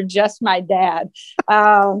pie for just my dad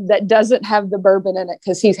that doesn't have the bourbon in it,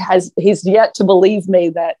 because he's yet to believe me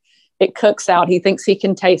that it cooks out. He thinks he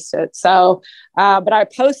can taste it. So, but I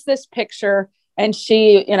post this picture, and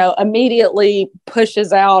she, immediately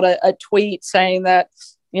pushes out a tweet saying that,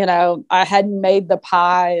 I hadn't made the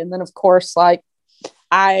pie. And then, of course,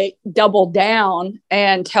 I double down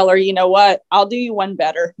and tell her, you know what, I'll do you one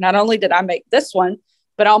better. Not only did I make this one,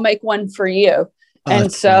 but I'll make one for you.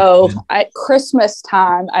 And so at Christmas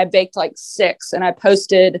time, I baked like 6, and I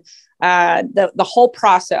posted the whole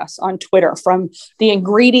process on Twitter, from the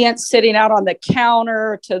ingredients sitting out on the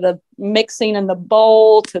counter to the mixing in the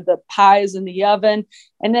bowl to the pies in the oven.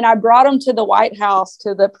 And then I brought them to the White House,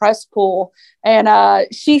 to the press pool, and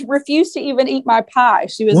she refused to even eat my pie.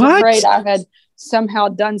 She was afraid I had somehow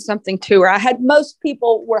done something to her. Most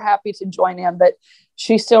people were happy to join in, but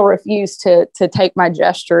she still refused to take my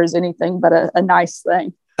gesture as anything but a nice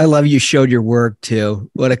thing. I love you showed your work too.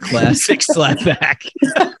 What a classic slapback.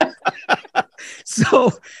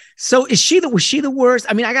 So was she the worst?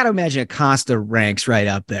 I mean, I got to imagine Acosta ranks right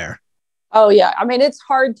up there. Oh yeah. I mean, it's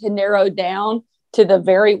hard to narrow down to the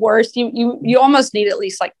very worst. You almost need at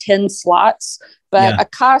least like 10 slots, but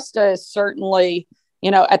Acosta is certainly,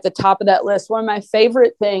 at the top of that list. One of my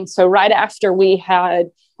favorite things. So right after we had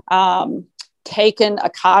taken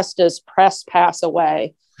Acosta's press pass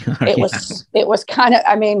away, it was kind of,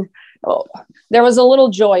 there was a little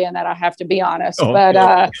joy in that, I have to be honest,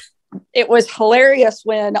 but it was hilarious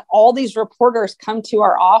when all these reporters come to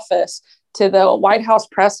our office, to the White House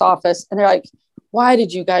press office, and they're like, why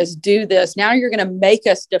did you guys do this? Now you're going to make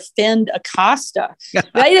us defend Acosta.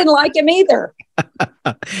 They didn't like him either.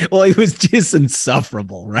 Well, he was just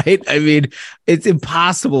insufferable, right? I mean, it's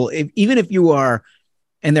impossible. Even if you are,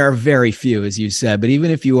 and there are very few, as you said, but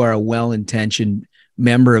even if you are a well-intentioned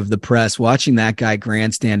member of the press, watching that guy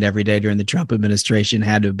grandstand every day during the Trump administration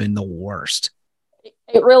had to have been the worst.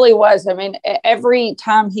 It really was. I mean, every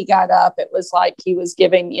time he got up, it was like he was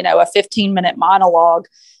giving, a 15-minute monologue.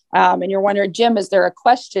 And you're wondering, Jim, is there a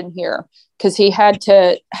question here? Because he had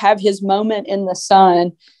to have his moment in the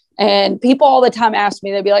sun. And people all the time ask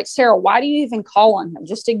me, they'd be like, Sarah, why do you even call on him?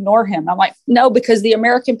 Just ignore him. I'm like, no, because the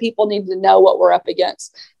American people need to know what we're up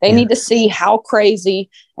against. They need to see how crazy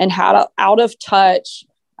and how out of touch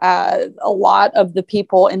a lot of the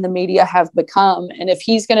people in the media have become. And if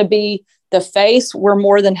he's going to be the face, we're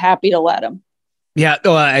more than happy to let him. Yeah,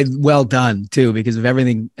 well done too, because of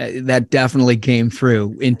everything that definitely came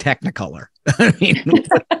through in Technicolor. I mean,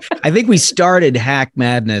 I think we started Hack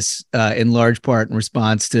Madness in large part in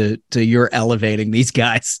response to your elevating these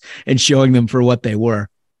guys and showing them for what they were.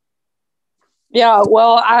 Yeah,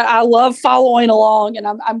 well, I love following along, and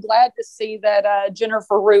I'm glad to see that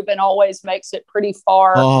Jennifer Rubin always makes it pretty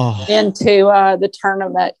far into the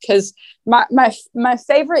tournament, because my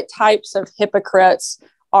favorite types of hypocrites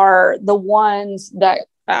are the ones that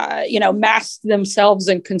mask themselves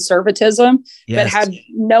in conservatism, but have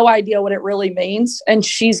no idea what it really means. And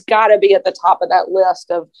she's got to be at the top of that list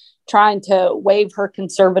of trying to wave her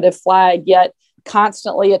conservative flag, yet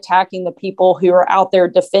constantly attacking the people who are out there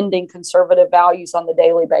defending conservative values on the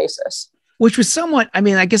daily basis. Which was somewhat, I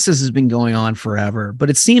mean, I guess this has been going on forever, but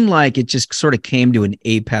it seemed like it just sort of came to an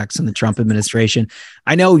apex in the Trump administration.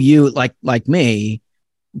 I know you, like me,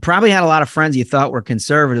 probably had a lot of friends you thought were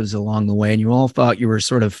conservatives along the way, and you all thought you were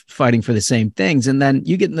sort of fighting for the same things. And then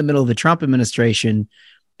you get in the middle of the Trump administration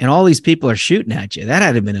and all these people are shooting at you. That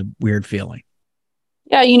had to have been a weird feeling.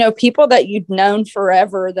 Yeah, people that you'd known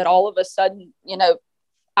forever, that all of a sudden,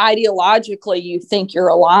 ideologically you think you're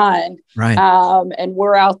aligned. Right. And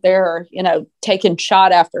we're out there, taking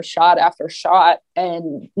shot after shot after shot,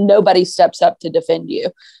 and nobody steps up to defend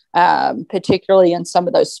you, particularly in some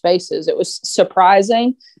of those spaces. It was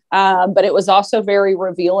surprising, but it was also very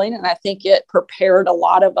revealing. And I think it prepared a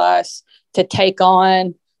lot of us to take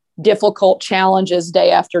on difficult challenges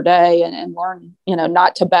day after day and learn,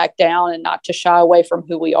 not to back down and not to shy away from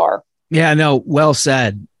who we are. Yeah, no, well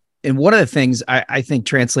said. And one of the things I think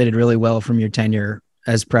translated really well from your tenure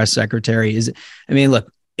as press secretary is, I mean,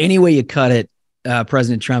 look, any way you cut it,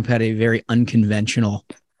 President Trump had a very unconventional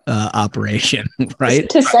operation, right?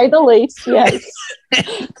 To say the least, yes.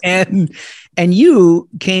 and you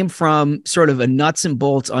came from sort of a nuts and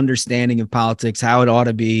bolts understanding of politics, how it ought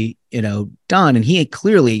to be, done. And he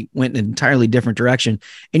clearly went in an entirely different direction.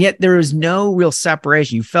 And yet there was no real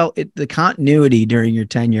separation. You felt the continuity during your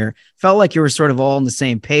tenure felt like you were sort of all on the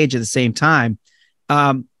same page at the same time.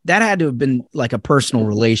 That had to have been like a personal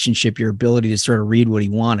relationship, your ability to sort of read what he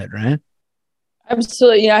wanted, right?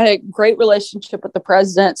 Absolutely. I had a great relationship with the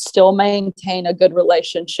president, still maintain a good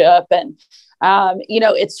relationship. And,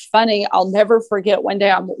 it's funny. I'll never forget one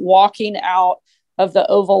day I'm walking out of the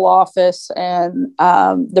Oval Office, and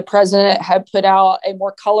the president had put out a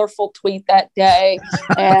more colorful tweet that day.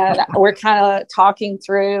 And we're kind of talking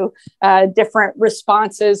through different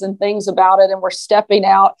responses and things about it. And we're stepping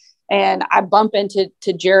out, and I bump into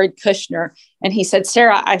Jared Kushner, and he said,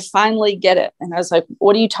 "Sarah, I finally get it." And I was like,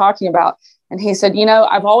 "What are you talking about?" And he said,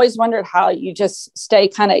 "I've always wondered how you just stay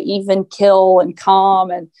kind of even keel and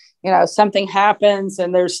calm, and, something happens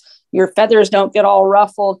and your feathers don't get all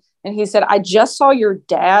ruffled." And he said, "I just saw your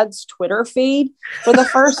dad's Twitter feed for the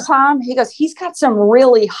first time." He goes, "He's got some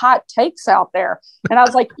really hot takes out there." And I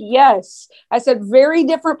was like, yes. I said, very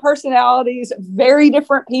different personalities, very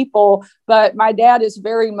different people. But my dad is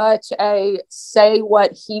very much a say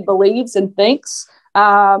what he believes and thinks,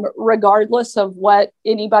 regardless of what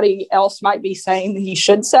anybody else might be saying he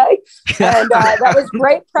should say. And that was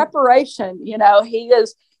great preparation. He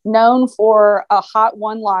is known for a hot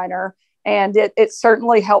one-liner. And it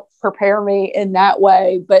certainly helped prepare me in that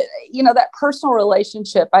way. But, that personal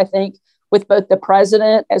relationship, I think, with both the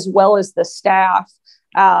president as well as the staff,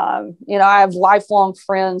 I have lifelong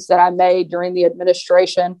friends that I made during the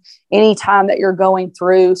administration. Anytime that you're going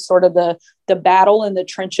through sort of the battle in the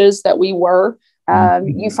trenches that we were,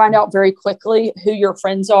 you find out very quickly who your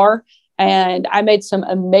friends are. And I made some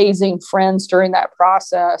amazing friends during that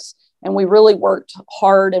process. And we really worked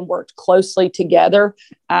hard and worked closely together.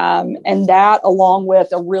 And that, along with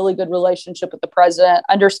a really good relationship with the president,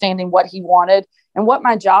 understanding what he wanted and what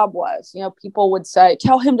my job was. People would say,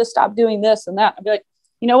 "Tell him to stop doing this and that." I'd be like,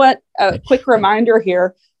 you know what? A quick reminder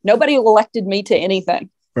here. Nobody elected me to anything.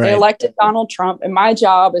 Right. They elected Donald Trump. And my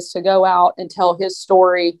job is to go out and tell his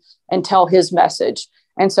story and tell his message.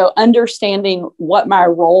 And so understanding what my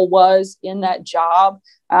role was in that job,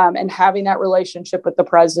 and having that relationship with the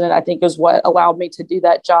president, I think is what allowed me to do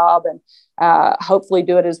that job and hopefully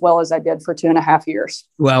do it as well as I did for 2.5 years.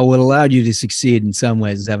 Well, what allowed you to succeed in some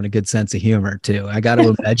ways is having a good sense of humor too. I got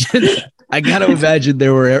to imagine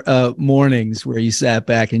there were mornings where you sat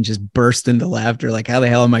back and just burst into laughter. Like, how the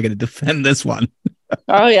hell am I going to defend this one?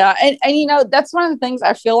 Oh, yeah. And that's one of the things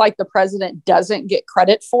I feel like the president doesn't get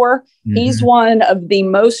credit for. Mm-hmm. He's one of the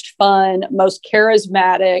most fun, most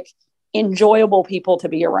charismatic, enjoyable people to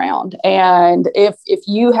be around. And if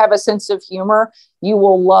you have a sense of humor, you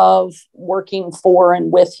will love working for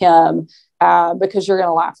and with him, because you're going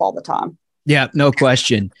to laugh all the time. Yeah, no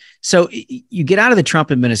question. So you get out of the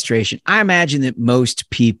Trump administration. I imagine that most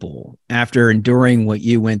people, after enduring what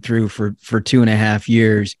you went through for 2.5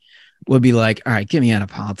 years, would be like, all right, get me out of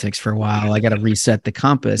politics for a while. I got to reset the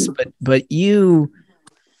compass. But you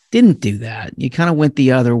didn't do that. You kind of went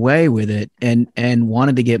the other way with it and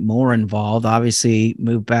wanted to get more involved. Obviously,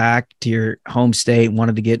 moved back to your home state,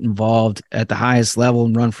 wanted to get involved at the highest level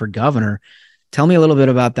and run for governor. Tell me a little bit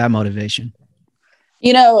about that motivation.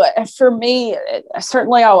 You know, for me,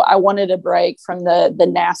 certainly I wanted a break from the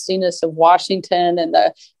nastiness of Washington and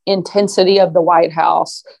the intensity of the White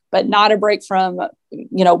House, but not a break from,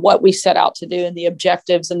 you know, what we set out to do and the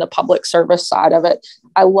objectives and the public service side of it.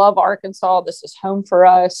 I love Arkansas. This is home for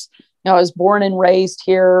us. You know, I was born and raised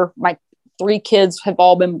here. My 3 kids have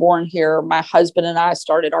all been born here. My husband and I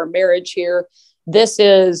started our marriage here. This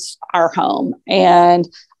is our home. And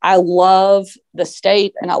I love the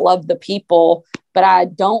state and I love the people, but I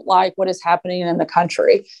don't like what is happening in the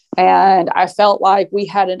country. And I felt like we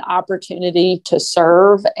had an opportunity to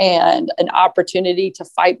serve and an opportunity to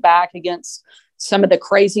fight back against some of the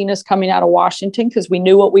craziness coming out of Washington, because we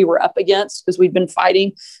knew what we were up against, because we've been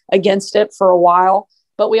fighting against it for a while.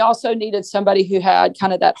 But we also needed somebody who had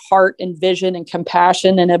kind of that heart and vision and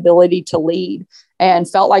compassion and ability to lead, and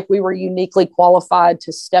felt like we were uniquely qualified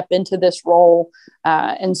to step into this role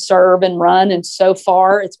and serve and run. And so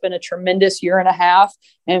far, it's been a tremendous 1.5 years,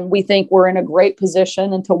 and we think we're in a great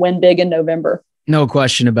position and to win big in November. No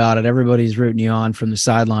question about it. Everybody's rooting you on from the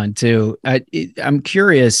sideline too. I'm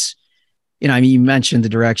curious, you know, I mean, you mentioned the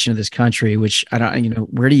direction of this country, which I don't, you know,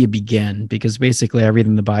 where do you begin? Because basically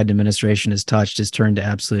everything the Biden administration has touched has turned to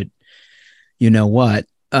absolute, you know what?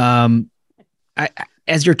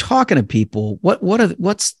 As you're talking to people,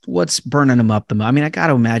 what's burning them up the most? I mean, I got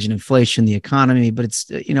to imagine inflation, the economy, but it's,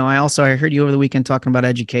 you know, I heard you over the weekend talking about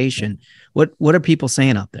education. What are people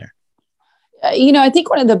saying out there? You know, I think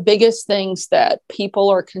one of the biggest things that people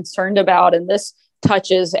are concerned about, and this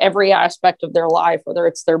touches every aspect of their life, whether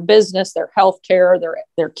it's their business, their healthcare,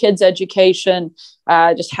 their kids' education,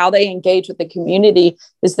 just how they engage with the community,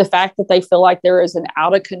 is the fact that they feel like there is an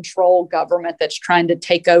out of control government that's trying to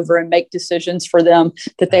take over and make decisions for them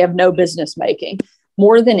that they have no business making.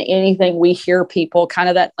 More than anything, we hear people, kind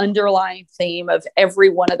of that underlying theme of every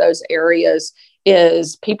one of those areas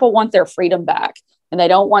is people want their freedom back. And they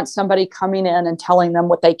don't want somebody coming in and telling them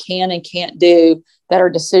what they can and can't do that are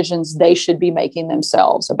decisions they should be making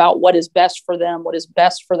themselves about what is best for them, what is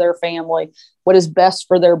best for their family, what is best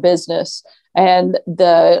for their business. And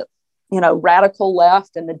the, you know, radical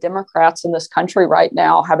left and the Democrats in this country right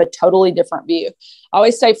now have a totally different view. I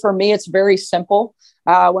always say, for me, it's very simple.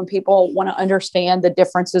 When people want to understand the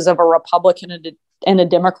differences of a Republican and a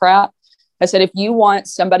Democrat, I said, if you want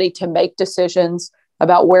somebody to make decisions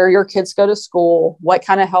about where your kids go to school, what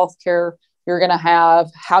kind of healthcare you're going to have,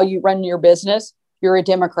 how you run your business, you're a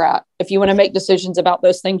Democrat. If you want to make decisions about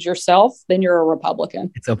those things yourself, then you're a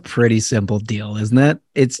Republican. It's a pretty simple deal, isn't it?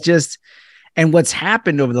 It's just, and what's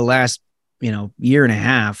happened over the last, you know, 1.5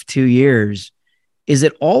 years, 2 years, is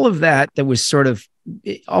that all of that was sort of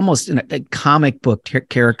almost a comic book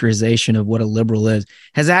characterization of what a liberal is,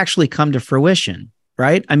 has actually come to fruition,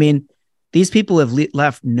 right? I mean, these people have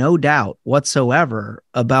left no doubt whatsoever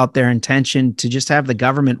about their intention to just have the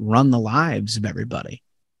government run the lives of everybody.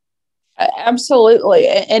 Absolutely.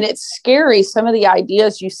 And it's scary. Some of the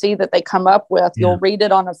ideas you see that they come up with, you'll read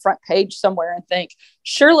it on a front page somewhere and think,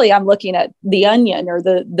 surely I'm looking at The Onion or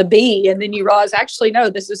the Bee. And then you realize, actually, no,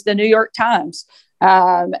 this is the New York Times.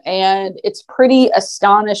 And it's pretty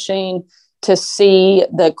astonishing to see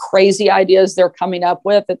the crazy ideas they're coming up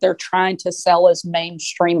with that they're trying to sell as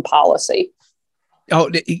mainstream policy. Oh,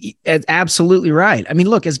 absolutely right. I mean,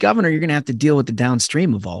 look, as governor, you're going to have to deal with the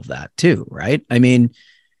downstream of all of that too, right? I mean,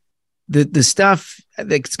 the stuff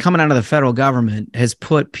that's coming out of the federal government has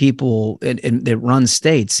put people that run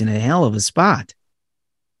states in a hell of a spot.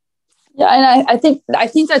 Yeah, and I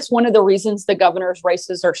think that's one of the reasons the governor's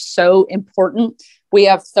races are so important. We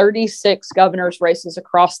have 36 governor's races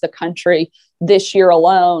across the country this year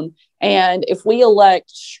alone. And if we elect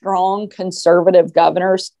strong conservative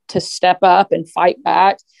governors to step up and fight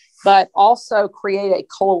back, but also create a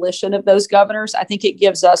coalition of those governors, I think it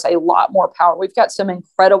gives us a lot more power. We've got some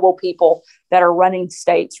incredible people that are running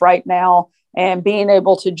states right now, and being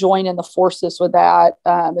able to join in the forces with that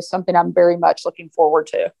is something I'm very much looking forward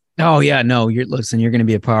to. Oh yeah, no, you're going to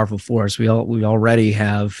be a powerful force. We already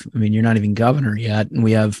have, I mean, you're not even governor yet. And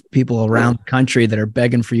we have people around the country that are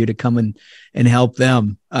begging for you to come and help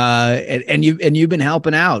them. And you've been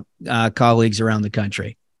helping out colleagues around the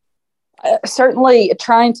country. Certainly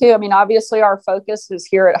trying to. I mean, obviously our focus is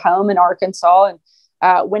here at home in Arkansas, and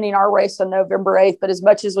winning our race on November 8th. But as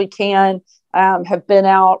much as we can, have been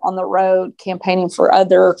out on the road campaigning for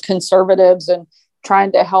other conservatives and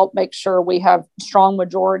trying to help make sure we have strong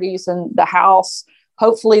majorities in the House,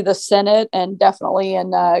 hopefully the Senate, and definitely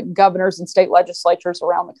in governors and state legislatures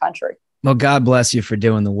around the country. Well, God bless you for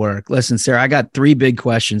doing the work. Listen, Sarah, I got 3 big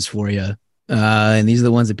questions for you. And these are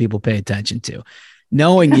the ones that people pay attention to.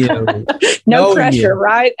 Knowing you. No pressure,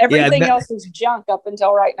 right? Everything else is junk up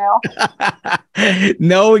until right now.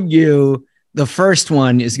 Knowing you, the first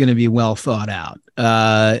one is going to be well thought out.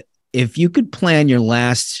 If you could plan your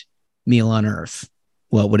last meal on Earth,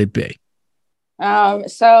 what would it be?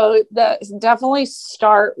 So definitely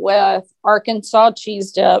start with Arkansas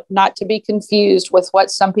cheese dip, not to be confused with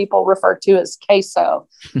what some people refer to as queso.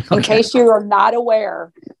 Okay. In case you are not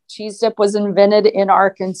aware, cheese dip was invented in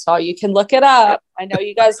Arkansas. You can look it up. I know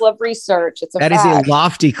you guys love research. It's a fact. That is a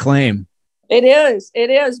lofty claim. It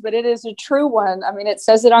is, but it is a true one. I mean, it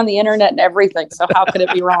says it on the internet and everything. So how could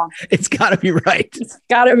it be wrong? It's got to be right. It's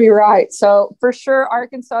got to be right. So for sure,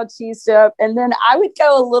 Arkansas cheese dip. And then I would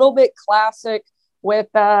go a little bit classic with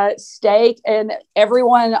steak. And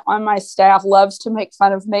everyone on my staff loves to make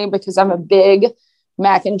fun of me because I'm a big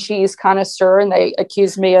mac and cheese connoisseur. And they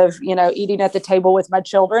accuse me of, eating at the table with my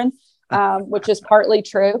children, which is partly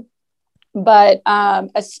true. But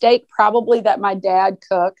a steak probably that my dad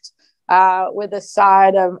cooked, with a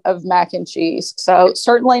side of mac and cheese. So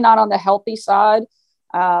certainly not on the healthy side,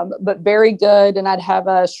 but very good. And I'd have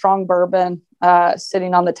a strong bourbon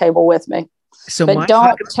sitting on the table with me. So but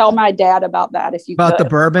don't tell my dad about that if you about could. The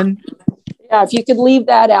bourbon? Yeah, if you could leave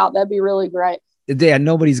that out, that'd be really great. Dad,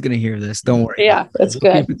 nobody's going to hear this. Don't worry. Yeah, that's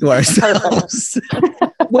good. Keep it to ourselves.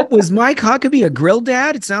 What was Mike Huckabee a grill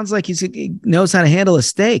dad? It sounds like he knows how to handle a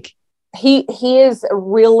steak. He is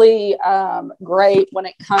really great when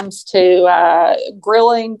it comes to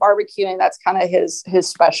grilling, barbecuing. That's kind of his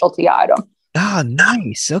specialty item. Oh,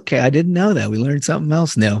 nice. Okay, I didn't know that. We learned something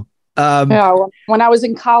else new. When I was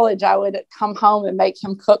in college, I would come home and make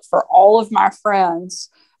him cook for all of my friends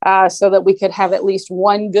so that we could have at least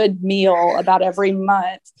one good meal about every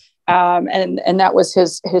month. And that was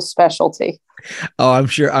his specialty. Oh, I'm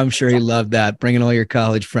sure he loved that. Bringing all your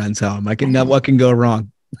college friends home. What can go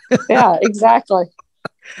wrong? Yeah, exactly.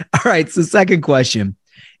 All right. So second question,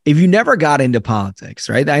 if you never got into politics,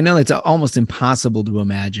 right? I know it's almost impossible to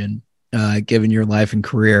imagine given your life and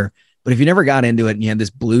career, but if you never got into it and you had this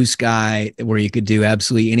blue sky where you could do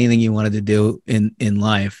absolutely anything you wanted to do in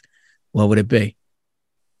life, what would it be?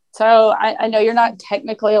 So I know you're not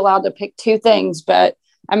technically allowed to pick 2 things, but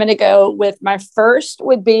I'm going to go with my first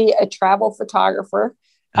would be a travel photographer.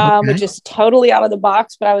 Which is totally out of the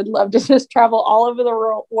box, but I would love to just travel all over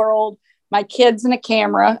the world, my kids and a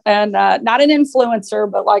camera, and not an influencer,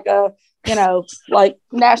 but like like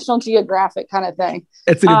National Geographic kind of thing.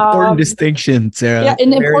 It's an important distinction, Sarah. Yeah,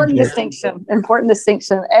 an important distinction.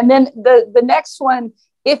 And then the next one,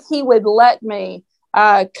 if he would let me,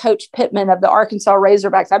 Coach Pittman of the Arkansas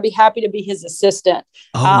Razorbacks, I'd be happy to be his assistant.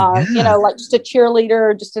 Like just a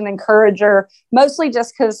cheerleader, just an encourager, mostly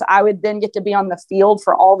just because I would then get to be on the field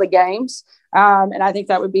for all the games. And I think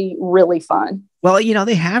that would be really fun. Well,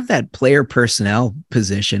 they have that player personnel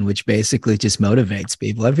position, which basically just motivates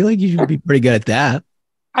people. I feel like you should be pretty good at that.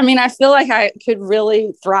 I mean, I feel like I could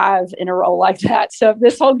really thrive in a role like that. So if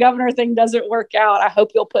this whole governor thing doesn't work out, I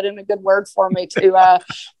hope you'll put in a good word for me to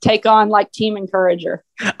take on like team encourager.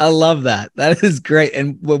 I love that. That is great.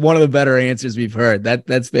 And one of the better answers we've heard.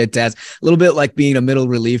 That's fantastic. A little bit like being a middle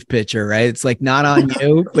relief pitcher, right? It's like not on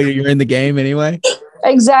you, but you're in the game anyway.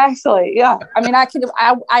 Exactly. Yeah. I mean,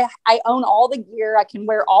 I own all the gear. I can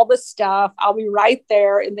wear all the stuff. I'll be right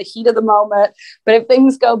there in the heat of the moment. But if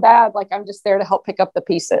things go bad, like I'm just there to help pick up the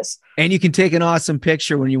pieces. And you can take an awesome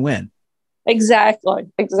picture when you win. Exactly.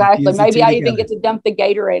 Maybe I even get to dump the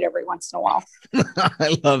Gatorade every once in a while.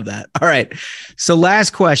 I love that. All right. So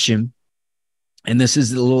last question, and this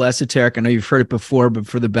is a little esoteric. I know you've heard it before, but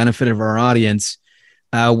for the benefit of our audience,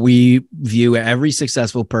 we view every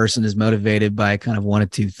successful person as motivated by kind of one of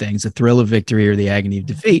 2 things, the thrill of victory or the agony of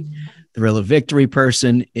defeat. The thrill of victory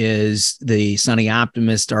person is the sunny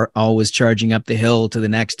optimist, are always charging up the hill to the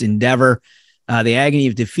next endeavor. The agony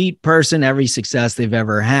of defeat person, every success they've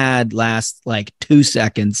ever had lasts like 2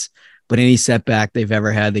 seconds, but any setback they've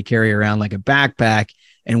ever had, they carry around like a backpack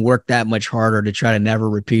and work that much harder to try to never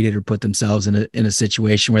repeat it or put themselves in a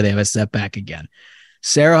situation where they have a setback again.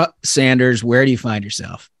 Sarah Sanders, where do you find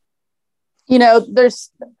yourself? There's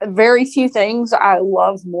very few things I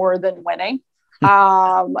love more than winning.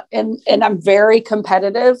 And I'm very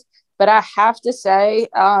competitive, but I have to say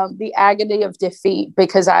the agony of defeat,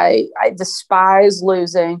 because I despise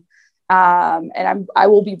losing. And I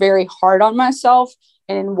will be very hard on myself.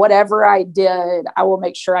 And whatever I did, I will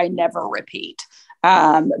make sure I never repeat.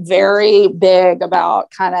 Very big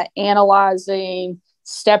about kind of analyzing,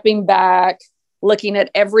 stepping back, looking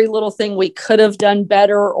at every little thing we could have done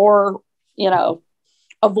better or,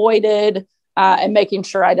 avoided, and making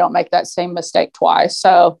sure I don't make that same mistake twice.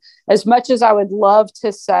 So as much as I would love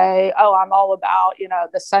to say, oh, I'm all about,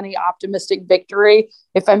 the sunny, optimistic victory,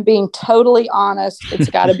 if I'm being totally honest, it's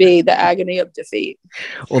got to be the agony of defeat.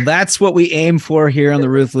 Well, that's what we aim for here on the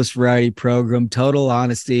Ruthless Variety program, total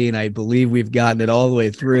honesty. And I believe we've gotten it all the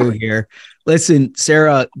way through here. Listen,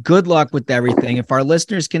 Sarah, good luck with everything. If our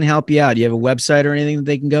listeners can help you out, do you have a website or anything that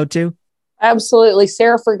they can go to? Absolutely.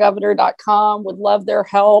 SarahForGovernor.com. Would love their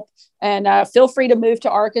help. And feel free to move to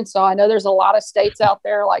Arkansas. I know there's a lot of states out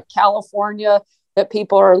there like California that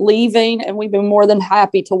people are leaving, and we've been more than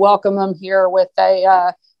happy to welcome them here with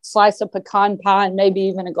a slice of pecan pie and maybe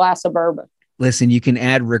even a glass of bourbon. Listen, you can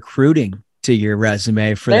add recruiting to your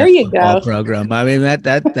resume for there that you football go. program. I mean,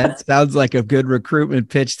 that sounds like a good recruitment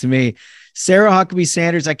pitch to me. Sarah Huckabee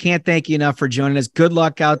Sanders, I can't thank you enough for joining us. Good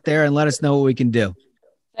luck out there, and let us know what we can do.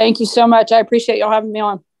 Thank you so much. I appreciate y'all having me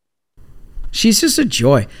on. She's just a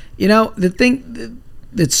joy. The thing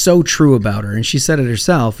that's so true about her, and she said it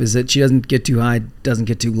herself, is that she doesn't get too high, doesn't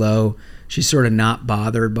get too low. She's sort of not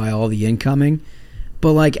bothered by all the incoming.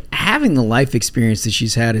 But like having the life experience that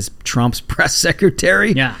she's had as Trump's press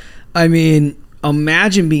secretary. Yeah. I mean,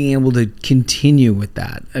 imagine being able to continue with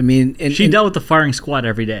that. I mean, she dealt with the firing squad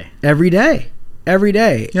every day. Every day.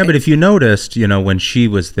 Yeah, but if you noticed, when she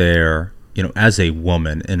was there, as a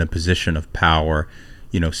woman in a position of power,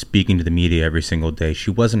 speaking to the media every single day,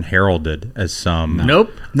 she wasn't heralded as some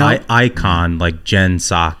icon like Jen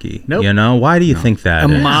Psaki. Nope. Why do you think that?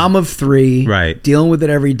 Mom of 3, right? Dealing with it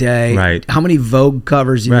every day, right? How many Vogue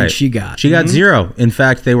covers do you think she got? She got 0. In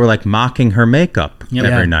fact, they were like mocking her makeup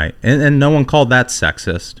every night, and no one called that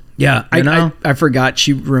sexist. Yeah, I forgot.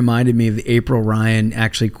 She reminded me of the April Ryan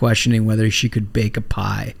actually questioning whether she could bake a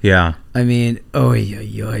pie. Yeah, I mean,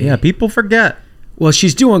 yeah, people forget. Well,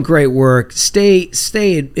 she's doing great work. Stay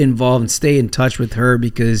involved and stay in touch with her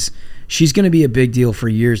because she's going to be a big deal for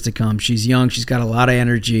years to come. She's young. She's got a lot of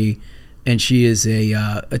energy, and she is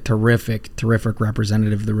a terrific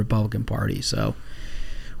representative of the Republican Party. So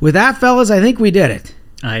with that, fellas, I think we did it.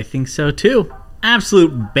 I think so, too.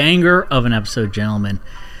 Absolute banger of an episode, gentlemen.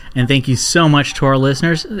 And thank you so much to our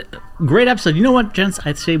listeners. Great episode. You know what, gents?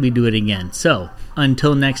 I'd say we do it again. So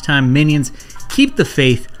until next time, minions, keep the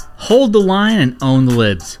faith, hold the line, and own the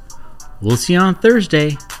libs. We'll see you on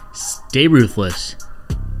Thursday. Stay ruthless.